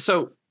 Like,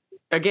 so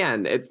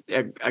again, it's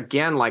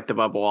again like the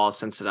Bubba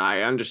Wallace incident.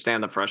 I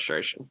understand the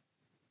frustration.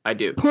 I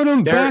do. Put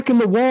him back in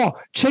the wall.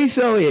 Chase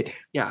Elliott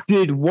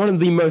did one of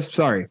the most.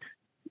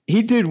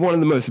 He did one of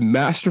the most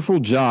masterful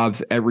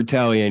jobs at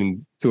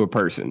retaliating to a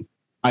person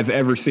I've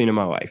ever seen in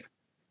my life.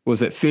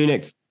 Was at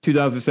Phoenix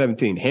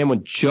 2017.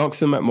 Hamlin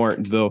junks him at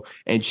Martinsville,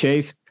 and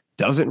Chase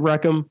doesn't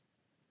wreck him,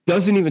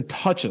 doesn't even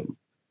touch him.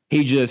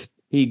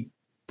 He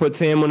puts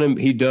Hamlin in.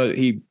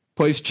 He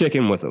plays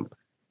chicken with him.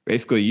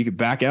 Basically, you could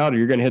back out or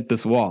you're going to hit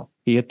this wall.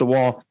 He hit the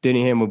wall.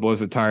 Denny Hamlin blows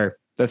the tire.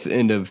 That's the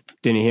end of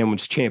Denny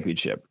Hamlin's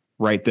championship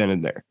right then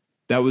and there.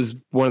 That was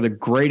one of the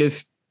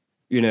greatest,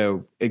 you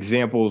know,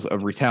 examples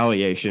of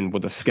retaliation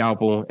with a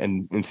scalpel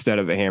and instead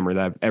of a hammer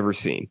that I've ever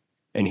seen.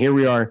 And here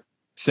we are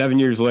 7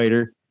 years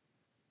later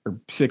or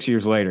 6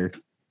 years later,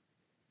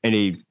 and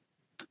he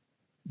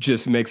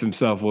just makes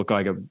himself look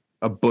like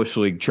a Bush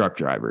League truck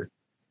driver.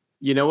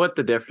 You know what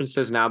the difference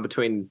is now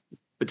between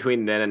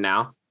then and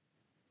now?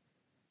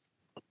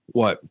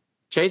 What?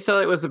 Chase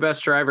Elliott was the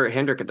best driver at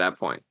Hendrick at that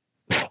point.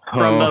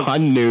 I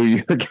knew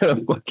you were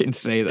gonna fucking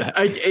say that.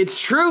 It's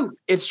true.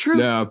 It's true.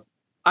 No.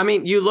 I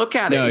mean, you look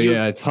at it. No,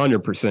 yeah, it's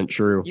 100%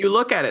 true. You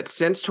look at it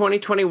since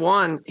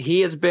 2021,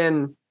 he has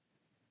been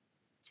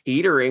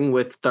teetering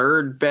with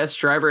third best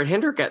driver at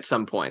Hendrick at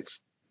some points.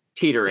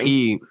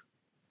 Teetering.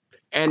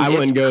 I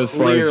wouldn't go as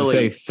far as to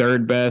say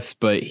third best,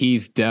 but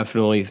he's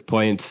definitely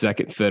playing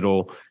second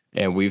fiddle.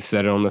 And we've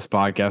said it on this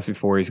podcast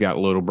before. He's got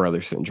little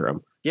brother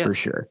syndrome for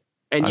sure.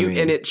 And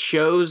and it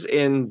shows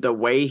in the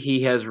way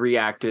he has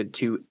reacted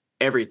to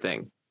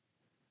everything.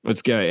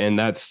 Let's go. And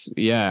that's,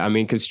 I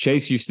mean, because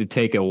Chase used to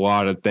take a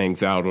lot of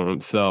things out on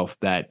himself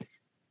that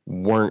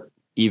weren't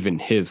even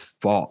his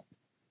fault.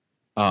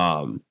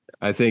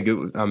 I think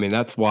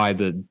that's why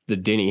the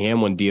Denny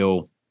Hamlin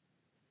deal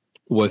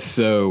was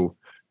so,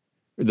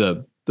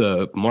 the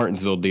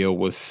Martinsville deal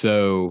was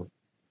so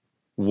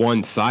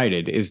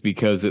one-sided, is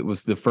because it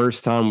was the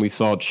first time we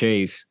saw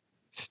Chase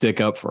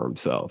stick up for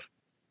himself.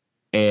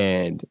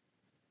 And,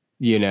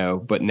 you know,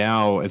 but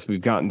now as we've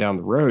gotten down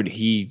the road,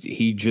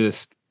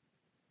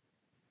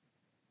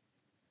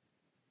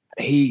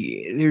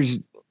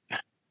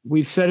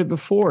 we've said it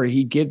before,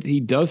 he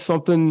does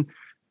something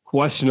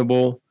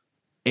questionable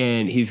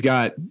and he's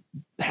got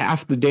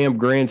half the damn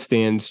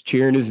grandstands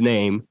cheering his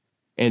name.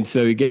 And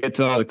so he gets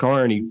out of the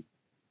car and he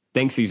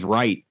thinks he's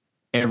right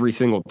every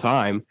single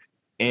time.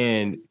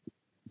 And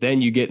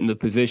then you get in the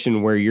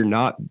position where you're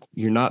not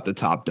the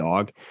top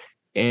dog.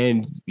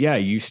 And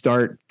you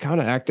start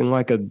kind of acting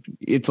like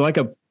it's like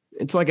a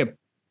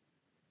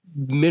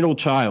middle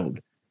child,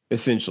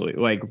 essentially.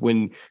 Like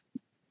when,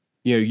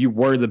 you know, you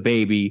were the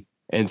baby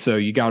and so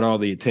you got all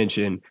the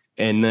attention,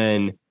 and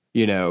then,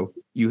 you know,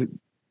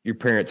 your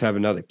parents have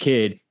another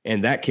kid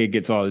and that kid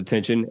gets all the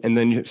attention, and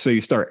then so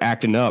you start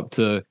acting up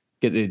to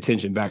get the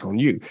attention back on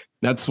you.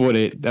 That's what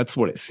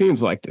it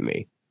seems like to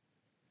me.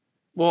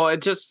 Well,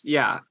 it just,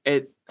 I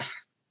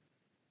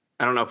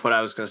don't know if what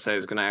I was going to say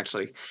is going to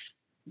actually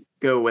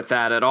go with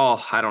that at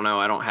all. I don't know.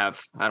 I don't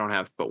have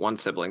but one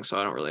sibling, so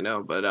I don't really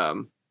know. But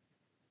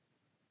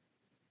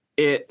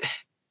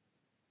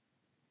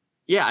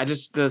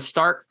just the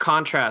stark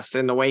contrast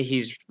in the way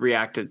he's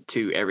reacted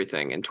to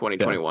everything in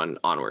 2021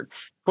 onward.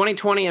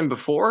 2020 and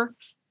before,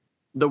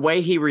 the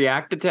way he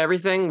reacted to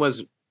everything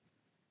was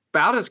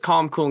about as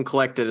calm, cool, and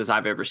collected as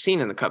I've ever seen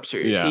in the Cup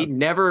Series. He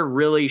never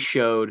really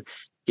showed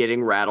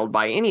getting rattled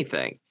by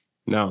anything.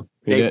 No,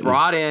 they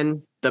brought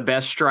in the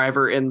best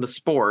driver in the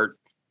sport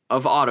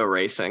of auto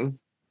racing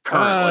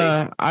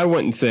currently. I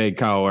wouldn't say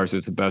Kyle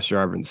Larson's the best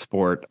driver in the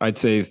sport. I'd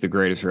say he's the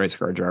greatest race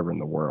car driver in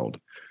the world.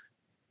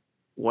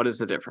 What is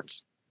the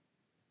difference?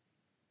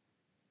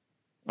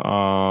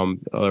 The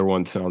other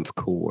one sounds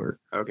cooler.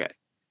 Okay.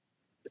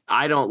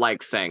 I don't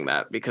like saying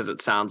that because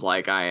it sounds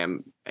like I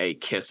am a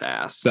kiss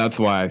ass. That's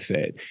why I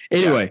say it.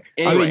 Anyway,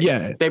 I mean,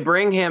 yeah. They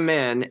bring him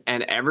in,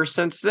 and ever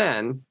since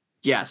then,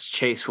 yes,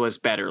 Chase was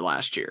better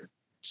last year.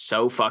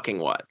 So fucking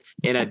what?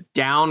 In a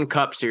down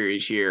Cup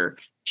Series year,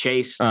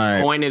 Chase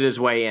pointed his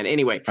way in.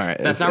 Anyway,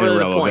 that's not really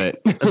the point.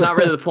 That's not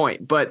really the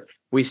point. But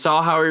we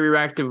saw how he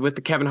reacted with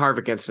the Kevin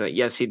Harvick incident.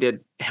 Yes, he did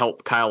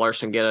help Kyle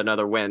Larson get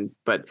another win,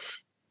 but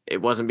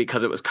it wasn't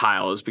because it was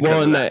Kyle. It was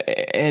because of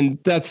that. And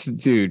that's,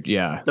 dude,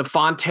 yeah. The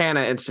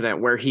Fontana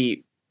incident where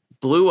he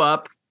blew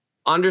up,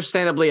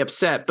 understandably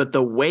upset, but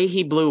the way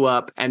he blew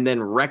up and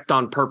then wrecked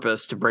on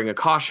purpose to bring a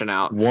caution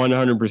out.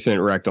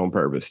 100% wrecked on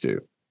purpose, too.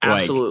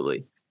 Absolutely.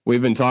 Like,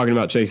 we've been talking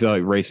about Chase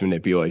Elliott race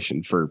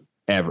manipulation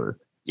forever.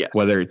 Yes.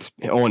 Whether it's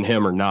on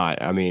him or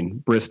not. I mean,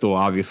 Bristol,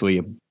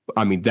 obviously,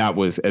 I mean, that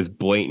was as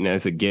blatant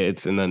as it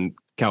gets. And then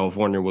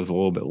California was a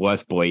little bit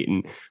less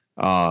blatant.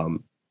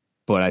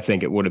 But I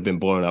think it would have been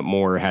blown up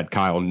more had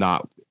Kyle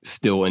not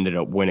still ended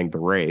up winning the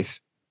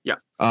race. Yeah.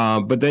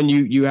 But then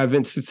you have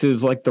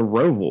instances like the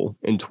Roval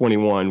in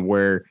 21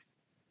 where,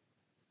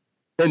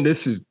 and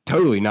this is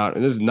not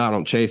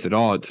on Chase at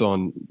all. It's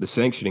on the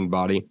sanctioning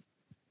body.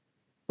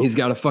 He's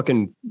got a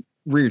fucking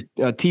rear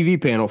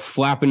TV panel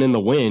flapping in the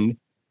wind,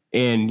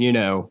 and, you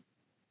know,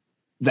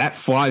 that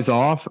flies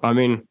off. I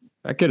mean,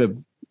 that could have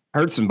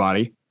hurt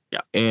somebody. Yeah.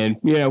 And,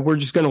 you know, we're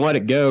just going to let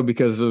it go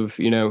because of,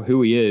 you know,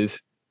 who he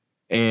is.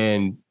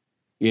 And,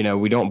 you know,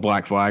 we don't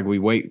black flag. We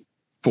wait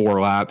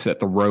 4 laps at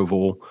the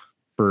Roval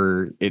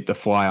for it to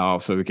fly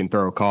off so we can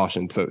throw a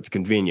caution so it's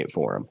convenient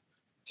for him.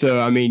 So,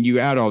 I mean, you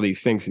add all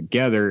these things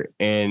together,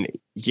 and,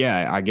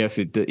 yeah, I guess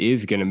it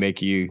is going to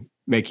make you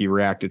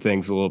react to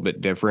things a little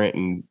bit different,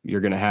 and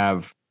you're going to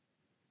have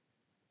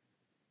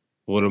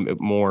a little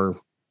bit more.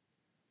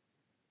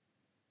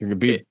 You're going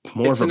to be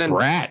more of a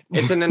brat.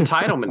 It's an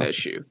entitlement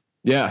issue.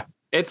 Yeah.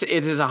 It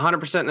is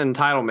 100% an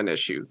entitlement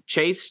issue.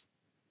 Chase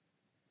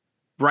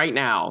right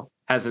now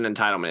has an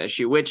entitlement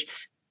issue, which,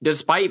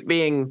 despite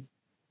being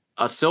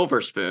a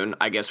silver spoon,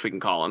 I guess we can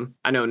call him.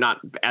 I know not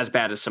as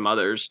bad as some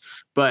others,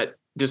 but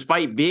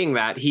despite being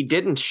that, he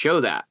didn't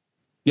show that.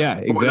 Yeah,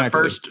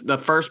 exactly. The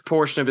first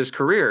portion of his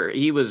career,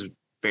 he was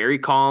very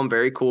calm,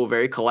 very cool,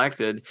 very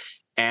collected,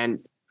 and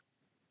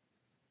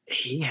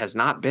he has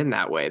not been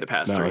that way the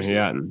past 3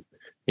 seasons.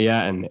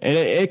 Yeah, and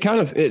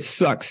it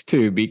sucks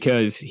too,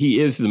 because he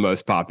is the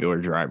most popular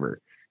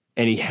driver,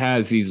 and he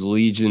has these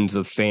legions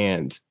of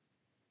fans.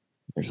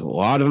 There's a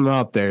lot of them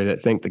out there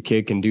that think the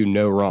kid can do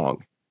no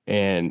wrong,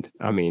 and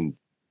I mean,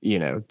 you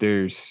know,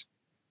 that's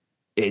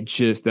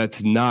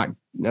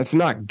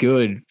not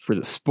good for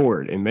the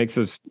sport. It makes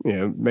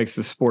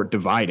the sport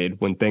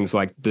divided when things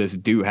like this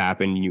do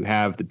happen. You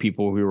have the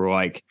people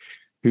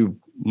who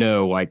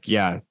know, like,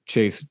 yeah,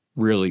 Chase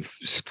really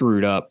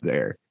screwed up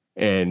there.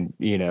 And,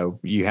 you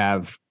know, you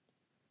have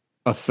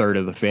a third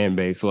of the fan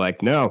base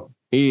like, no,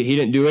 he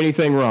didn't do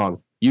anything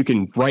wrong. You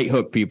can right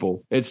hook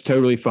people. It's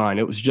totally fine.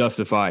 It was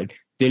justified.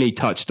 Then he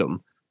touched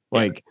them.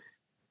 Like,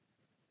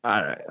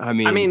 I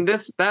mean,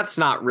 that's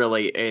not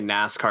really a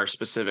NASCAR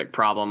specific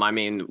problem. I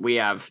mean, we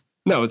have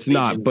no, it's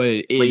not,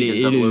 but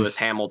legions of Lewis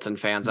Hamilton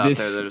fans out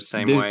there that are the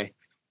same way.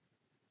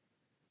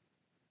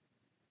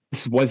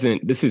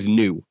 This is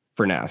new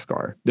for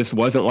NASCAR. This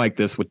wasn't like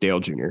this with Dale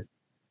Jr.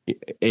 It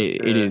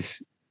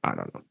is. I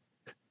don't know.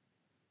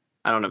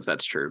 I don't know if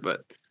that's true,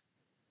 but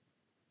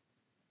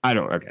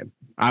okay.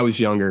 I was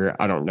younger.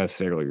 I don't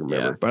necessarily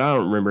remember, but I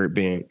don't remember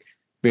it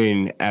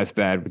being as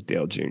bad with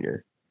Dale Jr.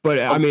 But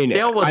I mean,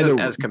 Dale wasn't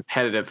as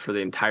competitive for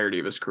the entarity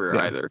of his career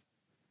either.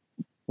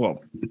 Well,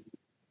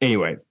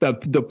 anyway,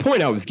 the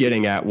point I was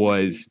getting at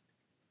was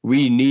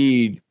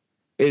Chase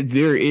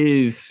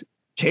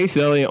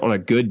Elliott on a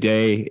good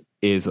day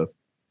is a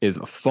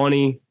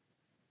funny,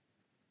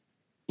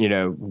 you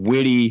know,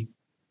 witty,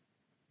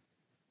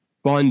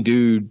 fun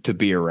dude to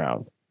be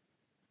around,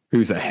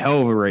 who's a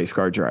hell of a race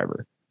car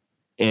driver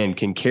and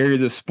can carry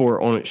the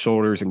sport on its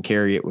shoulders and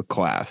carry it with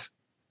class.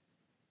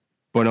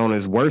 But on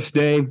his worst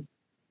day,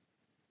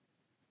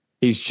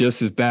 he's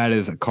just as bad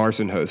as a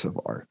Carson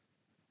Hocevar.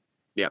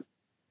 Yep.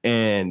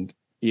 And,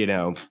 you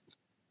know,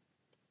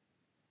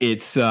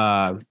 it's,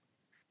 I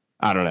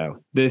don't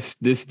know. This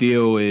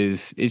deal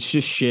it's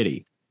just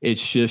shitty.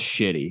 It's just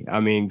shitty. I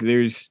mean,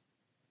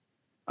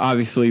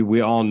 obviously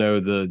we all know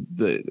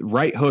the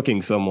right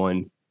hooking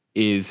someone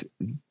is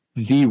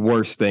the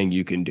worst thing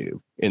you can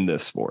do in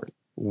this sport.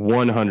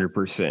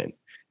 100%.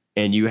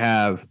 And you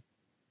have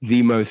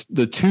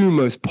the two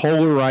most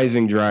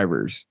polarizing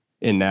drivers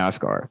in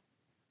NASCAR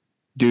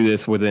do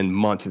this within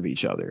months of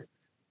each other.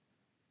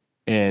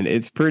 And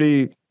it's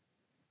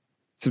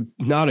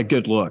not a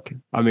good look.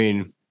 I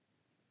mean,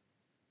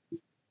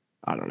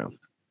 I don't know.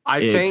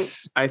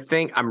 I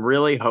think I'm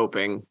really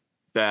hoping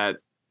that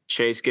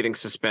Chase getting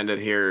suspended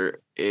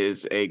here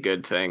is a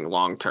good thing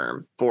long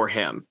term for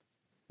him.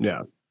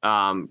 Yeah.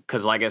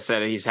 Because like I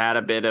said, he's had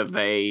a bit of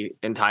a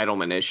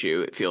entitlement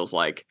issue, it feels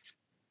like.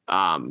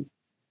 And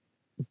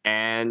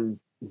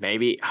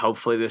maybe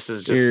hopefully this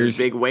is just his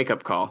big wake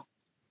up call.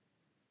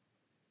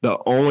 The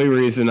only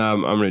reason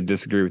I'm going to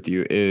disagree with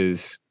you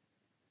is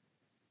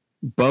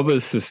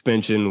Bubba's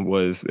suspension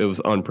was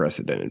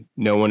unprecedented.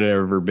 No one had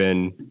ever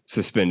been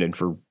suspended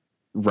for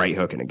right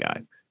hooking a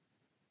guy.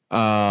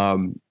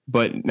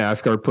 But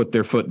NASCAR put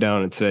their foot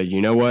down and said,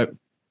 you know what?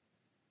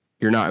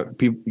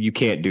 You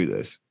can't do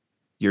this.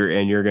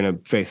 You're going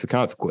to face the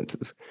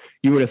consequences.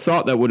 You would have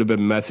thought that would have been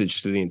a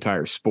message to the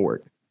entire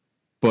sport.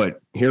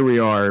 But here we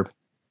are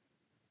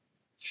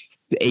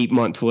 8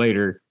 months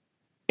later,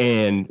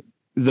 and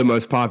the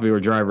most popular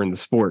driver in the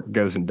sport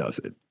goes and does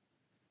it.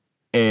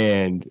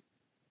 And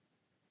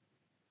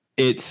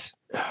it's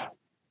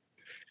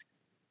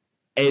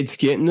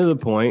getting to the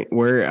point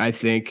where I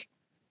think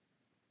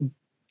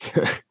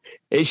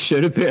it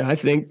should have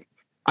been,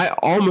 I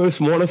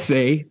almost want to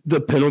say the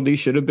penalty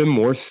should have been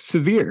more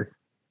severe.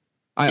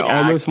 I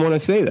almost want to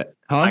say that.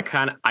 Huh?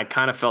 I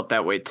kind of felt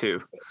that way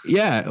too.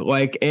 Yeah,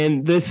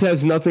 and this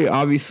has nothing,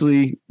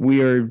 obviously we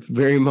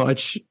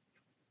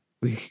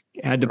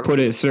had to put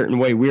it a certain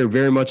way. We are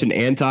very much an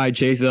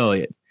anti-Chase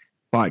Elliott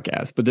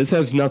podcast, but this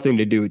has nothing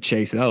to do with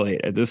Chase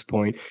Elliott at this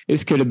point.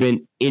 It could have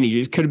been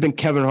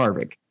Kevin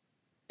Harvick.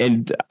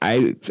 And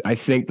I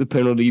think the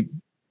penalty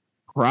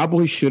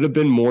probably should have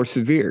been more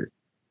severe,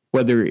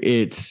 whether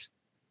it's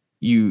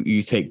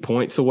you take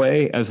points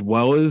away as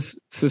well as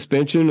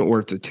suspension,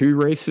 or it's a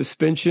 2-race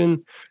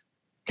suspension.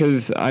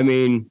 Because, I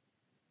mean,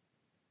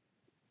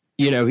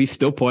 he's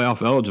still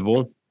playoff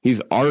eligible. He's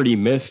already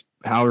missed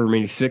however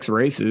many 6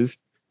 races.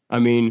 I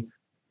mean,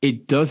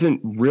 it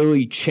doesn't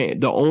really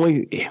change.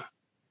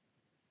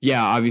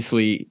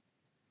 Obviously,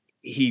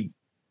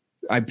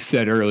 I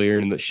said earlier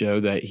in the show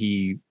that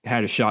he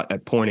had a shot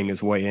at pointing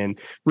his way in.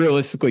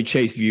 Realistically,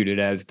 Chase viewed it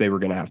as they were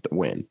going to have to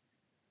win.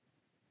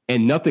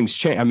 And nothing's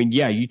changed. I mean,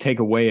 you take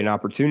away an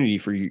opportunity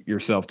for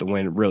yourself to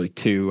win, really,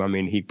 too. I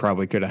mean, he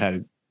probably could have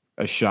had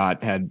a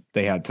shot had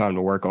they had time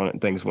to work on it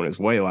and things went his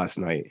way last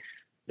night.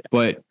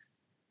 But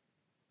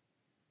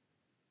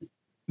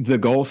the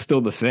goal's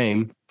still the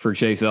same for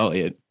Chase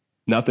Elliott.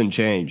 Nothing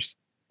changed.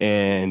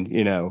 And,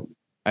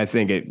 I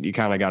think you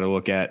kind of got to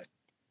look at,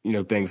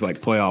 things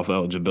like playoff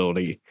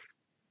eligibility,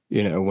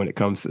 when it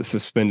comes to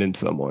suspending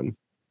someone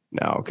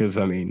now. Because,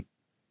 I mean.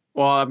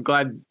 Well, I'm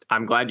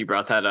glad you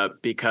brought that up,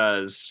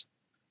 because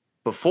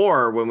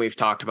before, when we've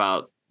talked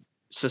about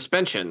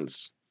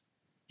suspensions,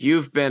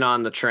 you've been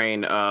on the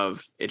train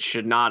of it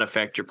should not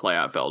affect your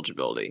playoff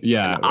eligibility.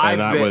 Yeah,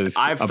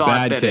 I've thought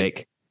bad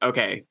take.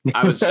 Okay,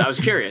 I was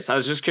curious. I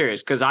was just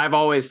curious because I've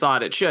always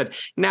thought it should.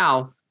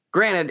 Now,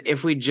 granted,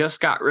 if we just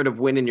got rid of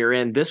winning you're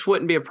in, this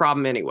wouldn't be a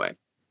problem anyway.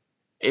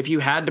 If you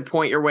had to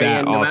point your way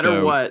in, no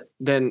matter what,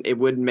 then it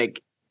wouldn't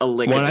make a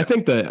lick. Well, I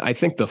think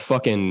the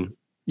fucking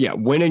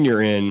winning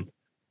you're in,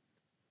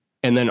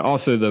 and then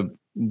also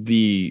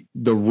the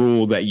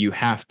rule that you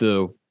have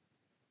to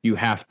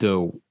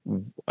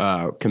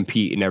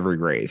compete in every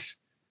race.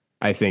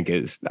 I think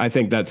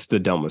that's the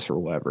dumbest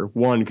rule ever.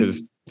 One,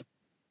 because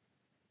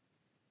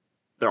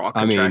they're all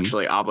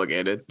contractually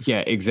obligated. Yeah,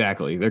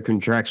 exactly. They're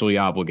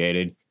contractually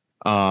obligated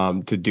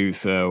to do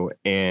so,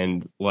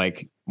 and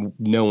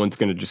no one's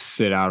going to just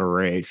sit out a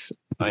race.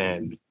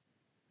 And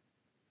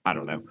I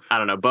don't know.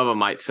 Bubba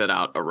might sit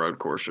out a road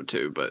course or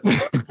two, but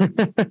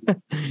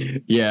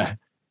yeah.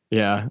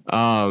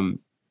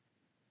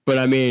 But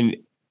I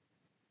mean,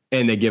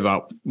 and they give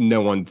out.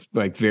 No one,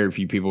 very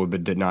few people have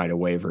been denied a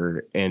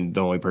waiver, and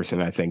the only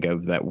person I think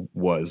of that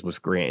was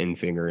Grant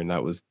Enfinger, and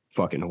that was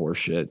fucking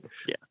horseshit.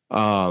 Yeah.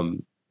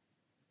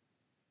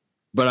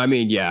 But I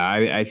mean,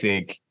 I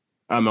think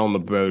I'm on the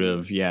boat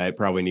of it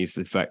probably needs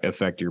to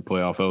affect your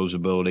playoff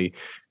eligibility.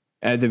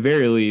 At the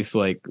very least,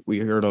 we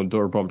heard on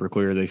Door Bumper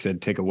Clear, they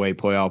said take away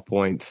playoff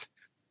points.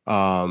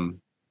 I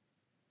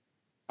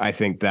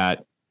think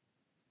that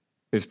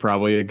is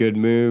probably a good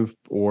move.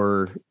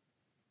 And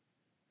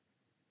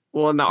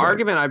the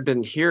argument I've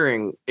been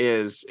hearing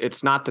is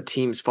it's not the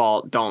team's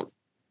fault. Don't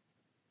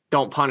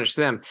punish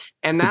them.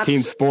 And that's a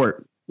team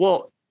sport.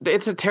 Well,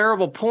 it's a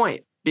terrible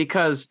point,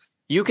 because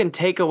you can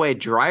take away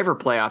driver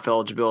playoff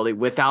eligibility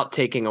without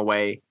taking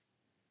away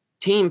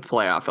team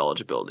playoff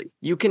eligibility.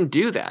 You can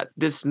do that.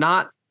 It's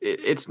not,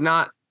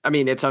 I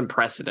mean, it's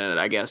unprecedented,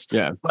 I guess.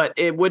 Yeah. But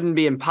it wouldn't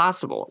be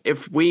impossible. I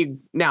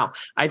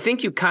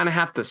think you kind of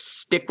have to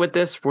stick with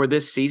this for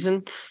this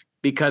season,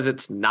 because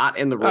it's not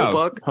in the rule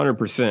book.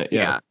 100%.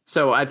 Yeah.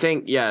 So I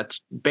think,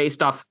 it's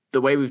based off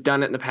the way we've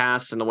done it in the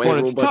past and the way the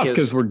rule book is. It's tough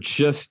because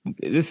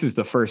this is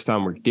the first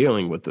time we're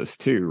dealing with this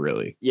too,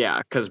 really.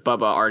 Yeah, because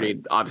Bubba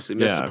already obviously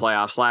missed the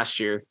playoffs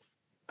last year.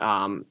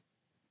 But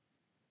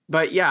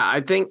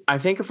I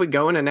think if we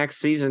go into next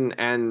season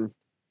and,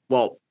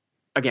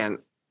 again,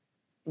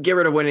 get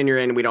rid of winning you're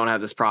in, we don't have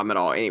this problem at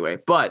all anyway.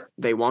 But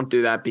they won't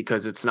do that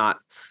because it's not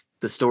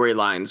the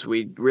storylines.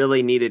 We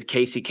really needed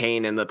Casey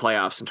Kane in the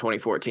playoffs in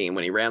 2014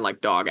 when he ran like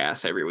dog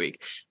ass every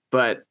week.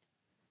 But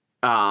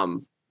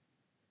and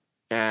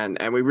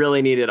we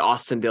really needed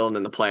Austin Dillon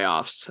in the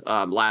playoffs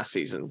last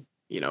season,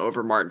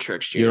 over Martin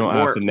Truex Jr. You don't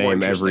have to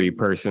name every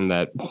person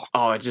that.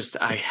 Oh, it just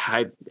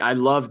I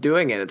love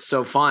doing it. It's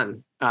so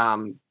fun.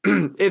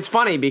 It's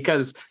funny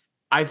because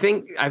I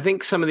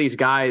think some of these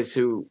guys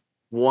who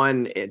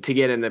won to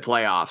get in the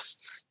playoffs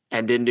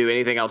and didn't do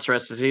anything else the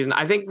rest of the season,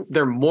 I think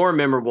they're more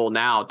memorable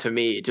now to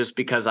me just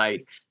because I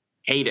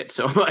hate it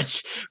so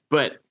much.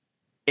 But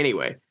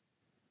anyway,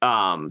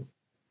 yeah,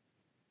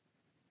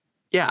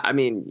 I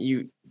mean,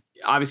 you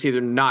obviously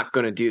they're not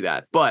going to do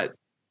that, but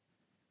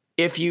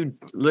if you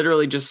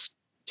literally just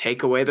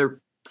take away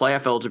their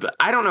playoff eligibility,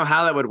 I don't know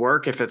how that would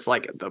work if it's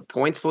like the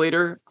points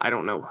leader. I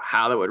don't know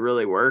how that would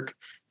really work.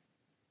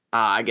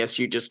 I guess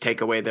you just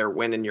take away their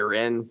win and you're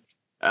in.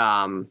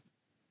 That's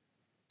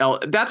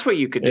what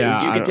you could do.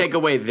 Yeah, You could take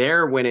away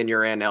their win and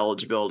you're in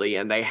eligibility,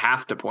 and they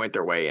have to point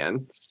their way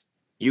in.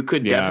 You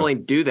could definitely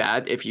do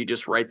that if you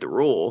just write the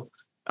rule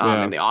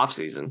in the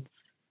offseason.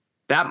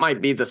 That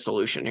might be the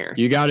solution here.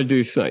 You got to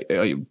do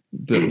something.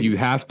 You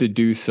have to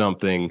do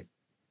something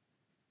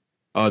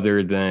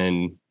other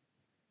than,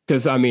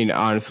 because I mean,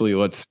 honestly,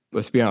 let's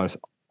be honest.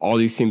 All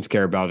these teams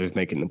care about is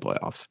making the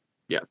playoffs.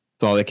 Yeah,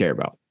 that's all they care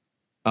about.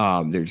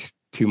 There's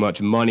too much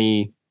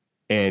money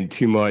and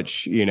too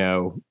much,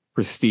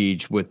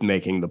 prestige with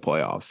making the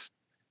playoffs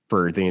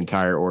for the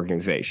entire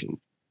organization.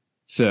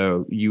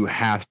 So you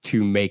have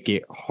to make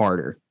it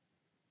harder.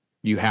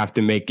 You have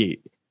to make it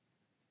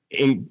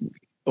you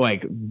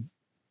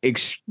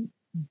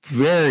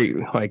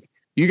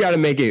got to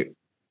make it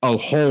a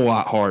whole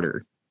lot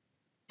harder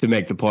to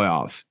make the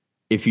playoffs.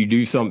 If you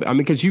do something, I mean,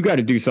 because you got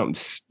to do something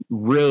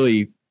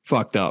really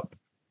fucked up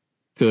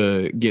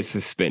to get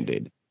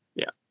suspended.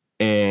 Yeah.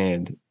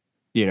 And,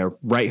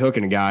 right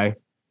hooking a guy,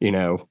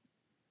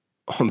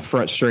 on the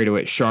front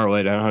straightaway at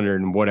Charlotte at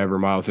 100 and whatever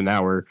miles an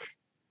hour.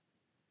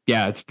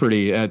 Yeah, that's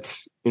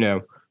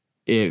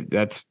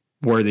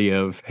worthy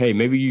of, hey,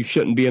 maybe you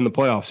shouldn't be in the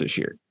playoffs this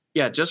year.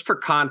 Yeah, just for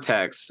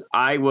context,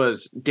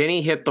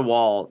 Denny hit the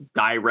wall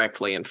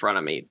directly in front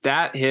of me.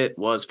 That hit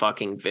was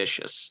fucking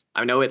vicious.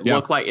 I know it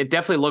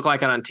definitely looked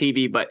like it on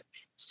TV, but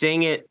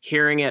seeing it,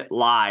 hearing it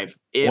live,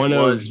 it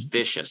was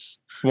vicious.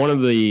 It's one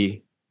of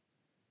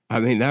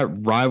that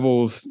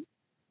rivals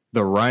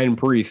the Ryan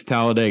Priest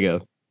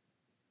Talladega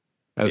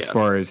as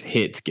far as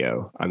hits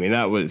go. I mean,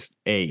 that was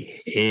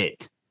a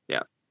hit.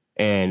 Yeah.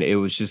 And it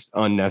was just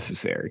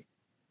unnecessary.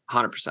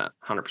 100%.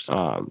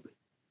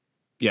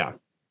 Yeah.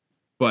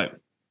 But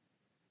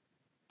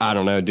I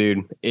don't know,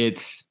 dude.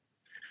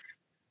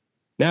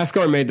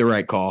 NASCAR made the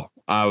right call.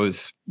 I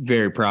was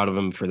very proud of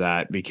them for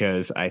that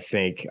because I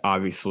think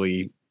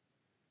obviously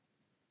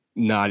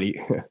not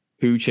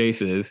who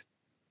Chase is,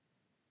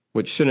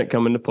 which shouldn't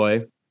come into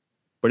play,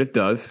 but it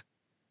does.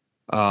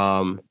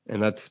 And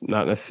that's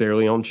not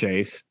necessarily on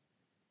Chase.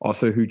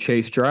 Also, who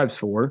Chase drives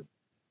for.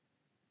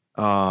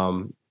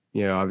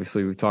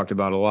 Obviously we've talked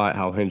about a lot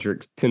how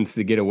Hendrick tends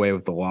to get away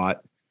with a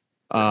lot.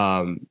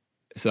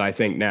 So I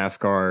think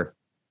NASCAR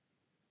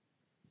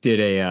did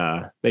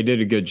a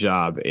good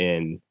job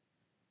in,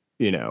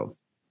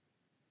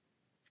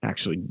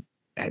 actually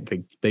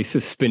they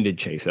suspended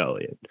Chase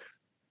Elliott.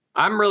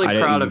 I'm really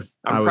proud of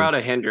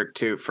Hendrick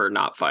too for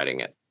not fighting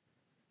it.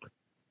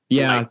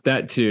 Yeah,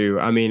 that too.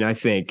 I mean, I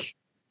think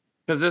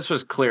because this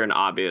was clear and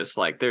obvious.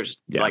 There's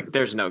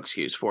no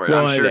excuse for it.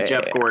 Well, I'm sure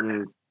Jeff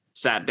Gordon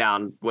sat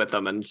down with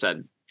them and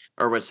said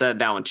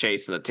down with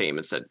Chase and the team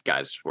and said,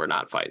 guys, we're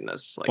not fighting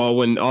this.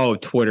 When all of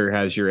Twitter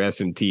has your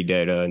SMT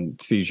data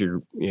and sees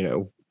you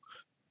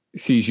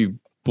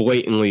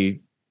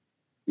blatantly,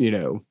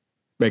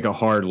 make a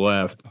harder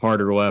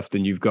left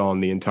than you've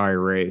gone the entire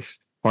race,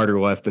 harder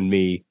left than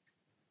me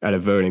at a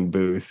voting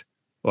booth.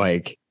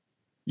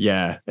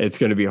 Yeah, it's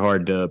going to be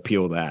hard to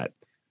appeal that.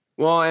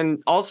 Well,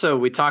 and also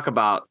we talk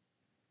about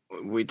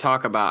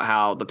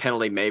how the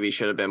penalty maybe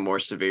should have been more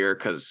severe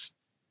because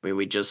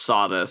we just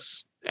saw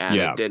this and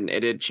it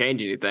didn't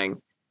change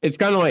anything. It's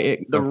kind of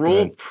like the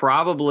rule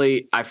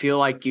probably, I feel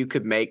like you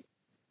could make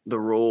the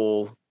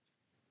rule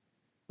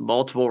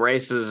multiple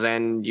races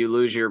and you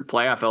lose your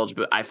playoff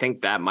eligibility. I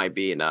think that might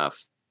be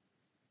enough.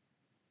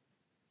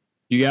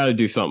 You got to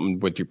do something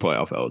with your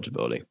playoff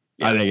eligibility.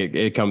 Yeah. I think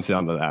it comes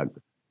down to that.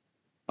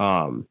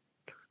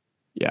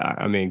 Yeah,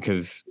 I mean,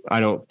 because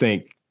I don't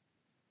think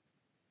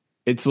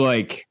it's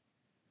like,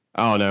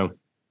 I don't know.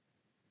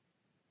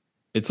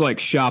 It's like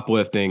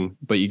shoplifting,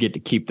 but you get to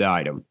keep the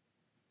item.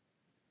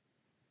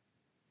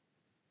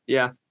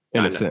 Yeah.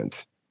 In a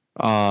sense.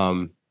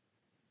 I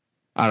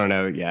don't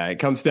know. Yeah, it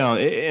comes down,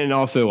 and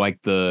also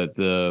like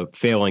the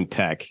failing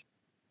tech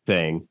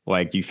thing.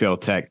 Like you fail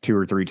tech 2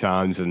 or 3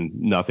 times and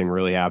nothing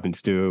really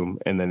happens to them,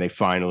 and then they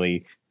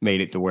finally made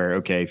it to where,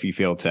 okay, if you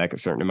fail tech a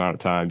certain amount of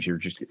times,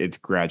 it's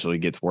gradually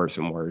gets worse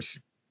and worse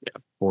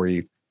for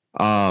you.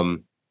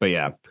 But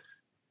yeah.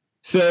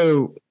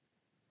 So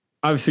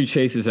obviously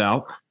Chase is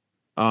out.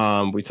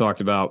 We talked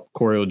about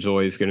Corey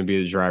LaJoie is going to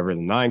be the driver of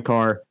the 9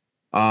 car.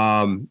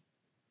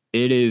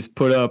 It is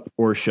put up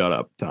or shut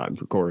up time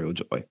for Corey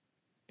LaJoie.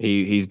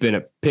 He's been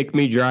a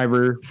pick-me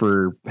driver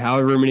for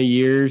however many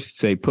years.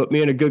 Say, put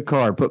me in a good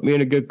car. Put me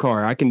in a good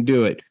car. I can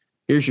do it.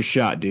 Here's your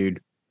shot, dude.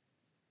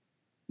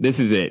 This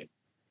is it.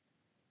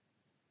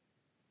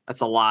 That's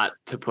a lot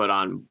to put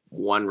on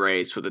one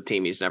race with a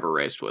team he's never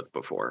raced with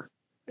before.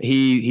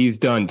 He's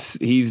done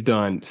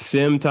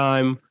sim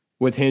time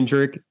with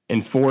Hendrick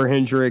and for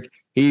Hendrick.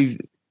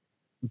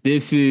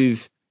 This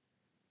is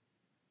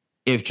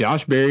if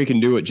Josh Berry can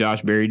do what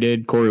Josh Berry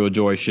did, Corey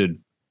LaJoy should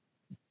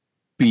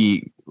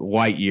be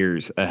light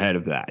years ahead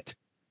of that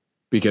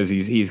because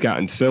he's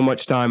gotten so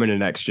much time in a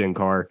next gen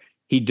car.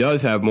 He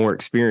does have more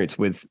experience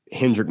with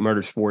Hendrick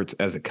Motorsports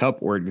as a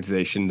cup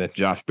organization than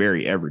Josh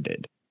Berry ever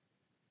did.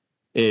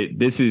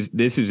 This is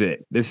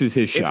it. This is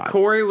his shot. If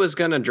Corey was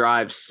going to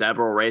drive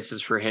several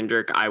races for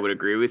Hendrick, I would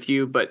agree with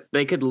you, but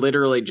they could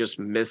literally just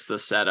miss the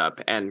setup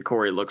and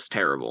Corey looks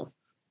terrible.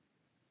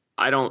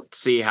 I don't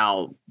see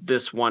how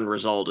this one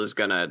result is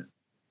going to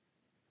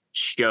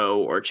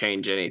show or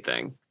change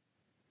anything.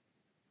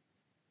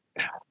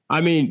 I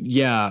mean,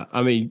 yeah.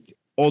 I mean,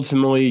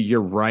 ultimately,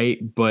 you're right.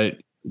 But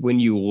when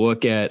you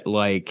look at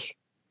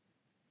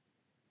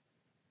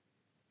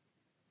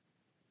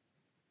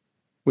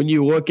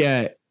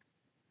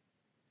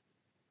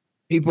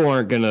people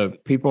aren't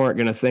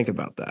gonna think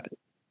about that.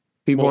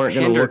 People aren't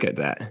gonna look at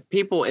that.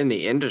 People in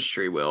the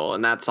industry will,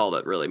 and that's all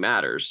that really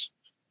matters.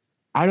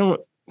 I don't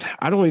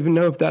even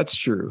know if that's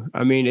true.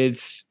 I mean,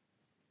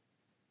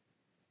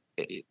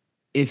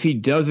 if he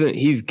doesn't,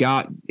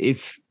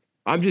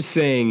 I'm just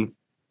saying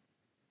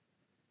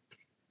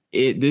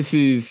this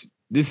is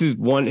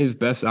one of his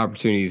best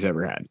opportunities he's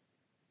ever had.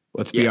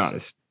 Let's be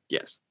honest.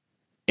 Yes.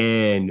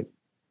 And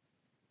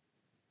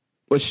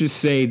let's just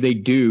say they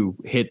do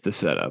hit the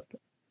setup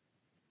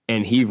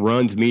and he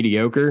runs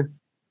mediocre,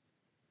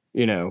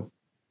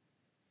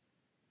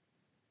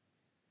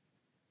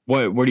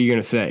 what are you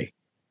going to say?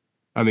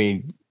 I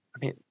mean,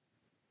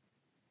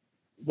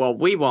 well,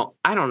 we won't.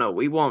 I don't know.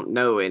 We won't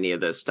know any of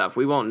this stuff.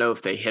 We won't know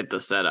if they hit the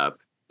setup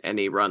and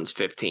he runs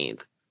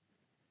 15th.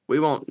 We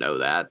won't know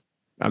that.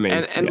 I mean,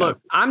 and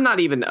look, I'm not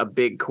even a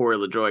big Corey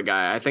LaJoy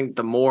guy. I think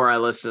the more I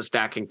listen to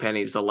Stacking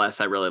Pennies, the less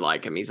I really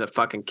like him. He's a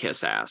fucking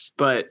kiss ass.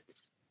 But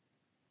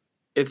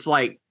it's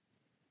like,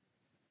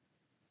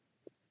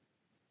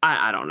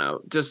 I don't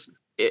know. Just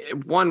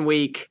 1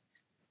 week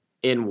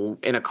in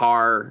a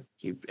car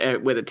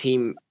with a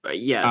team.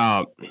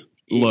 Yes.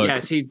 Look,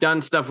 yes, he's done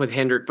stuff with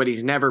Hendrick, but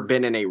he's never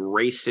been in a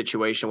race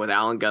situation with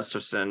Alan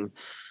Gustafson.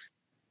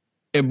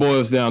 It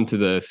boils down to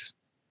this.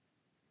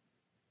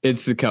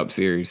 It's the Cup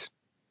Series.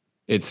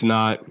 It's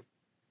not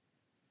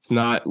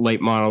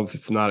late models.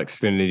 It's not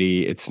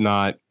Xfinity. It's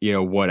not,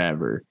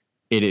 whatever.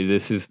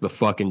 This is the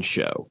fucking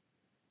show.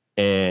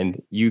 And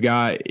you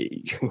got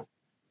to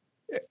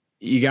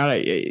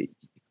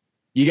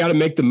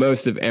make the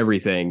most of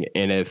everything.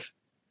 And if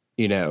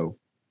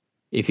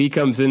he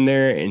comes in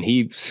there and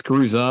he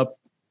screws up,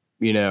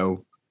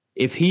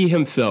 if he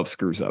himself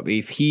screws up,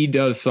 if he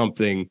does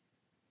something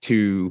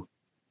to,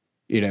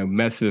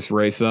 mess this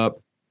race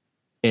up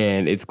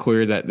and it's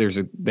clear that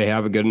they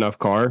have a good enough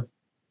car,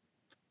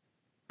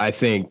 I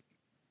think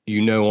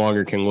you no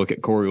longer can look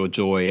at Corey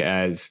LaJoy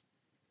as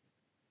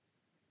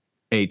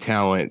a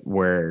talent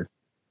where,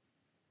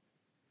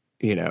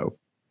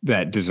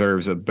 that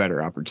deserves a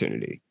better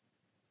opportunity.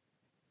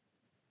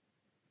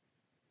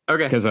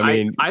 Okay. Because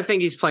I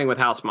think he's playing with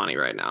house money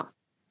right now.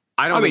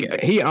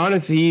 He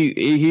honestly,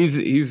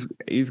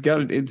 he's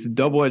got it's a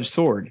double-edged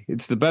sword.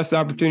 It's the best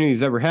opportunity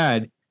he's ever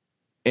had,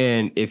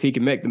 and if he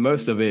can make the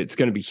most of it, it's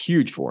going to be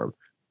huge for him.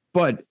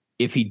 But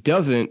if he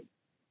doesn't,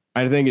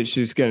 I think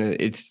it's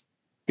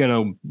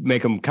gonna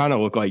make him kind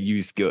of look like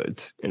used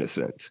goods in a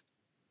sense.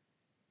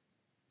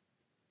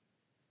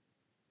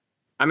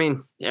 I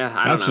mean, yeah, I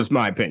don't know. That's just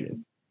my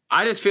opinion.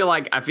 I just feel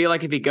like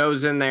if he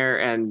goes in there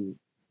and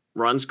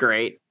runs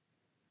great,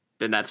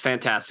 then that's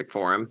fantastic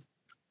for him.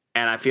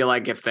 And I feel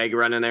like if they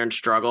run in there and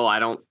struggle, I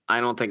don't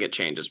think it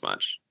changes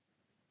much.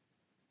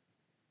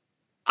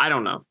 I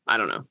don't know.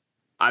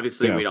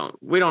 Obviously, we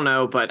don't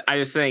know, but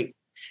I think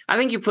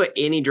you put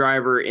any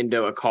driver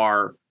into a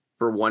car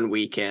for 1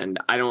 weekend,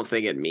 I don't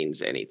think it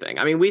means anything.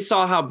 I mean, we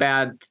saw how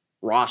bad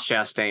Ross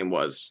Chastain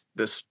was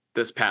this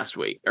past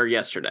week or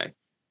yesterday.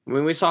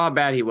 When we saw how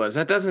bad he was,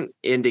 that doesn't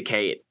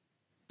indicate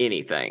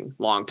anything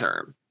long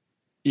term.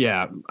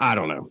 Yeah, I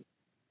don't know.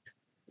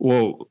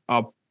 Well,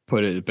 I'll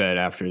put it to bed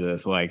after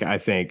this. I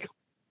think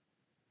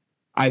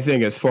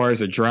as far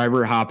as a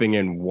driver hopping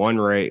in one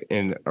race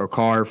in a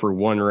car for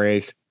one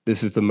race,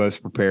 this is the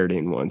most prepared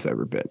anyone's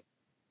ever been.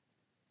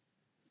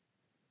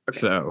 Okay.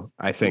 So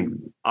I think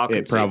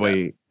it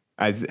probably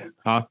I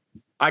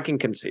can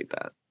concede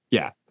that.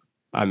 Yeah.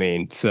 I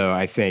mean, so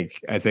I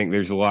think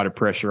there's a lot of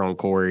pressure on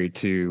Corey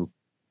to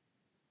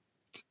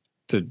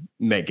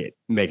make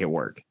it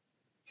work.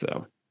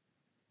 So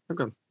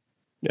okay.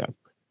 Yeah.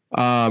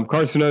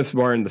 Carson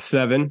Osbar in the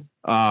 7.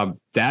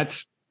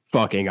 That's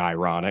fucking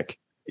ironic.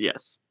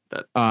 Yes.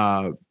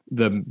 The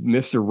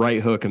Mr.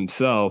 Right Hook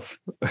himself.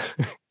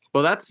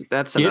 Well, that's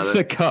gets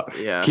a cup.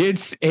 Yeah.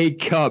 Gets a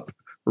cup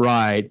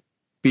ride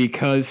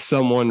because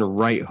someone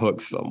right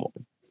hooks someone.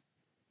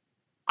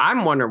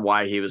 I'm wondering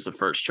why he was the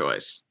first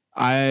choice.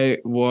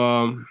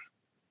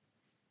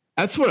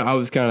 That's what I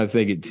was kind of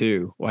thinking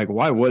too. Like,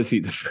 why was he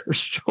the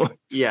first choice?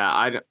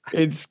 Yeah,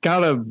 It's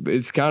kind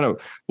of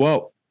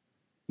well.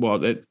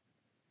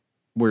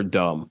 we're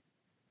dumb.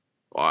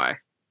 Why?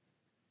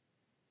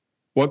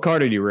 What car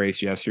did he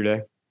race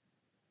yesterday?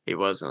 He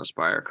was in a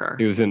Spire car.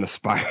 He was in the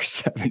Spire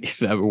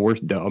 77. We're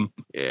dumb.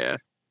 Yeah.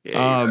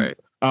 Yeah, you're right.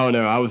 I don't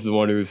know. I was the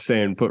one who was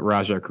saying put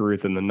Raja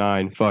Karuth in the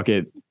 9. Fuck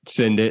it.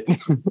 Send it.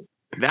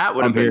 That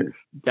would have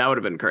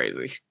been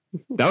crazy.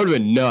 That would have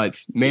been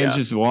nuts. Man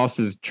just lost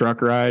his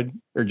truck ride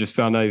or just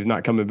found out he's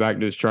not coming back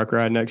to his truck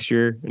ride next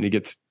year and he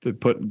gets to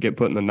get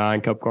put in the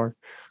 9 Cup car.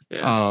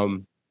 Yeah.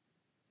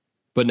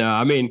 But no,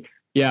 I mean,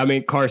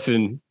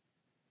 Carson,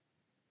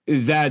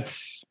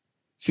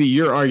 see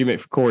your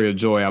argument for Corey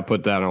LaJoie, I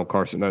put that on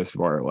Carson thus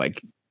far.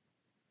 Like,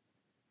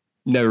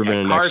 never been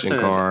a next gen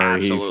car.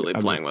 Carson is absolutely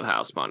playing with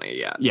house money.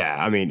 Yeah. Yeah.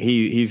 I mean,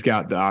 he's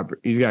got a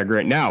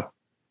great now.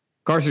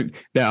 Carson,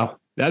 now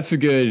that's a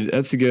good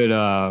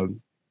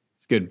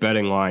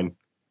betting line.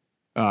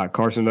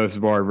 Carson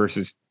Nosbar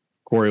versus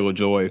Corey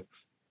LaJoie.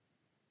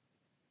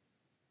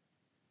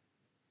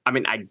 I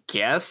mean, I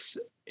guess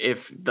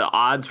if the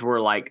odds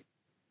were like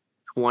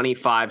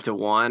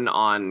 25-1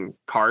 on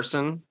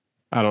Carson,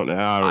 I don't know.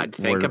 I'd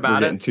think about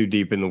we're getting too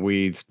deep in the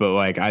weeds, but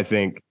like I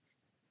don't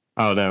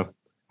know.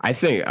 I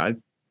don't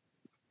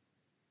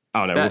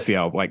know. We'll see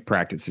how like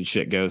practice and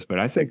shit goes, but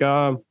I think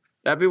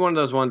that'd be one of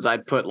those ones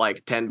I'd put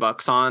like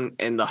 $10 on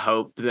in the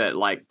hope that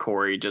like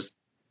Corey just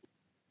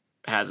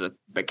has a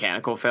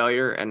mechanical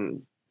failure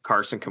and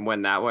Carson can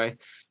win that way.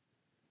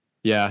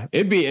 Yeah,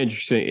 it'd be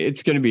interesting.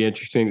 It's going to be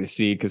interesting to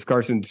see because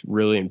Carson's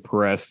really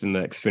impressed in the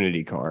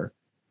Xfinity car.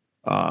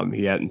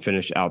 He hadn't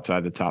finished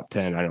outside the top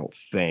 10, I don't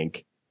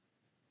think.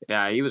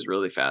 Yeah, he was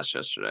really fast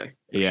yesterday.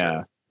 Yeah,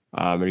 sure.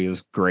 And he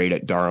was great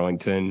at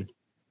Darlington.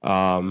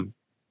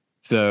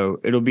 So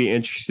it'll be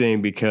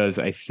interesting because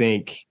I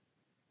think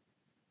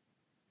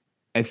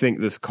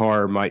this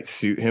car might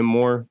suit him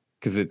more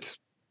because it's,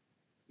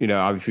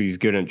 obviously he's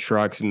good in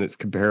trucks and it's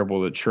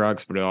comparable to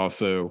trucks, but it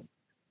also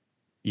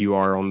you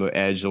are on the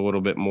edge a little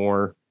bit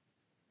more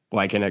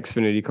like an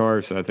Xfinity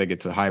car. So I think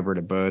it's a hybrid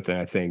of both. And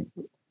I think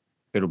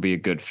it'll be a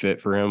good fit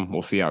for him.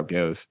 We'll see how it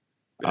goes.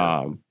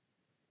 Yeah.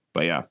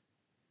 But yeah.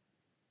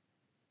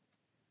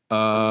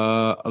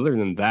 Other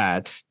than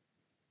that,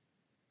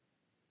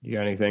 you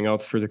got anything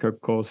else for the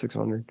Coca-Cola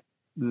 600?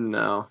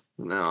 No,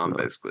 I'm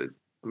basically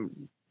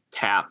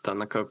tapped on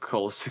the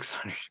Coca-Cola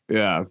 600.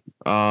 Yeah.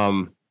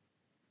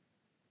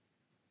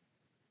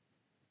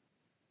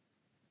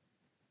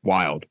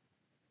 Wild.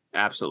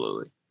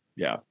 Absolutely.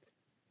 Yeah.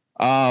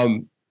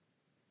 Sundress,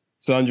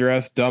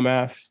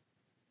 dumbass.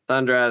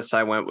 Sundress,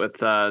 I went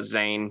with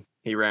Zane.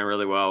 He ran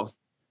really well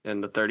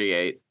in the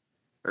 38.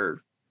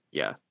 38.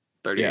 Yeah,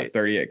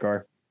 38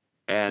 car.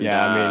 And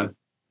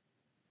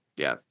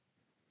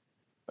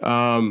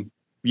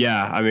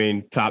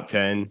top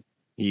 10.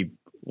 He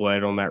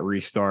led on that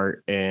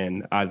restart,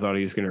 and I thought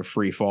he was going to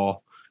free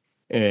fall,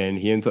 and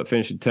he ends up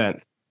finishing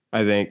 10th.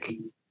 I think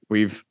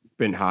we've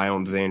been high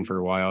on Zane for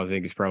a while. I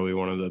think he's probably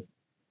one of the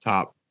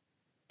top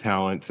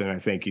talents, and I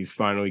think he's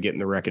finally getting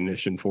the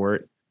recognition for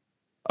it.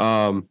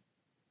 Another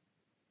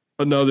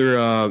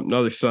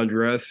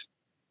Sundress.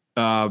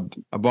 I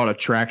bought a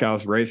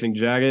Trackhouse racing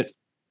jacket,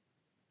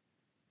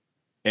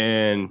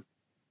 and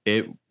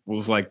it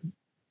was like,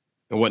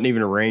 it wasn't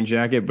even a rain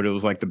jacket, but it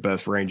was like the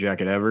best rain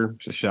jacket ever.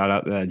 So shout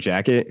out to that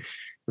jacket.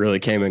 Really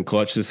came in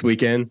clutch this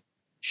weekend.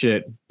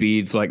 Shit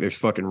beads like there's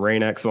fucking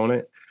Rain X on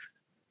it.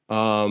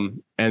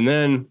 And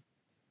then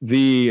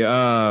the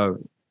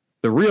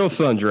real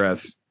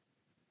Sundress,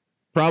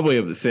 probably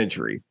of the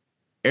century,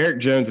 Eric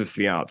Jones's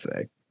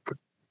fiance,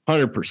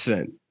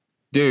 100%,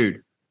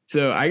 dude.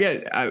 So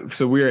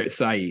we were at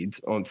Saeed's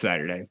on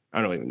Saturday.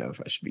 I don't even know if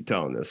I should be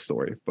telling this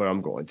story, but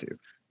I'm going to.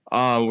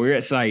 We were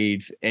at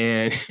Saeed's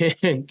and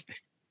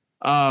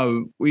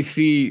we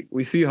see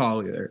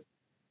Holly there,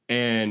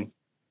 and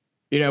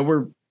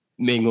we're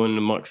mingling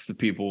amongst the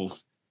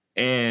peoples,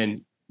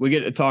 and we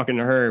get to talking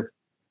to her,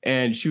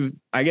 and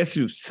I guess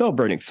she was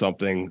celebrating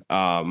something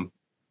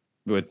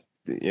with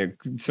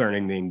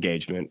concerning the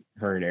engagement,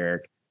 her and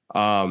Eric.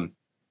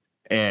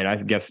 And I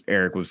guess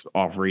Eric was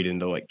off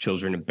reading to like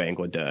children in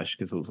Bangladesh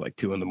because it was like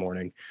 2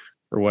 a.m.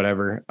 or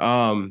whatever.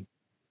 And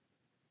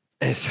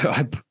so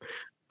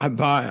I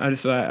buy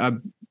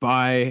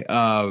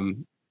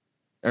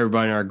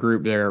everybody in our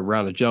group there a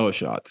round of Jello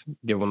shots,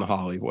 give one to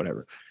Holly,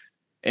 whatever.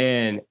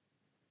 And a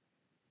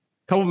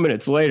couple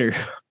minutes later,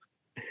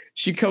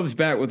 she comes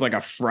back with like a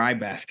fry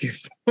basket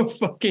full of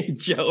fucking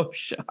Jello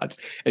shots,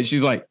 and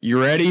she's like,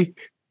 "You ready?"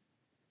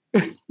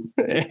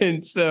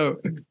 And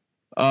so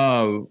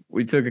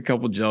we took a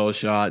couple Jello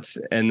shots,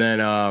 and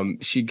then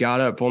she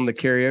got up on the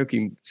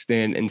karaoke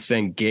stand and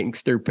sang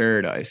Gangster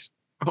Paradise.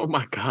 Oh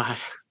my God.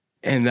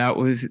 And that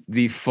was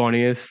the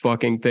funniest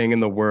fucking thing in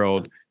the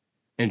world.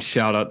 And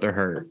shout out to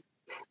her.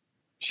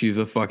 She's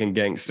a fucking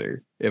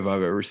gangster if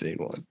I've ever seen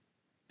one.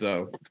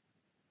 So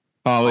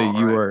Holly,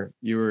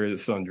 you were the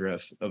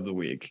Sundress of the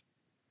week.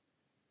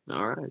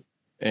 All right.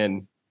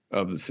 And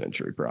of the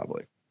century,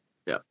 probably.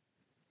 Yeah.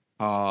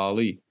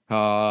 Holly.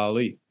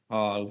 You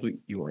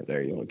weren't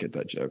there. You don't get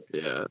that joke.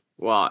 Yeah.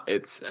 Well,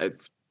 it's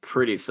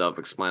pretty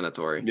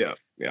self-explanatory. Yeah.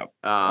 Yeah.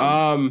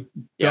 Yeah,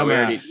 we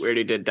Dumbass.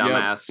 already did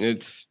dumbass. Yep,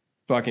 it's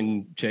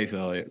fucking Chase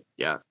Elliott.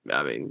 Yeah,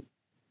 I mean,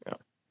 yeah.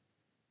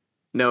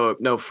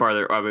 No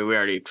further. I mean, we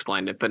already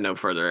explained it, but no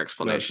further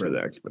explanation. No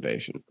further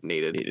explanation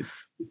needed.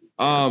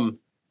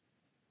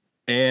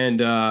 And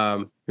who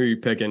are you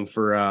picking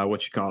for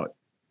what you call it?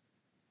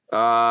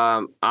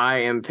 I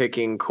am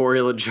picking Corey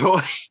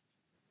LaJoy.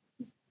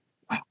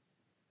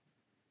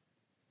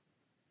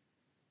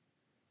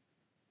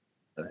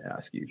 I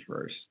ask you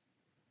first.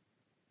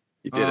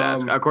 You did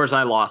ask. Of course,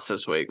 I lost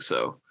this week,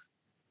 so.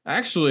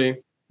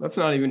 Actually, that's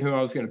not even who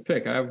I was going to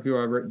pick. I have who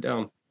I wrote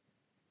down.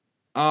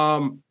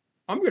 I'm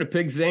going to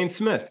pick Zane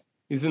Smith.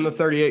 He's in the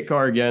 38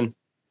 car again.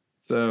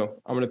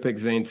 So I'm going to pick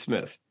Zane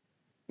Smith.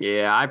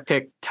 Yeah, I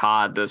picked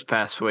Todd this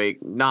past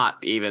week,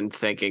 not even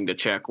thinking to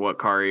check what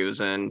car he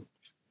was in.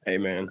 Hey,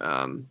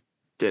 man.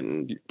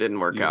 Didn't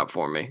work out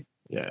for me.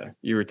 Yeah,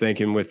 you were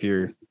thinking with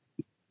your...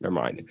 Never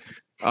mind.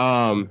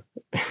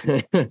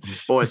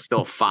 Boy's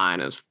still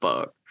fine as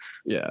fuck.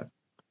 Yeah.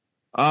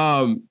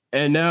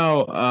 And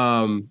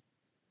now,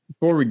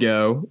 before we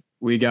go,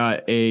 we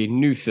got a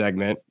new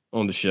segment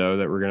on the show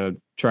that we're going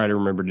to try to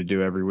remember to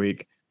do every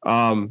week.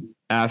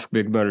 Ask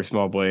Big Motor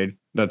Small Blade.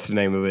 That's the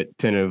name of it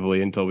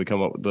tentatively until we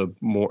come up with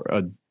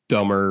a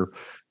dumber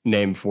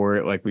name for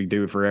it, like we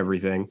do for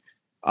everything.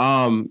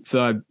 So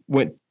I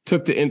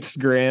took to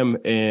Instagram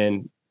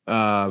and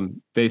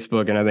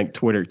Facebook and I think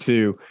Twitter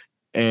too,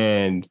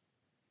 and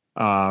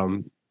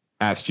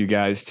asked you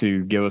guys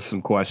to give us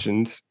some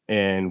questions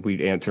and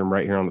we'd answer them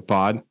right here on the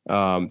pod.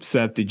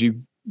 Seth, did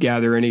you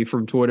gather any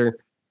from Twitter?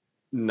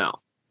 No,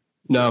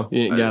 you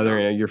didn't gather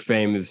any. Your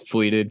fame is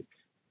fleeted.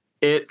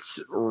 It's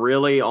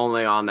really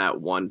only on that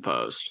one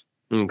post.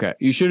 Okay.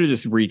 You should have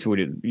just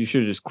retweeted. You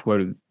should have just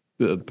quoted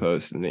the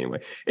post. And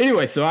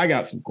anyway, so I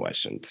got some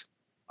questions.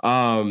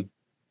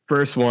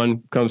 First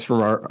one comes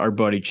from our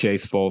buddy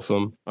Chase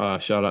Folsom.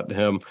 Shout out to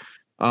him.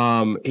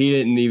 He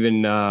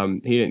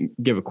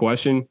didn't give a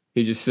question.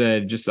 He just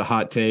said, just a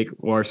hot take,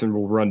 Larson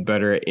will run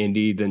better at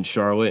Indy than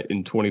Charlotte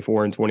in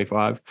 24 and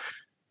 25.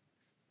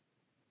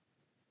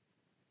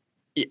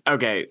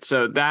 Okay,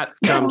 so that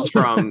comes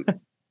from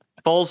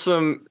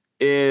Folsom.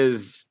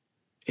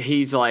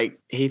 He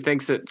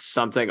thinks that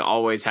something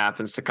always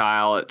happens to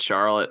Kyle at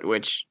Charlotte,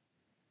 which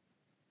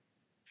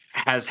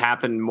has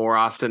happened more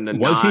often than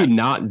not. Was he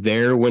not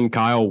there when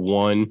Kyle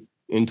won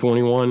in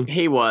 21?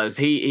 He was.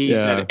 He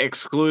said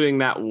excluding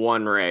that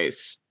one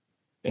race.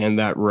 And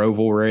that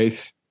Roval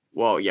race?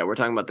 Well, yeah, we're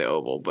talking about the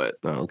Oval, but...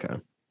 Oh, okay.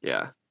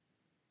 Yeah.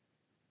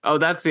 Oh,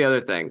 that's the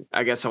other thing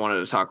I guess I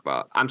wanted to talk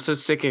about. I'm so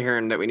sick of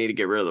hearing that we need to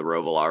get rid of the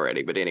Roval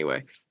already, but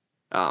anyway.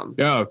 Oh,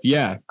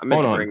 yeah. I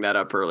meant to bring that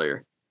up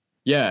earlier.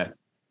 Yeah.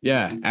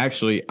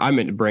 Actually, I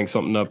meant to bring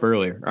something up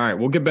earlier. All right,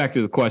 we'll get back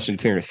to the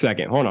questions here in a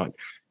second. Hold on.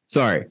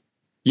 Sorry.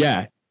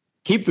 Yeah,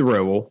 keep the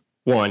Roval.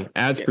 One,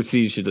 adds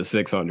prestige to the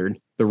 600.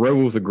 The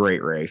Roval's a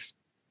great race.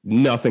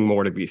 Nothing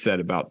more to be said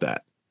about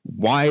that.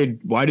 Why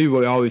do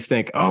we always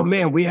think, oh,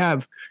 man, we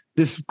have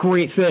this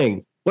great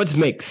thing. Let's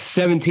make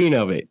 17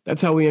 of it.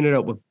 That's how we ended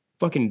up with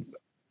fucking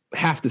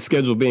half the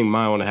schedule being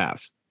mile and a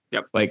halves.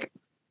 Yep. Like,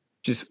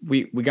 just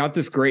we got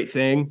this great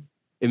thing.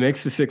 It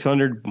makes the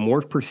 600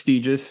 more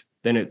prestigious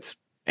than it's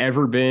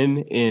ever been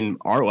in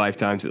our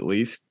lifetimes, at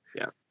least.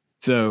 Yeah.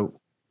 So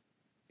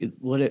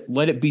let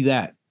it be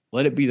that.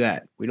 Let it be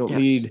that. We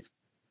don't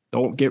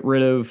don't get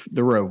rid of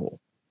the Roval.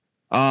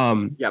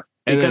 Yep.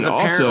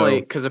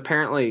 Because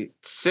apparently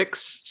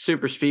 6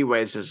 super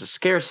speedways is a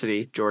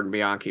scarcity, Jordan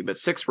Bianchi, but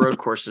 6 road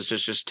courses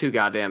is just too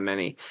goddamn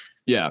many.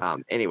 Yeah.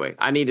 Anyway,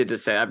 I needed to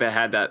say, I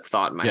had that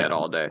thought in my head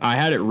all day. I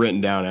had it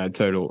written down. And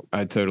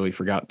I totally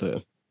forgot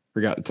to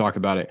talk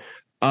about it.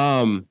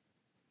 And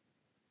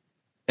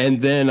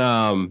then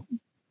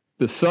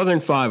the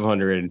Southern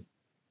 500,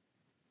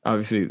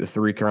 obviously the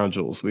 3 crown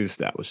jewels we've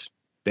established: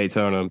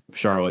 Daytona,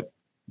 Charlotte,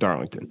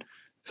 Darlington.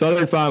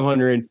 Southern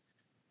 500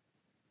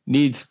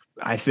 needs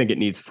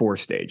 4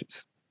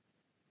 stages,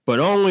 but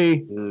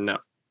only no.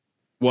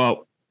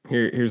 Well,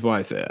 here's why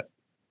I say that.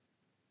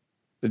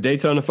 The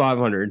Daytona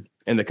 500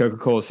 and the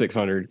Coca-Cola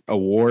 600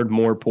 award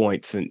more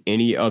points than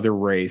any other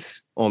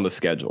race on the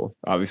schedule.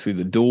 Obviously,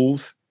 the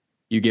duels,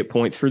 you get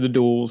points for the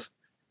duels,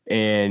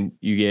 and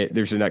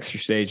there's an extra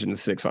stage in the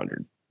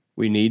 600.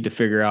 We need to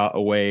figure out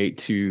a way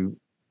to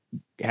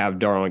have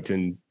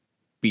Darlington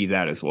be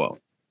that as well.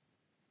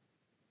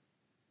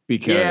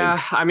 Because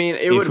I mean,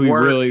 it would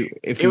work.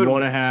 If we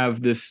want to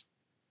have this,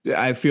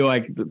 I feel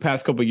like the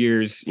past couple of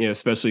years,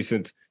 especially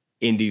since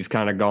Indy's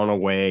kind of gone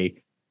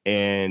away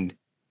and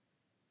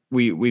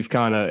we've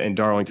kind of, and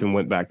Darlington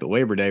went back to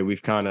Labor Day,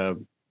 we've kind of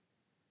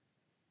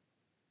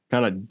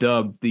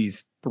dubbed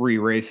these 3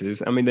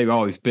 races. I mean, they've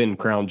always been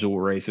crown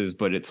jewel races,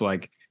 but it's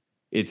like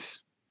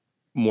it's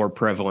more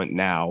prevalent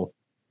now.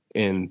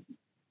 And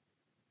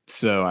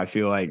so I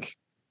feel like,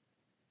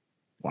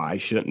 why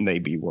shouldn't they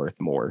be worth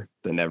more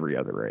than every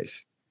other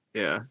race?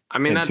 Yeah. I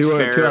mean, and that's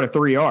fair. 2 out of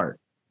 3 are.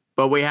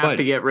 But we have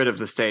to get rid of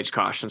the stage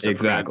caution. So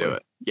exactly. We're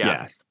gonna do it.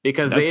 Yeah.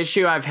 Because the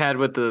issue I've had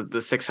with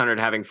the 600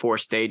 having 4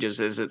 stages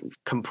is it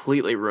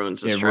completely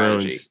ruins the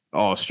strategy. Ruins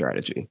all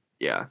strategy.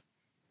 Yeah.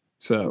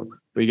 So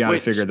we got to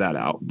figure that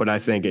out, but I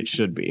think it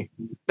should be.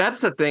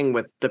 That's the thing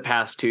with the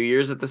past 2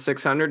 years at the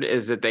 600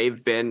 is that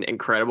they've been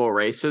incredible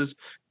races,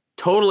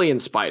 totally in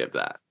spite of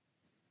that.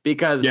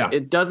 Because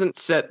it doesn't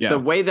set the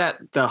way that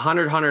the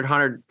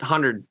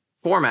 100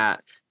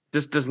 format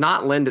just does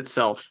not lend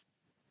itself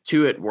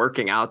to it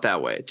working out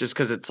that way. Just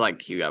because it's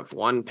like you have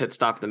one pit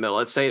stop in the middle.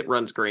 Let's say it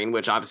runs green,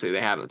 which obviously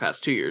they have in the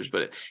past 2 years,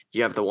 but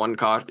you have the one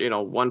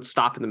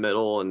stop in the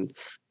middle and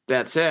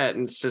that's it.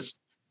 And it's just,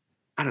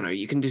 I don't know,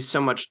 you can do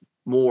so much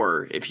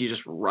more if you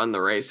just run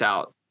the race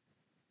out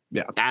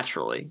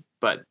naturally.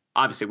 But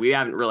obviously we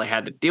haven't really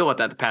had to deal with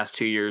that the past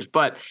 2 years,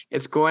 but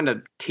it's going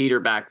to teeter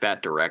back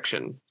that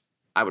direction,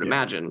 I would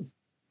imagine.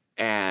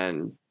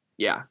 And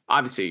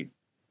obviously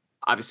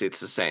it's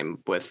the same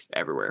with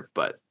everywhere,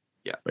 but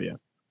yeah.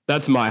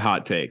 That's my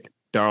hot take.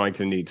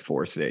 Darlington needs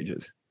 4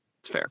 stages.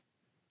 It's fair.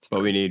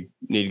 But we need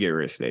to get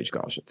rid of stage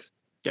cautions.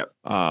 Yep.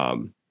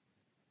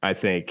 I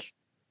think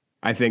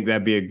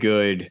that'd be a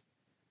good,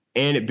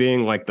 and it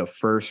being like the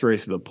first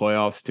race of the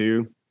playoffs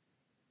too.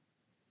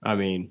 I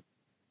mean,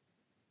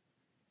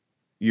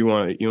 you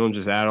want to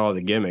just add all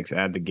the gimmicks,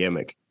 add the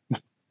gimmick.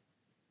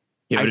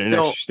 I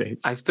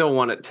still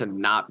want it to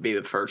not be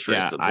the first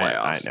race of the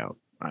playoffs.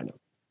 I know.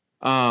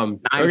 9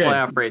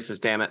 playoff races,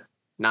 damn it.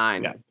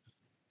 9. Yeah.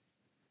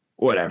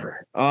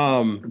 Whatever.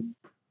 And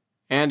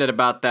at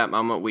about that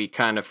moment, we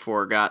kind of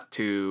forgot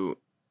to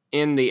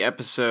end the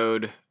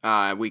episode.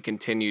 We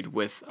continued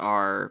with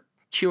our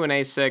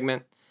Q&A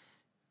segment.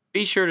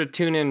 Be sure to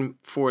tune in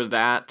for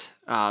that.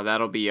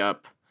 That'll be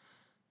up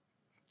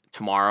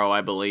tomorrow,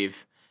 I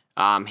believe.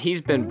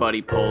 He's been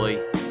Buddy Pulley,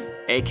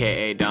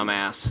 a.k.a.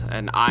 Dumbass,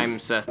 and I'm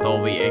Seth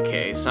Dolby,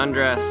 a.k.a.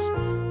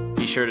 Sundress.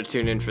 Be sure to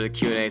tune in for the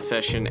Q&A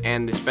session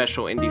and the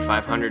special Indy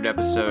 500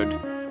 episode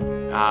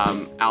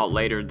out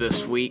later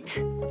this week.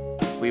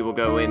 We will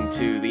go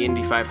into the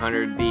Indy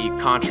 500, the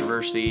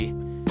controversy,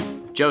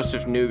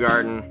 Joseph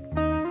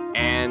Newgarden,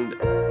 and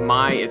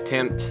my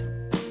attempt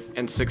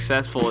and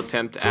successful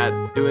attempt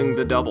at doing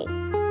the double.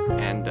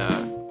 And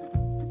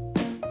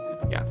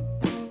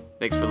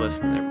thanks for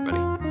listening,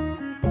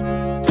 everybody.